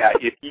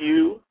guess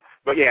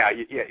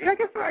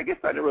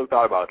I never really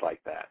thought about it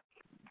like that.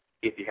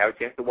 If you have a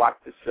chance to watch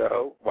the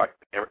show,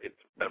 it's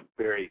a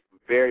very,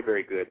 very,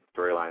 very good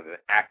storyline. The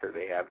actor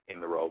they have in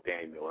the role,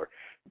 Danny Miller,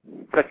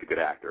 such a good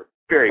actor,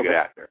 very good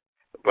actor.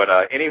 But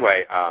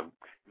anyway,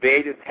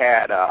 they just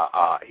had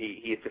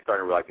he's just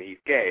starting to realize that he's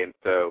gay, and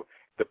so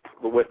the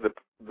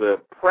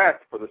press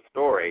for the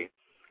story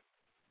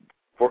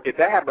if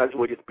that happened, it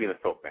would just be in a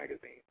soap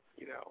magazine,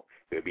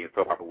 it would be in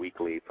Soap Opera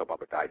Weekly, Soap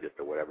Opera Digest,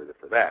 or whatever this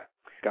or that.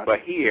 Gotcha.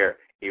 But here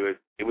it was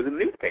in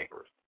the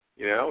newspapers.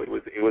 It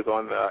was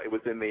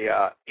in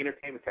the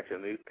entertainment section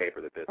of the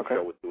newspaper that this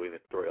show was doing this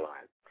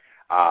storyline.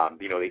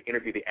 They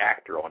interviewed the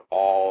actor on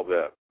all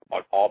the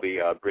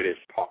British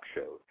talk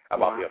shows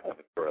about the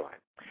upcoming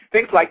storyline.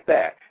 Things like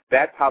that.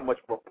 That's how much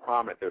more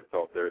prominent their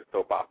soap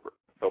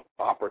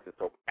operas and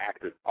soap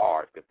actors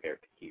are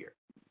compared to here.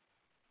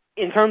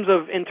 In terms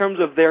of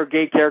their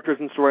gay characters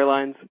and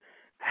storylines,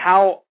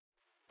 I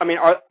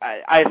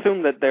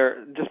assume that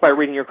they're, just by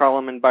reading your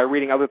column and by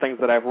reading other things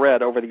that I've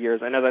read over the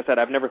years, and as I said,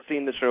 I've never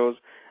seen the shows,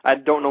 I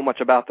don't know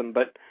much about them,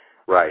 but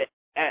right.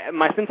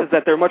 My sense is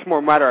that they're much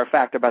more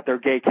matter-of-fact about their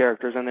gay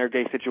characters and their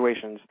gay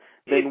situations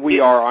than we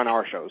are on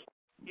our shows.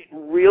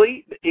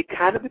 It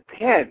kind of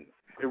depends.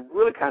 It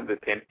really kind of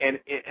depends. And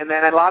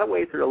then in a lot of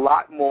ways, they're a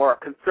lot more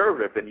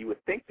conservative than you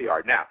would think they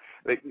are. Now,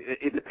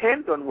 it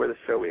depends on where the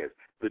show is.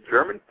 The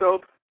German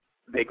soaps,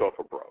 they go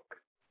for broke.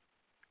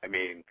 I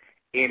mean,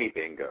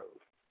 anything goes.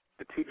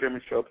 The 2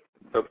 German soaps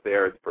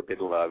there is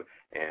Forbidden Love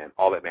and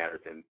All That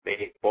Matters, and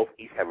they both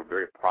each have a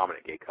very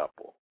prominent gay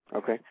couple.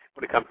 Okay.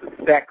 When it comes to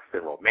sex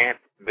and romance,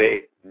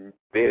 they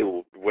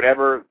will,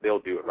 whatever, they'll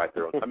do it right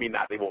there.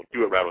 They won't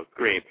do it right on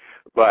screen,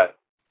 but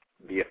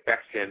the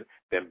affection,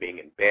 them being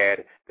in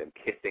bed, them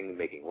kissing,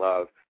 making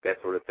love,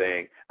 that sort of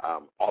thing.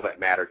 All That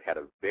Matters had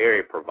a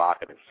very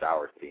provocative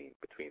shower scene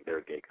between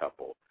their gay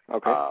couple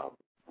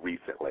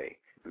recently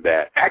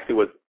that actually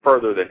was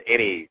further than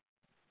any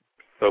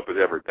soap has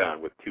ever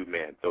done with 2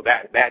 men. So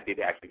that did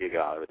actually get a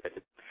lot of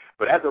attention.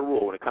 But as a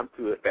rule, when it comes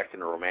to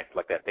affection or romance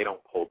like that, they don't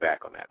hold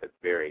back on that. That's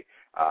very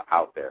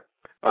out there.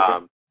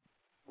 Okay.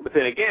 But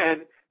then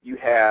again, you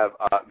have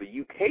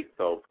the UK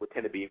soaps, which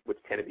tend to be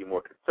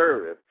more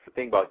conservative. The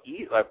thing about,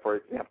 for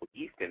example,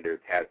 EastEnders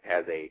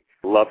has a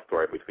love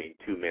story between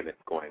 2 men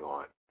that's going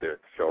on the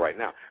show right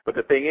now. But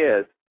the thing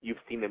is,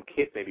 you've seen them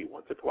kiss maybe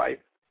once or twice,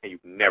 and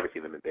you've never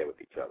seen them in bed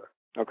with each other.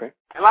 Okay.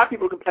 And a lot of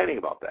people are complaining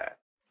about that.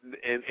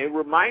 And it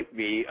reminds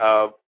me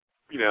of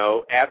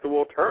After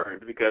World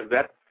Turned, because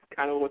that's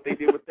kind of what they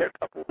did with their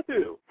couple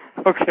too.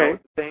 Okay.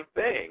 Same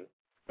thing.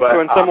 But,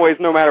 so in some ways,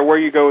 no matter where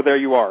you go, there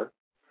you are.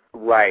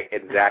 Right,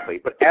 exactly.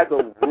 But as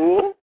a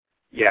rule,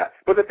 yeah.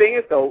 But the thing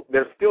is, though,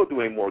 they're still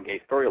doing more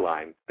gay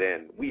storylines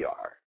than we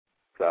are.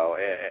 So,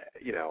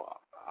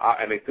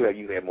 and they still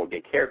usually have more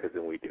gay characters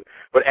than we do.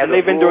 But as and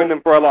they've been doing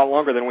them for a lot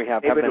longer than we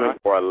have. They've been doing not?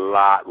 it for a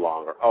lot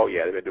longer. Oh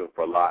yeah, they've been doing it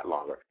for a lot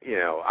longer.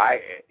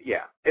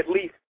 At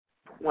least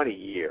 20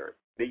 years.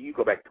 You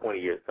go back 20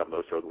 years, some of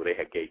those shows where they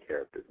had gay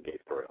characters and gay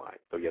storylines.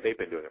 So yeah, they've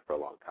been doing it for a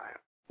long time.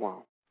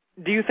 Wow.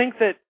 Do you think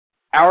that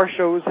our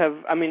shows have?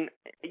 I mean,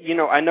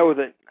 I know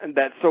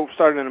that soap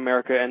started in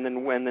America, and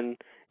then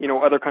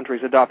other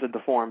countries adopted the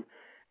form,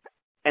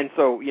 and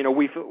so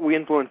we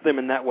influenced them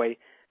in that way.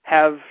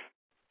 Have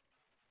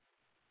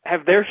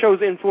their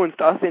shows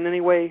influenced us in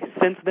any way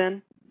since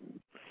then?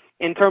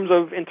 In terms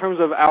of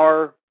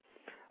our,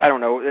 I don't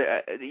know,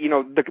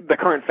 the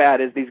current fad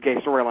is these gay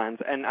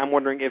storylines, and I'm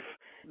wondering if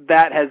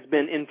that has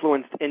been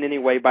influenced in any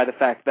way by the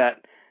fact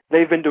that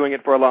they've been doing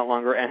it for a lot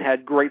longer and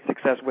had great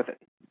success with it.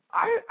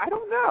 I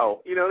don't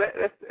know.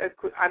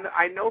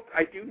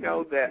 I do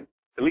know that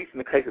at least in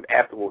the case of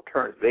After World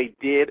Turns, they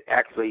did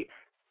actually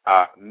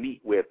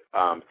meet with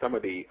some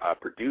of the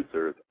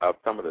producers of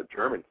some of the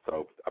German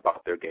soaps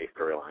about their gay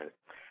storylines,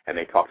 and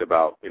they talked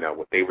about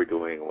what they were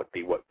doing and what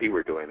they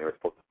were doing.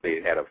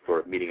 They had a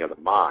sort of meeting of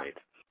the minds.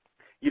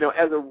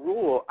 As a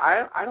rule,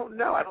 I don't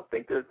know. I don't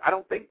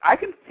think I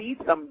can see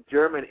some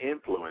German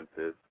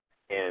influences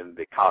in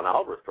the Colin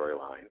Oliver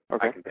storyline.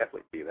 Okay. I can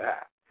definitely see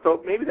that. So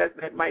maybe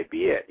that might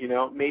be it.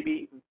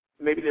 Maybe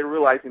they're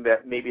realizing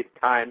that maybe it's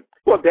time.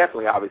 Well,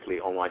 definitely, obviously,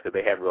 online, so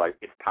they have realized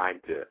it's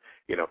time to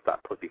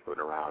stop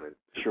pussyfooting around and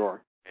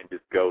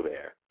just go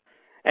there.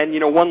 And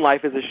One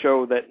Life is a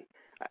show that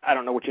I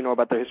don't know what you know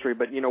about the history,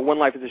 but One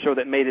Life is a show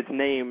that made its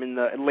name in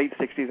the late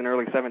 '60s and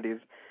early '70s,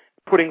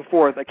 putting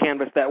forth a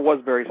canvas that was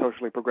very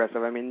socially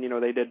progressive. I mean,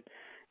 they did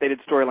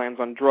storylines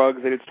on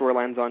drugs. They did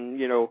storylines on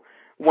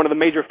one of the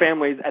major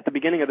families at the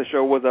beginning of the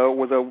show was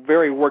a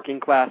very working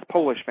class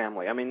Polish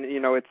family. I mean,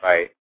 it's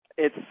right.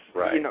 It's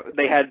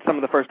they had some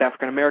of the first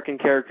African American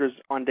characters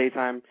on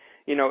daytime.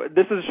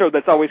 This is a show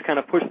that's always kind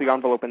of pushed the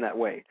envelope in that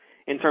way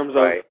in terms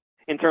of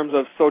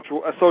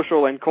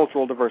social and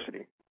cultural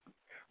diversity.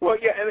 Well,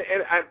 yeah,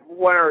 and I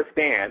want to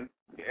understand,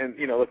 and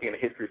looking at the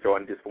history show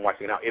and just from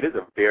watching it now, it is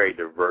a very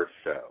diverse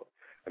show.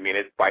 I mean,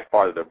 it's by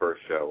far the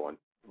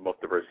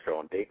most diverse show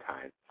on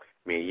daytime.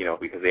 I mean,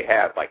 because they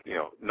have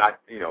not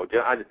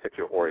just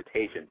sexual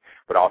orientation,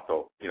 but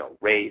also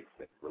race,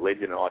 and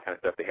religion, and all that kind of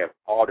stuff. They have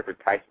all different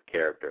types of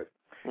characters.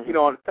 Mm-hmm.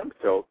 On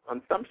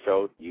some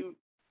shows,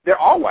 they're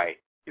all white.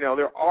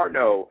 There are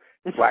no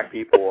black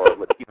people or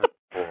Latino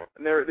people,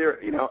 and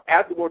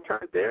as the world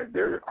turns,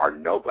 there are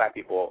no black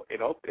people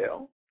in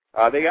Oakdale.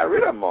 They got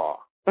rid of them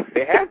all.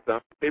 They had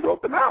some. They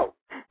wrote them out.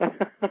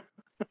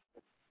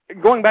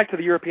 Going back to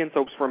the European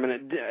soaps for a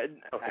minute,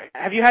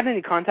 have you had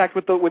any contact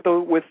with the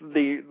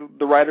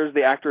writers,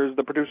 the actors,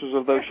 the producers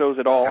of those shows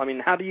at all? I mean,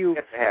 how do you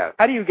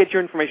get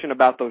your information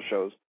about those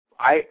shows?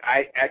 I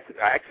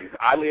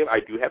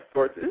do have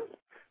sources,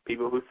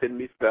 people who send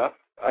me stuff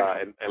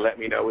and let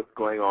me know what's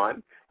going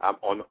on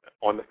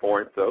the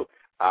foreign soap.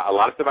 A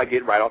lot of stuff I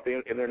get right off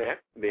the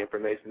internet. The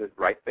information is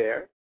right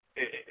there.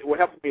 What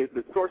helps me is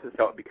the sources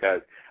help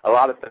because a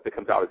lot of stuff that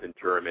comes out is in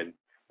German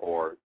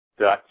or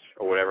Dutch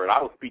or whatever, and I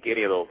don't speak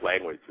any of those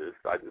languages.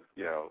 I just,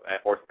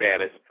 or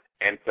Spanish,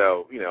 and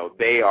so,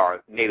 they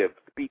are native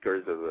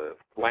speakers of the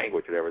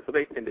language or whatever, so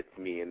they send it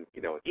to me in,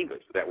 in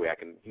English, so that way I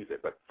can use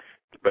it. But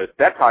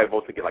that's how I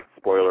mostly get,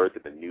 spoilers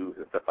in the news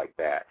and stuff like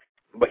that.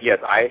 But yes,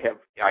 I've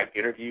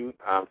interviewed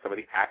some of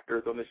the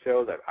actors on the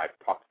shows. I've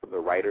talked to some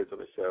of the writers on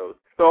the shows.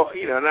 So,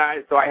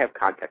 so I have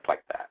contacts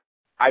like that.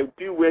 I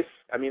do wish,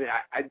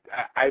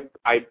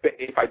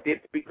 if I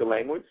did speak the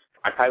language,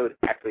 I probably would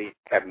actually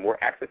have more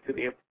access to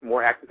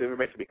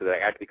information because I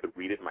actually could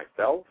read it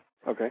myself.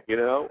 Okay.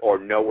 Or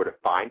know where to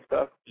find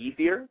stuff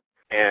easier.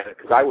 And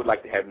because I would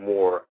like to have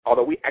more,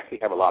 although we actually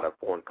have a lot of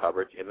foreign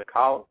coverage in the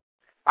column,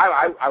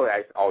 I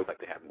would always like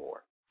to have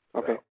more.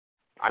 Okay. So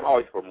I'm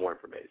always for more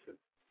information.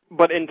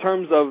 But in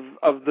terms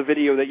of the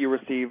video that you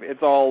receive,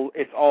 it's all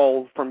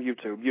from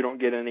YouTube. You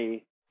don't get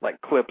any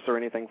clips or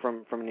anything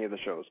from any of the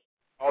shows.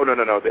 Oh no!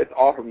 It's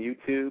all from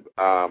YouTube,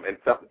 and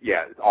it's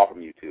all from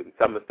YouTube. And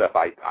some of the stuff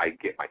I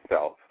get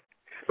myself.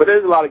 But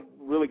there's a lot of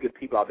really good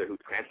people out there who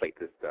translate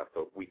this stuff,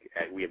 so we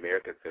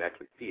Americans can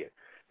actually see it.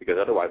 Because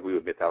otherwise, we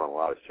would miss out on a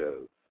lot of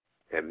shows.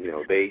 And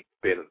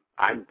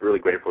I'm really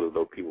grateful to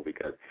those people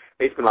because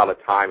they spend a lot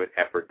of time and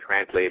effort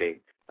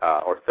translating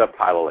or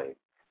subtitling,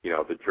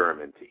 the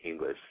German to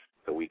English,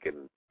 so we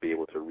can be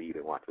able to read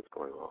and watch what's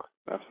going on.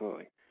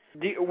 Absolutely.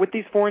 With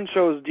these foreign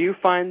shows, do you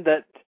find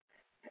that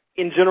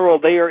in general,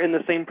 they are in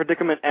the same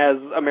predicament as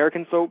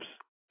American soaps?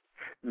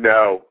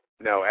 No,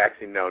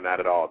 actually, no, not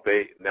at all.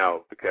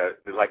 Because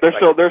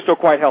they're still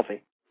quite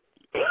healthy.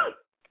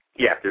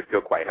 Yes, they're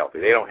still quite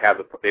healthy. They don't have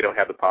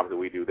the problems that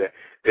we do.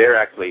 They're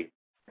actually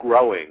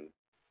growing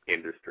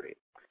industry.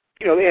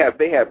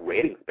 they have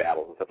ratings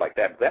battles and stuff like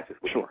that, but that's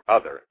just with each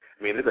other.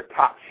 I mean, they're the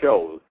top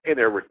shows in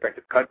their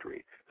respective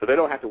countries, so they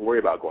don't have to worry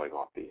about going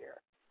off the air.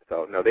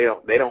 So no, they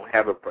don't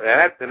have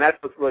and that's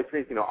what's really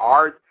strange.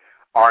 Ours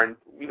are in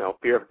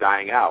fear of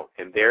dying out,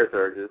 and theirs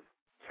are just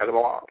chugging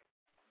along.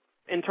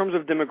 In terms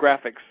of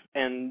demographics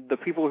and the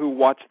people who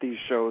watch these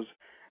shows,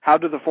 how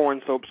do the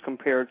foreign soaps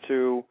compare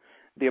to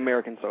the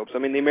American soaps? I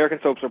mean, the American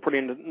soaps are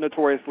pretty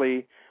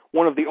notoriously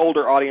one of the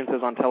older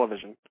audiences on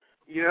television.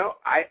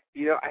 I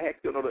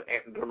actually don't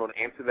know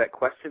the answer to that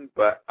question,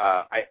 but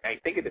I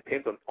think it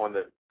depends on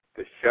the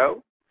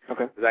show.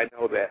 Okay. Because I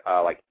know that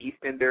like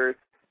EastEnders,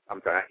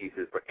 I'm sorry, not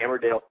EastEnders, but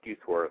Emmerdale skews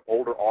to an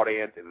older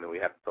audience, and then we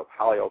have soap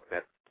Hollyoaks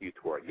that skew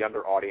to a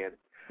younger audience.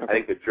 Okay. I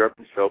think the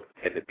German soaps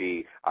tend to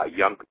be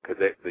young because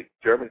the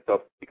German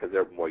soaps, because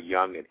they're more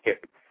young and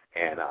hip,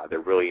 and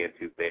they're really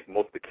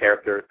most of the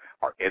characters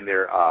are in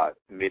their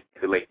mid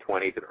to late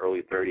 20s and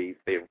early 30s.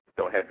 They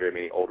don't have very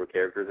many older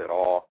characters at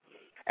all.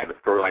 And the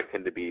storylines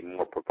tend to be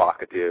more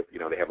provocative.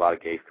 They have a lot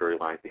of gay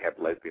storylines. They have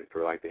lesbian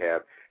storylines. They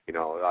have,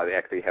 they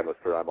actually have a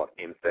storyline about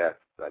incest.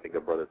 I think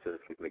their brothers and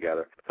sisters sleeping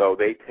together. So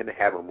they tend to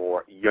have a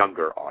more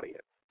younger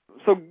audience.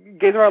 So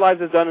Gays Are Our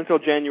Lives is done until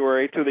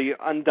January, to the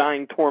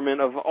undying torment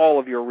of all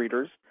of your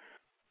readers.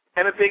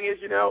 And the thing is,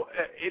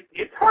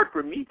 it's hard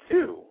for me,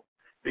 too,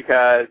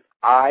 because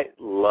I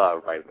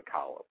love writing the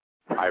column.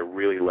 I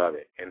really love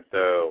it. And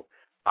so,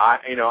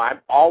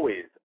 I'm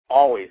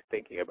always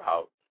thinking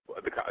about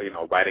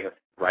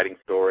writing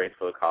stories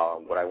for the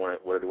column. What do I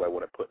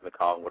want to put in the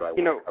column? What do I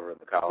want to cover in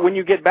the column? When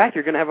you get back,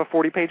 you're going to have a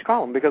 40-page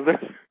column because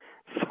there's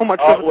so much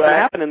stuff that's going to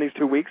happen in these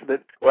 2 weeks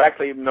that. Well,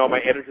 actually, no. My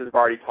editors have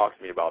already talked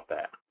to me about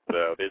that.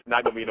 So there's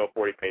not going to be no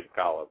 40-page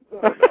column. So,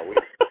 no,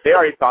 they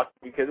already talked,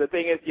 because the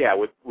thing is,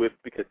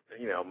 because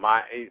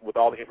with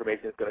all the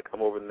information that's going to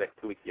come over the next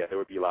 2 weeks, there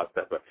would be a lot of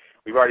stuff. But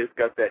we've already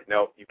discussed that.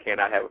 No, you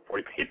cannot have a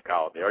 40-page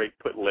column. They already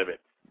put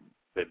limits.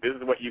 That this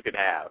is what you can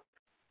have.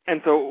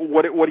 And so,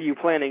 what are you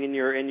planning in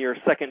your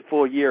second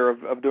full year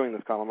of doing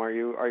this column?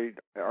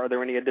 Are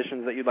there any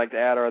additions that you'd like to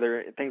add? Or are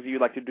there things that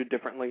you'd like to do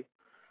differently?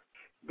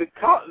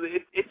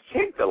 It's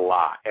changed a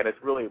lot, and it's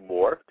really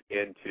morphed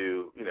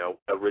into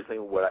originally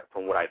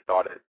from what I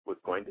thought it was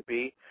going to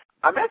be.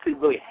 I'm actually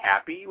really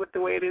happy with the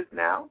way it is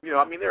now. There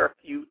are a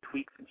few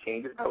tweaks and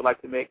changes I would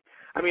like to make.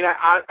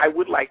 I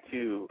would like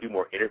to do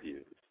more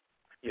interviews,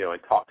 and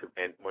talk to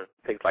and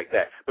things like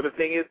that. But the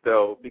thing is,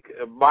 though,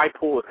 because my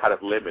pool is kind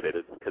of limited,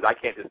 because I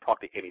can't just talk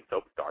to any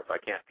soap star, so I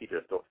can't feature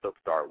a soap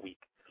star a week.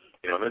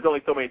 There's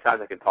only so many times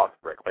I can talk to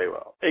Brett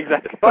Claywell.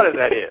 Exactly. As fun as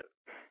that is,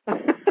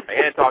 I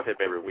can't talk to him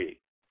every week.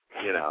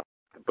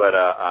 But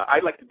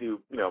I'd like to do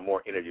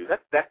more interviews.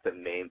 That's the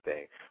main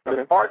thing. But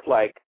as far as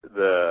like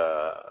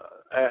the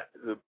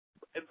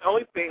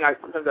only thing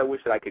sometimes I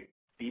wish that I could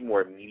be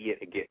more immediate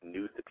and get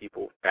news to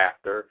people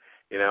faster.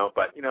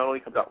 But it only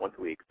comes out once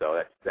a week,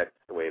 so that's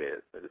the way it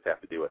is. I just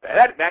have to deal with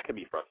that. That can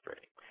be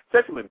frustrating,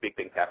 especially when big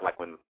things happen, like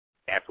when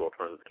Actual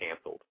Turns was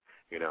canceled.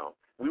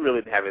 We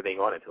really didn't have anything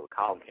on it until the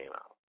column came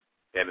out,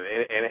 and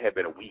it had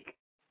been a week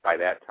by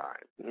that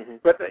time. Mm-hmm.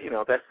 But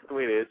that's the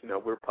way it is.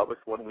 We're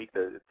published 1 week.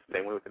 It's the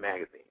same way with the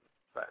magazine.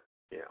 But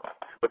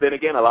but then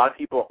again, a lot of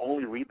people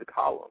only read the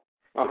column,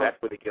 so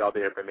that's where they get all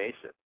their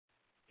information.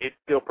 It's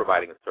still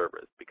providing a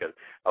service, because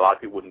a lot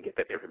of people wouldn't get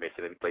that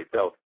information anyplace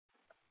else.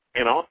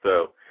 And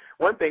also,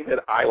 one thing that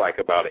I like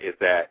about it is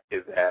that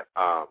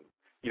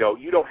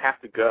you don't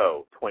have to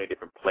go 20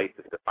 different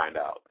places to find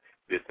out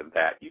this and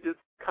that. You just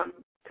come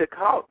to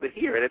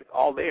here, and it's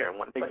all there in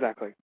one place.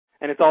 Exactly.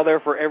 And it's all there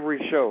for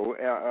every show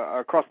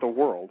across the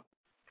world.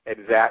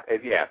 Exactly.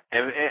 Yeah.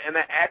 And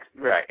that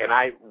actually right. And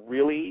I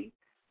really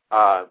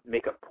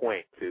make a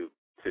point to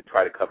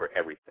try to cover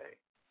everything.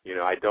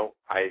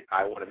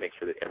 I want to make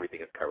sure that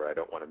everything is covered. I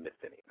don't want to miss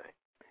anything.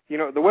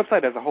 The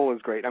website as a whole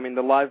is great.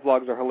 The live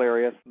blogs are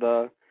hilarious.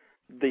 The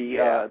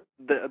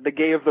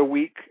Gay of the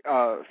Week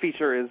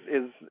feature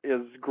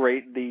is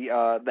great.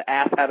 The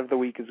Ass Hat of the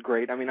Week is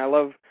great. I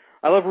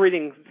love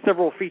reading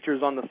several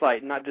features on the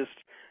site, not just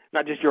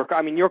your.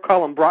 Your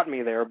column brought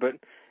me there, but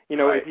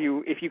right.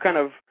 if you kind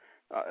of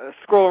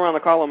scroll around the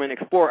column and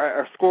explore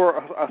or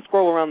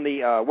scroll around the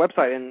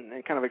website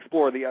and kind of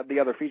explore the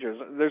other features,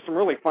 there's some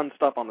really fun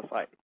stuff on the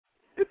site.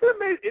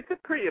 It's a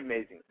pretty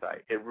amazing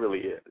site. It really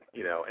is.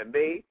 And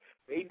they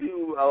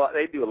do a lot.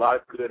 They do a lot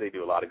of good. They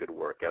do a lot of good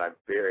work, and I'm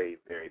very,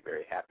 very,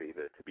 very happy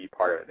to be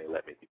part of it. And they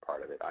let me be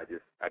part of it.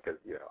 Because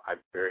I'm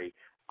very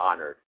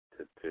honored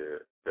to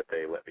that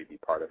they let me be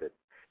part of it.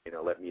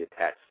 Let me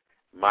attach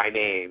my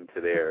name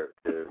to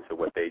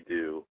what they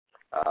do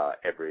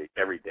every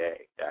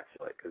day,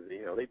 actually, because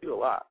they do a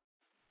lot.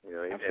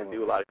 And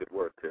do a lot of good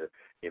work to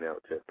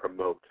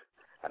promote,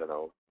 I don't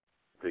know,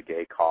 the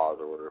gay cause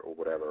or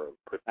whatever.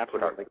 Put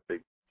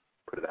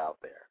it out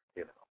there.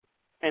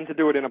 And to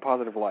do it in a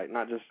positive light,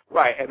 not just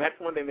right. And that's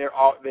one thing they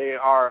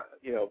are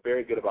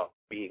very good about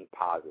being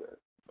positive.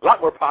 A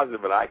lot more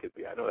positive than I could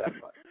be. I know that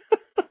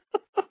much,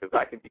 because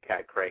I can be kind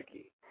of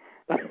cranky.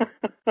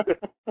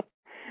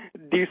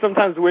 Do you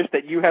sometimes wish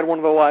that you had one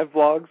of the live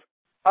blogs?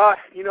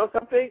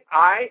 Something?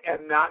 I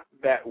am not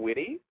that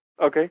witty.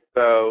 Okay.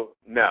 So,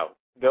 no.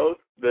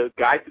 The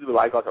guys who do the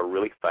live blogs are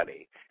really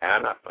funny, and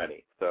I'm not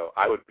funny, so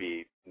I would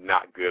be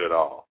not good at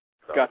all.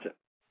 So. Gotcha.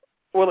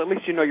 Well, at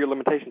least you know your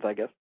limitations, I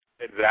guess.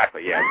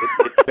 Exactly, yeah.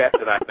 It's best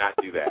that I not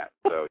do that.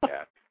 So,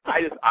 yeah.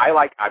 I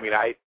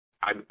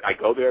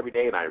go there every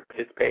day, and I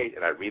participate,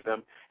 and I read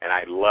them, and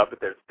I love that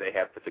they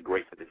have such a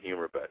great sense of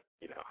humor, but,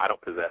 I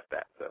don't possess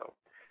that, so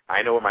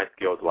I know where my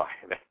skills lie,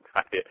 and that's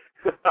not it.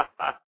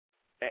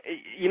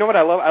 You know what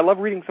I love? I love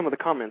reading some of the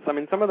comments. I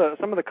mean, some of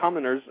the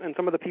commenters and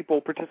some of the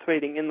people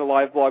participating in the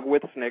live blog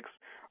with Snicks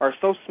are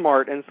so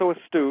smart and so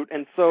astute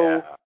and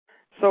so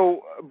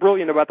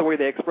brilliant about the way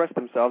they express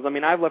themselves. I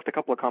mean, I've left a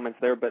couple of comments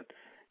there, but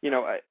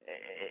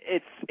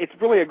it's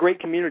really a great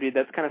community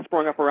that's kind of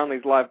sprung up around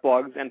these live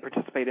blogs and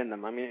participate in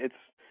them. I mean,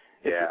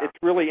 it's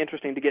really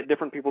interesting to get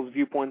different people's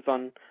viewpoints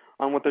on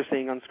what they're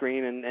seeing on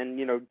screen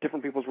and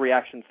different people's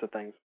reactions to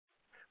things.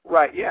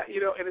 Right, yeah,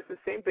 and it's the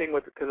same thing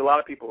because a lot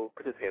of people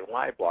participate in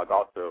live blog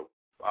also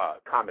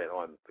comment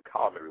on the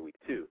column every week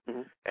too,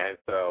 and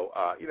so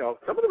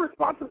some of the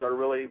responses are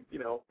really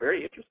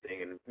very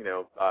interesting and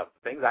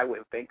things I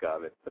wouldn't think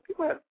of, and some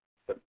people have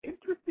some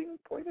interesting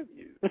point of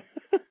views.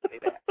 Say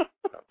that.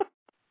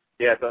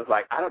 So I was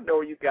like, I don't know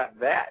where you got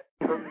that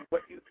from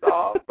what you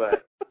saw,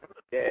 but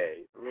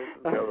yay,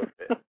 we'll go with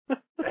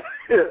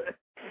it.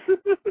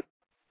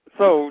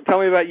 So, tell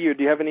me about you.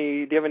 Do you have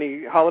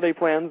any holiday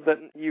plans that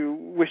you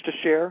wish to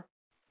share?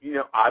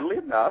 Oddly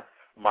enough,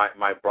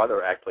 my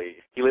brother actually,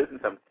 he lives in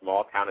some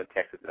small town in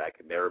Texas that I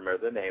can never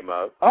remember the name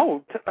of.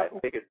 Oh, I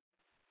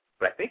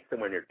think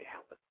somewhere near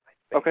Dallas.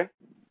 Okay.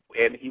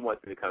 And he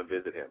wants me to come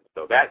visit him.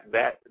 So that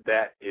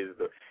is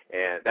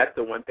that's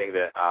the one thing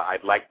that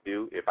I'd like to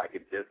do if I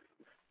could just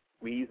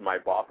squeeze my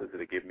bosses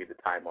to give me the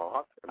time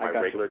off in my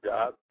regular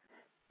job.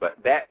 But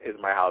that is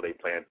my holiday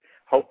plan.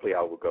 Hopefully,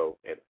 I will go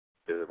and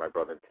visit my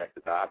brother in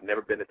Texas. I've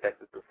never been to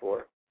Texas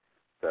before,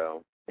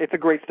 so. It's a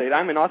great state.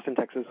 I'm in Austin,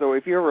 Texas, so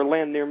if you ever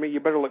land near me, you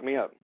better look me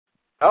up.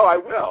 Oh, I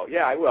will.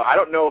 Yeah, I will. I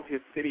don't know if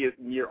his city is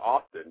near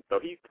Austin, so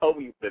he told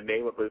me the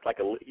name of it.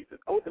 He says,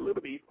 it's a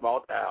little bitty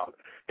small town.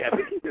 Yeah, I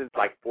think he is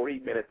 40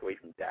 minutes away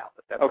from Dallas.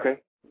 That's okay.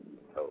 Right.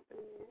 So,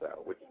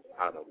 which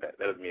I don't know. That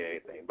doesn't mean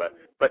anything, but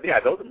yeah,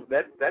 those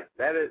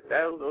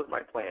are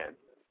my plans.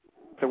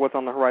 So what's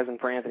on the horizon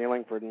for Anthony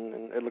Langford?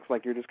 And it looks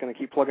like you're just going to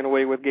keep plugging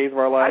away with Gays of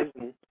Our Lives.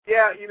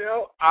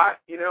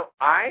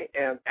 I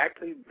am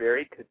actually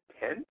very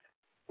content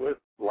with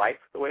life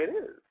the way it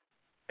is,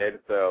 and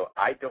so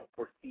I don't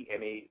foresee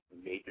any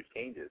major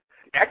changes.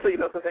 Actually,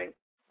 something?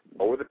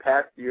 Over the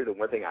past year, the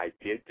one thing I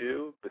did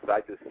do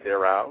besides just sit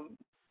around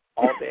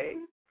all day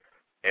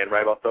and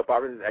write about soap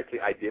operas is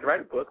actually I did write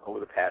a book over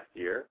the past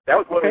year. That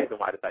was one reason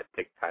why I decided to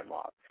take time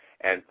off.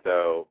 And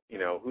so,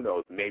 who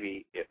knows?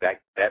 Maybe if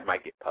that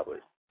might get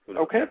published.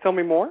 Okay, tell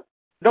me more.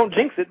 Don't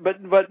jinx it, but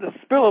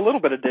spill a little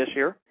bit of dish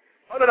here.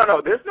 Oh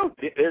no.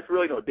 There's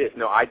really no dish.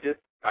 No, I just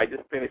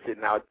finished it,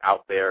 and now it's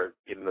out there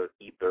in the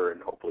ether,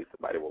 and hopefully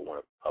somebody will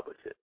want to publish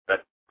it.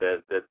 That's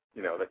it.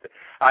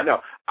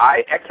 No,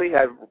 I actually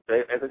have,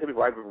 as I said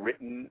before, I've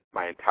written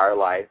my entire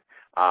life.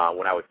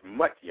 When I was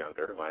much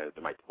younger, when I was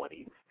in my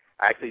 20s,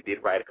 I actually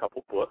did write a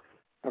couple books.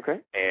 Okay.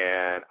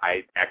 And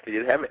I actually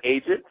did have an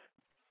agent.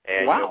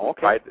 And, wow.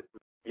 Okay.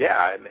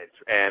 Yeah,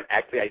 and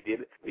actually I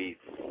did the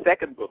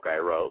second book I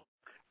wrote.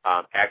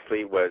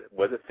 Actually was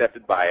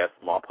accepted by a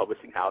small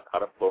publishing house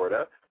out of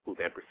Florida, who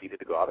then proceeded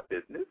to go out of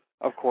business.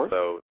 Of course.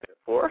 So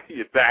therefore,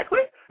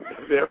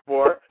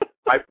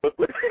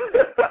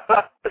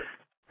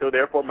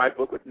 my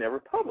book was never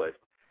published.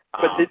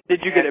 But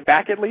did you get it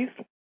back at least?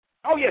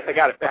 Oh yes, I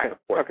got it back. Okay.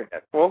 Of course. Okay.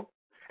 Well,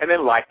 and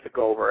then life took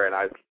over, and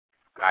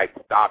I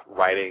stopped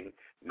writing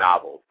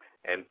novels,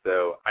 and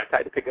so I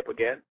decided to pick up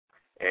again.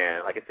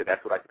 And like I said,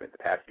 that's what I spent the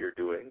past year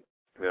doing,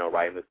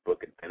 writing this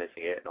book and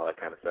finishing it and all that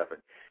kind of stuff.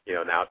 And,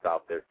 now it's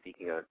out there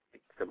seeking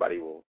somebody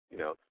will,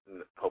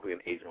 hopefully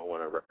an agent will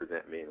want to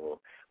represent me, and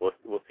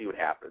we'll see what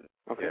happens.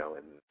 Okay.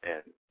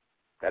 And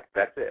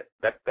that's it.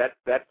 That's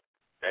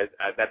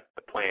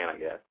the plan, I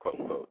guess, quote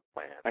unquote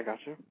plan. I got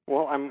you.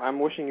 Well, I'm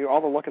wishing you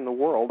all the luck in the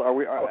world.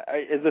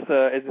 Is this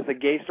a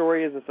gay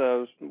story? Is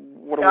this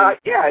what are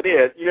we? Yeah, it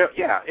is.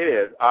 Yeah, it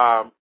is.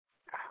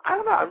 I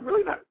don't know. I'm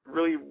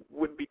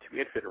wouldn't be too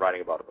interested in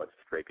writing about a bunch of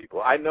straight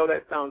people. I know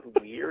that sounds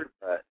weird,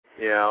 but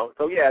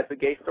so yeah, it's a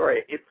gay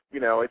story. It's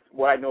it's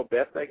what I know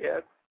best, I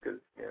guess, because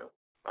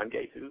I'm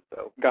gay too.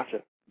 So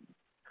gotcha.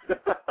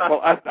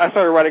 Well, I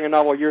started writing a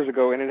novel years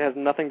ago, and it has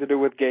nothing to do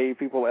with gay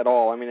people at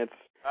all. I mean, it's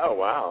oh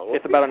wow,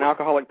 it's about an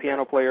alcoholic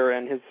piano player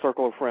and his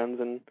circle of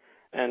friends, and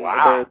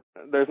wow.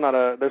 there's not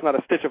a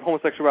stitch of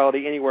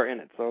homosexuality anywhere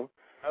in it. So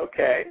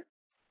okay.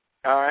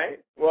 All right.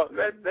 Well,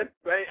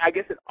 I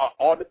guess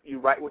all that you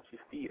write what you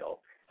feel.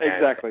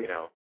 Exactly.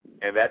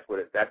 And that's what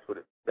it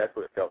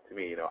felt to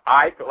me.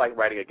 I felt like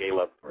writing a gay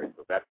love story.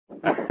 So that's.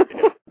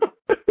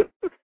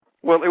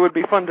 Well, it would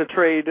be fun to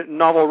trade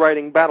novel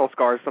writing battle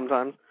scars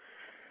sometimes.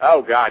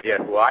 Oh God, yes.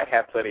 Well, I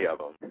have plenty of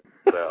them.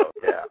 So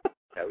yeah,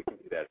 we can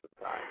do that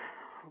sometime.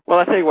 Well,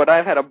 I tell you what,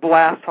 I've had a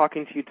blast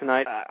talking to you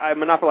tonight. I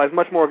monopolized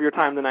much more of your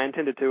time than I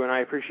intended to, and I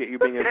appreciate you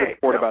being a good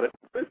sport about it.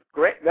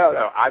 great.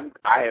 No, I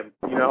am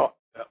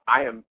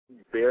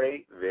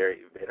very, very,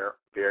 very,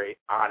 very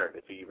honored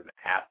that you even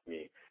asked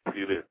me to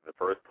do this in the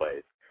first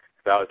place.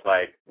 So I was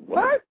like,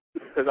 what?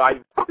 Because I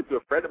was talking to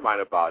a friend of mine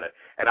about it,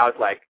 and I was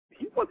like,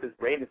 he wants his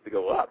ratings to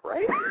go up,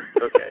 right?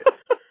 Okay.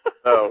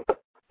 So,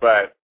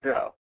 but, you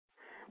know.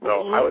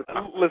 So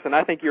listen,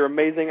 I think you're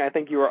amazing. I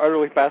think you are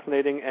utterly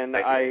fascinating, and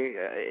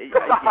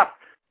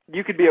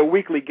you could be a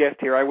weekly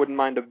guest here. I wouldn't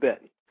mind a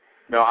bit.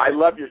 No, I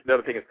love your.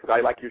 Another thing is because I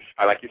like your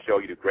show.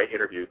 You do great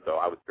interviews, so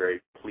I was very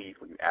pleased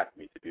when you asked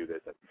me to do this,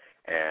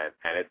 and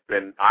it's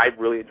been. I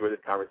really enjoyed this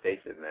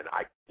conversation, and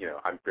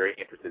I'm very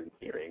interested in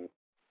hearing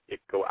it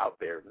go out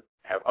there and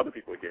have other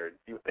people hear it and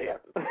see what they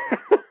have to say.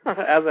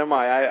 As am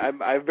I.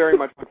 I very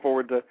much look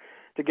forward to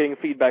getting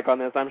feedback on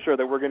this. I'm sure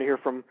that we're going to hear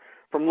from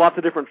lots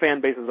of different fan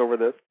bases over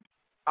this.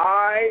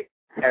 I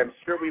am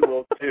sure we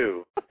will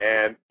too,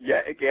 and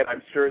yet again,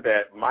 I'm sure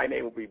that my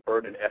name will be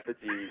burned in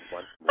effigy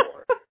once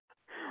more.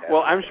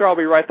 Well, I'm sure I'll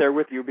be right there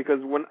with you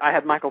because when I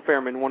had Michael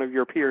Fairman, one of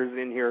your peers,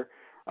 in here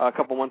a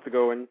couple months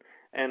ago, and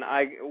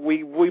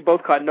we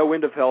both caught no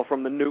end of hell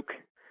from the Nuke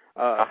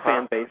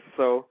fan base.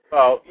 So,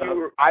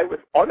 I was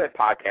on that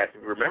podcast,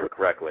 if you remember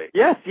correctly.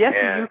 Yes,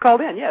 you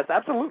called in. Yes,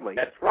 absolutely.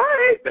 That's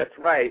right.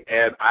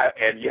 And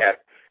yes,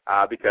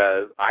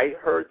 because I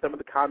heard some of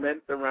the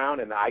comments around,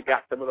 and I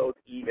got some of those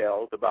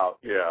emails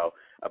about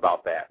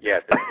that.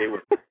 Yes, and they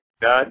were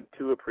none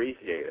too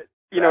appreciated.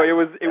 You know, it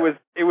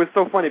was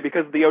so funny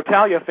because the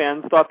Otalia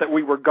fans thought that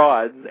we were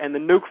gods, and the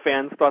Nuke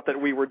fans thought that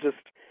we were just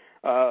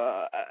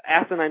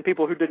asinine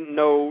people who didn't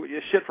know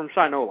shit from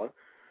Shinola.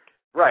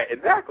 Right,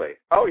 exactly.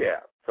 Oh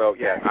yeah. So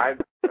yeah,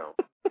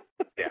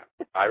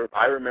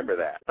 I remember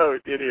that. Oh,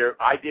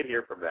 I did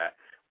hear from that.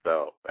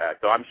 So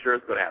I'm sure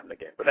it's going to happen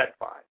again, but that's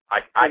fine.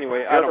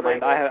 Anyway, I don't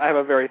mind. I have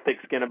a very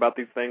thick skin about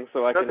these things,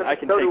 so I can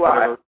take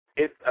whatever.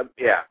 So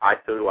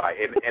do I.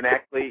 And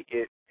actually,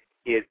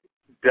 it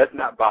does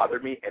not bother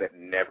me, and it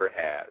never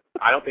has.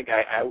 I don't think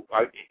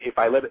if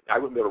I let it, I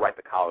wouldn't be able to write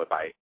the column if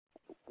I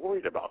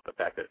worried about the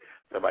fact that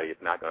somebody is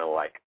not going to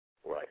like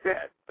what I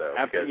said. So,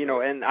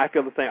 and I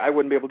feel the same. I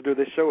wouldn't be able to do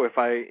this show if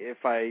I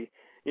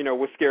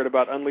was scared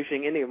about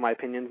unleashing any of my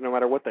opinions, no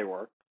matter what they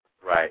were.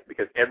 Right,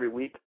 because every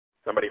week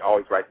somebody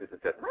always writes this and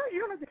says, "Right,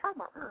 you don't have to talk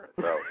about her."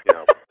 So,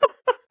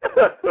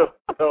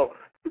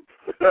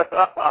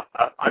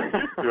 I'm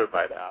used to it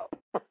by now.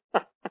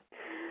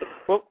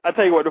 Well, I'll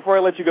tell you what, before I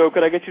let you go,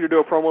 could I get you to do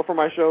a promo for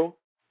my show?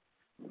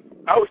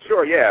 Oh,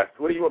 sure, yes.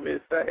 What do you want me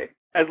to say?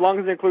 As long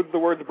as it includes the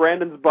words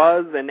Brandon's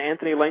Buzz and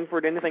Anthony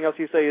Langford, anything else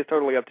you say is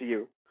totally up to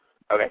you.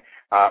 Okay.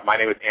 My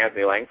name is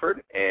Anthony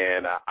Langford,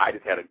 and I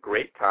just had a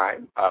great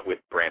time with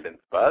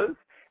Brandon's Buzz,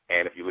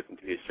 and if you listen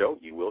to his show,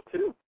 you will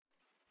too.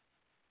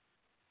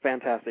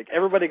 Fantastic.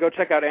 Everybody go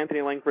check out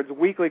Anthony Langford's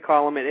weekly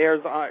column.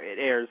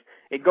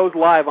 It goes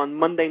live on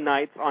Monday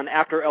nights on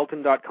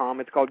AfterElton.com.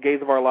 It's called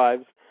Gaze of Our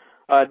Lives.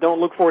 Don't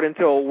look for it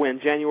until when?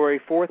 January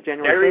 4th?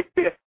 January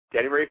 5th?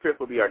 January 5th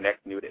will be our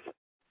next new edition.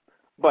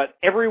 But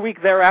every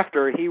week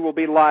thereafter, he will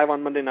be live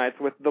on Monday nights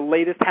with the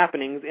latest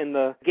happenings in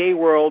the gay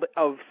world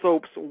of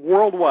soaps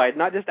worldwide.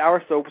 Not just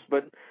our soaps,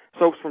 but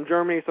soaps from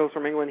Germany, soaps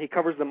from England. He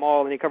covers them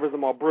all, and he covers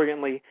them all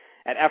brilliantly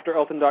at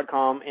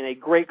AfterElton.com in a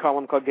great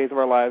column called Gaze of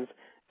Our Lives.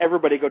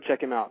 Everybody go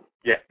check him out.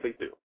 Yes, please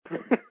do.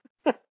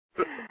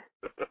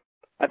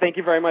 I thank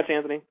you very much,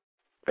 Anthony.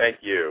 Thank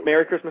you.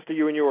 Merry Christmas to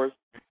you and yours.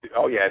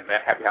 Oh, yeah,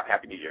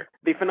 Happy New Year.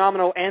 The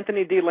phenomenal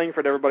Anthony D.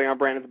 Langford, everybody, on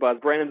Brandon's Buzz.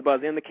 Brandon's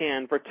Buzz in the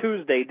can for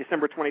Tuesday,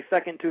 December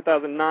 22nd,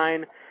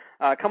 2009.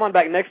 Come on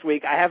back next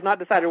week. I have not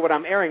decided what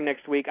I'm airing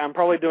next week. I'm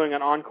probably doing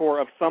an encore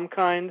of some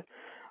kind,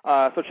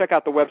 so check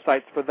out the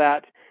websites for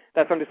that.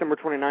 That's on December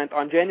 29th.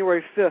 On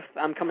January 5th,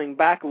 I'm coming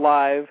back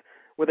live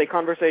with a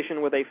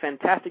conversation with a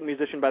fantastic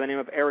musician by the name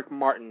of Eric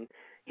Martin.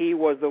 He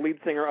was the lead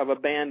singer of a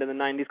band in the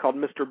 90s called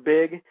Mr.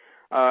 Big.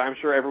 I'm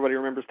sure everybody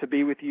remembers To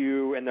Be With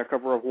You and their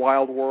cover of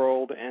Wild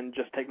World and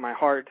Just Take My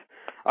Heart.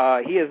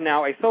 He is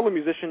now a solo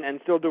musician and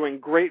still doing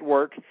great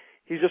work.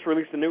 He's just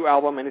released a new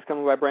album, and he's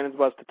coming by Brandon's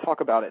Buzz to talk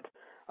about it.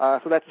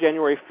 So that's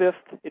January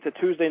 5th. It's a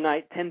Tuesday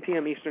night, 10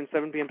 p.m. Eastern,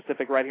 7 p.m.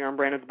 Pacific, right here on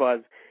Brandon's Buzz.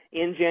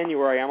 In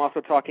January, I'm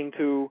also talking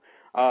to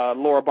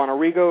Laura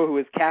Bonarigo, who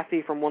is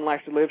Cassie from One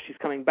Life to Live. She's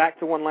coming back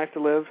to One Life to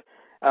Live,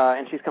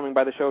 and she's coming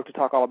by the show to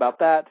talk all about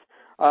that.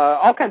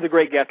 All kinds of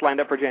great guests lined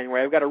up for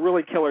January. I've got a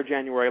really killer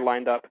January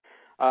lined up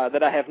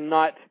that I have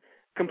not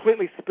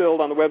completely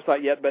spilled on the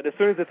website yet, but as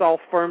soon as it's all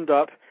firmed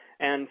up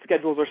and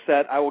schedules are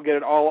set, I will get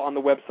it all on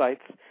the websites.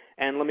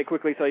 And let me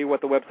quickly tell you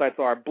what the websites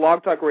are.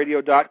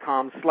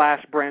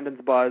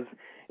 blogtalkradio.com/Brandon'sBuzz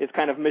is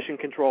kind of mission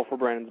control for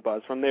Brandon's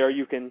Buzz. From there,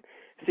 you can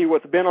see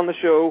what's been on the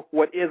show,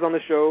 what is on the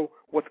show,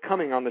 what's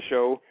coming on the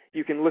show.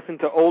 You can listen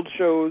to old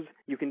shows.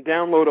 You can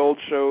download old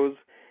shows.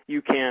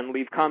 You can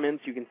leave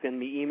comments. You can send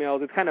me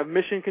emails. It's kind of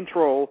mission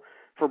control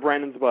for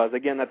Brandon's Buzz.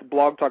 Again, that's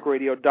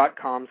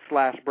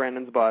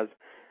blogtalkradio.com/Brandon'sBuzz.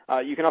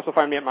 You can also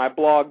find me at my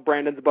blog,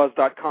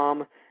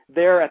 brandonsbuzz.com.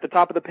 There at the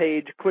top of the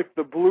page, click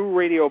the blue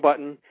radio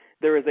button.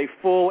 There is a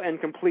full and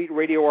complete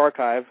radio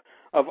archive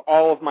of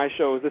all of my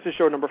shows. This is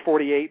show number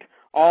 48.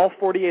 All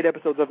 48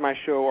 episodes of my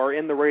show are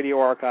in the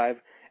radio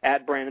archive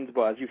at Brandon's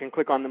Buzz. You can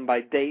click on them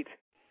by date.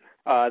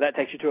 That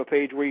takes you to a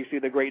page where you see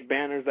the great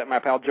banners that my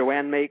pal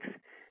Joanne makes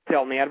to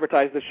help me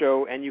advertise the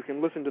show, and you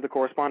can listen to the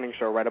corresponding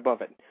show right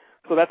above it.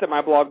 So that's at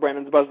my blog,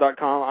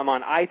 brandonsbuzz.com. I'm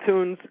on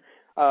iTunes.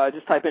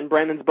 Just type in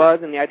Brandon's Buzz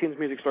in the iTunes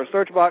Music Store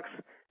search box.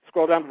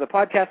 Scroll down to the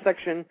podcast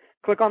section.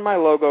 Click on my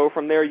logo.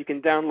 From there, you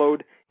can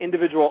download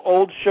individual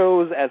old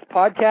shows as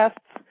podcasts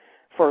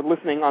for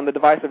listening on the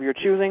device of your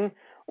choosing,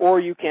 or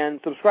you can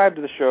subscribe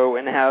to the show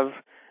and have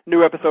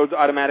new episodes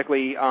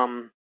automatically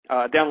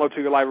download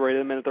to your library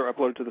the minute they're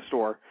uploaded to the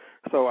store.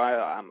 So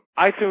I'm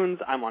iTunes,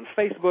 I'm on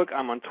Facebook,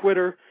 I'm on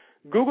Twitter.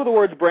 Google the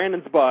words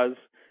Brandon's Buzz,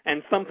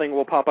 and something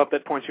will pop up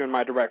that points you in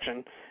my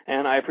direction.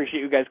 And I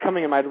appreciate you guys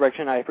coming in my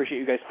direction. I appreciate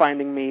you guys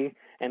finding me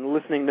and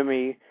listening to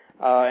me.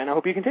 And I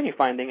hope you continue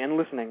finding and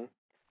listening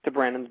to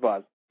Brandon's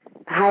Buzz.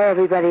 Hi,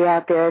 everybody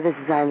out there. This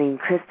is Eileen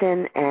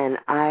Kristen, and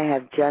I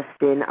have just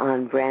been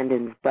on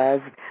Brandon's Buzz.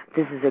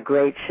 This is a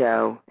great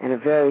show and a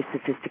very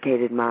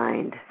sophisticated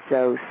mind.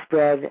 So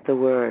spread the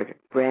word,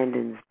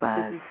 Brandon's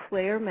Buzz. This is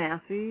Claire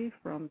Massey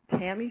from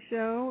Tammy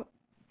Show,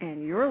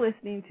 and you're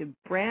listening to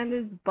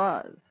Brandon's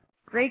Buzz.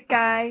 Great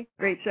guy,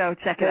 great show.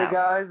 Check it out. Hey,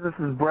 guys, this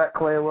is Brett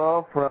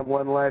Claywell from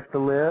One Life to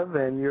Live,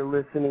 and you're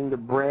listening to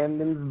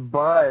Brandon's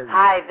Buzz.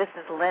 Hi, this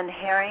is Lynn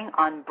Herring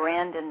on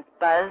Brandon's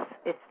Buzz.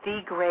 It's the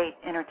great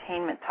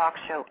entertainment talk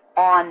show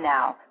on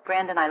now.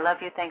 Brandon, I love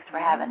you. Thanks for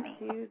having me.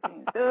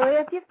 So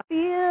if you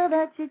feel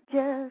that you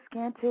just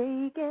can't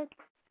take it,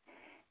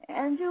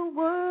 and your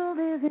world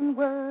isn't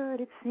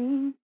what it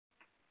seems,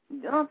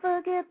 don't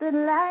forget that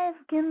life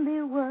can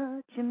be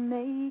what you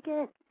make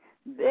it.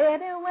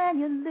 Better when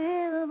you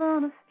live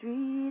on a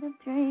street of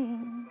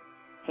dreams.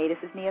 Hey, this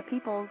is Nia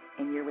Peoples,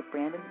 and you're with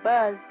Brandon's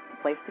Buzz,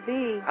 the place to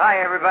be.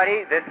 Hi,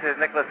 everybody. This is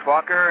Nicholas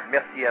Walker.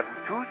 Merci à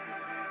vous tous.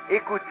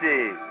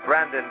 Écoutez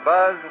Brandon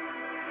Buzz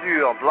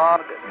sur Blog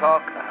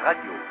Talk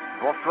Radio.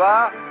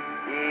 Bonsoir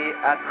et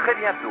à très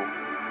bientôt.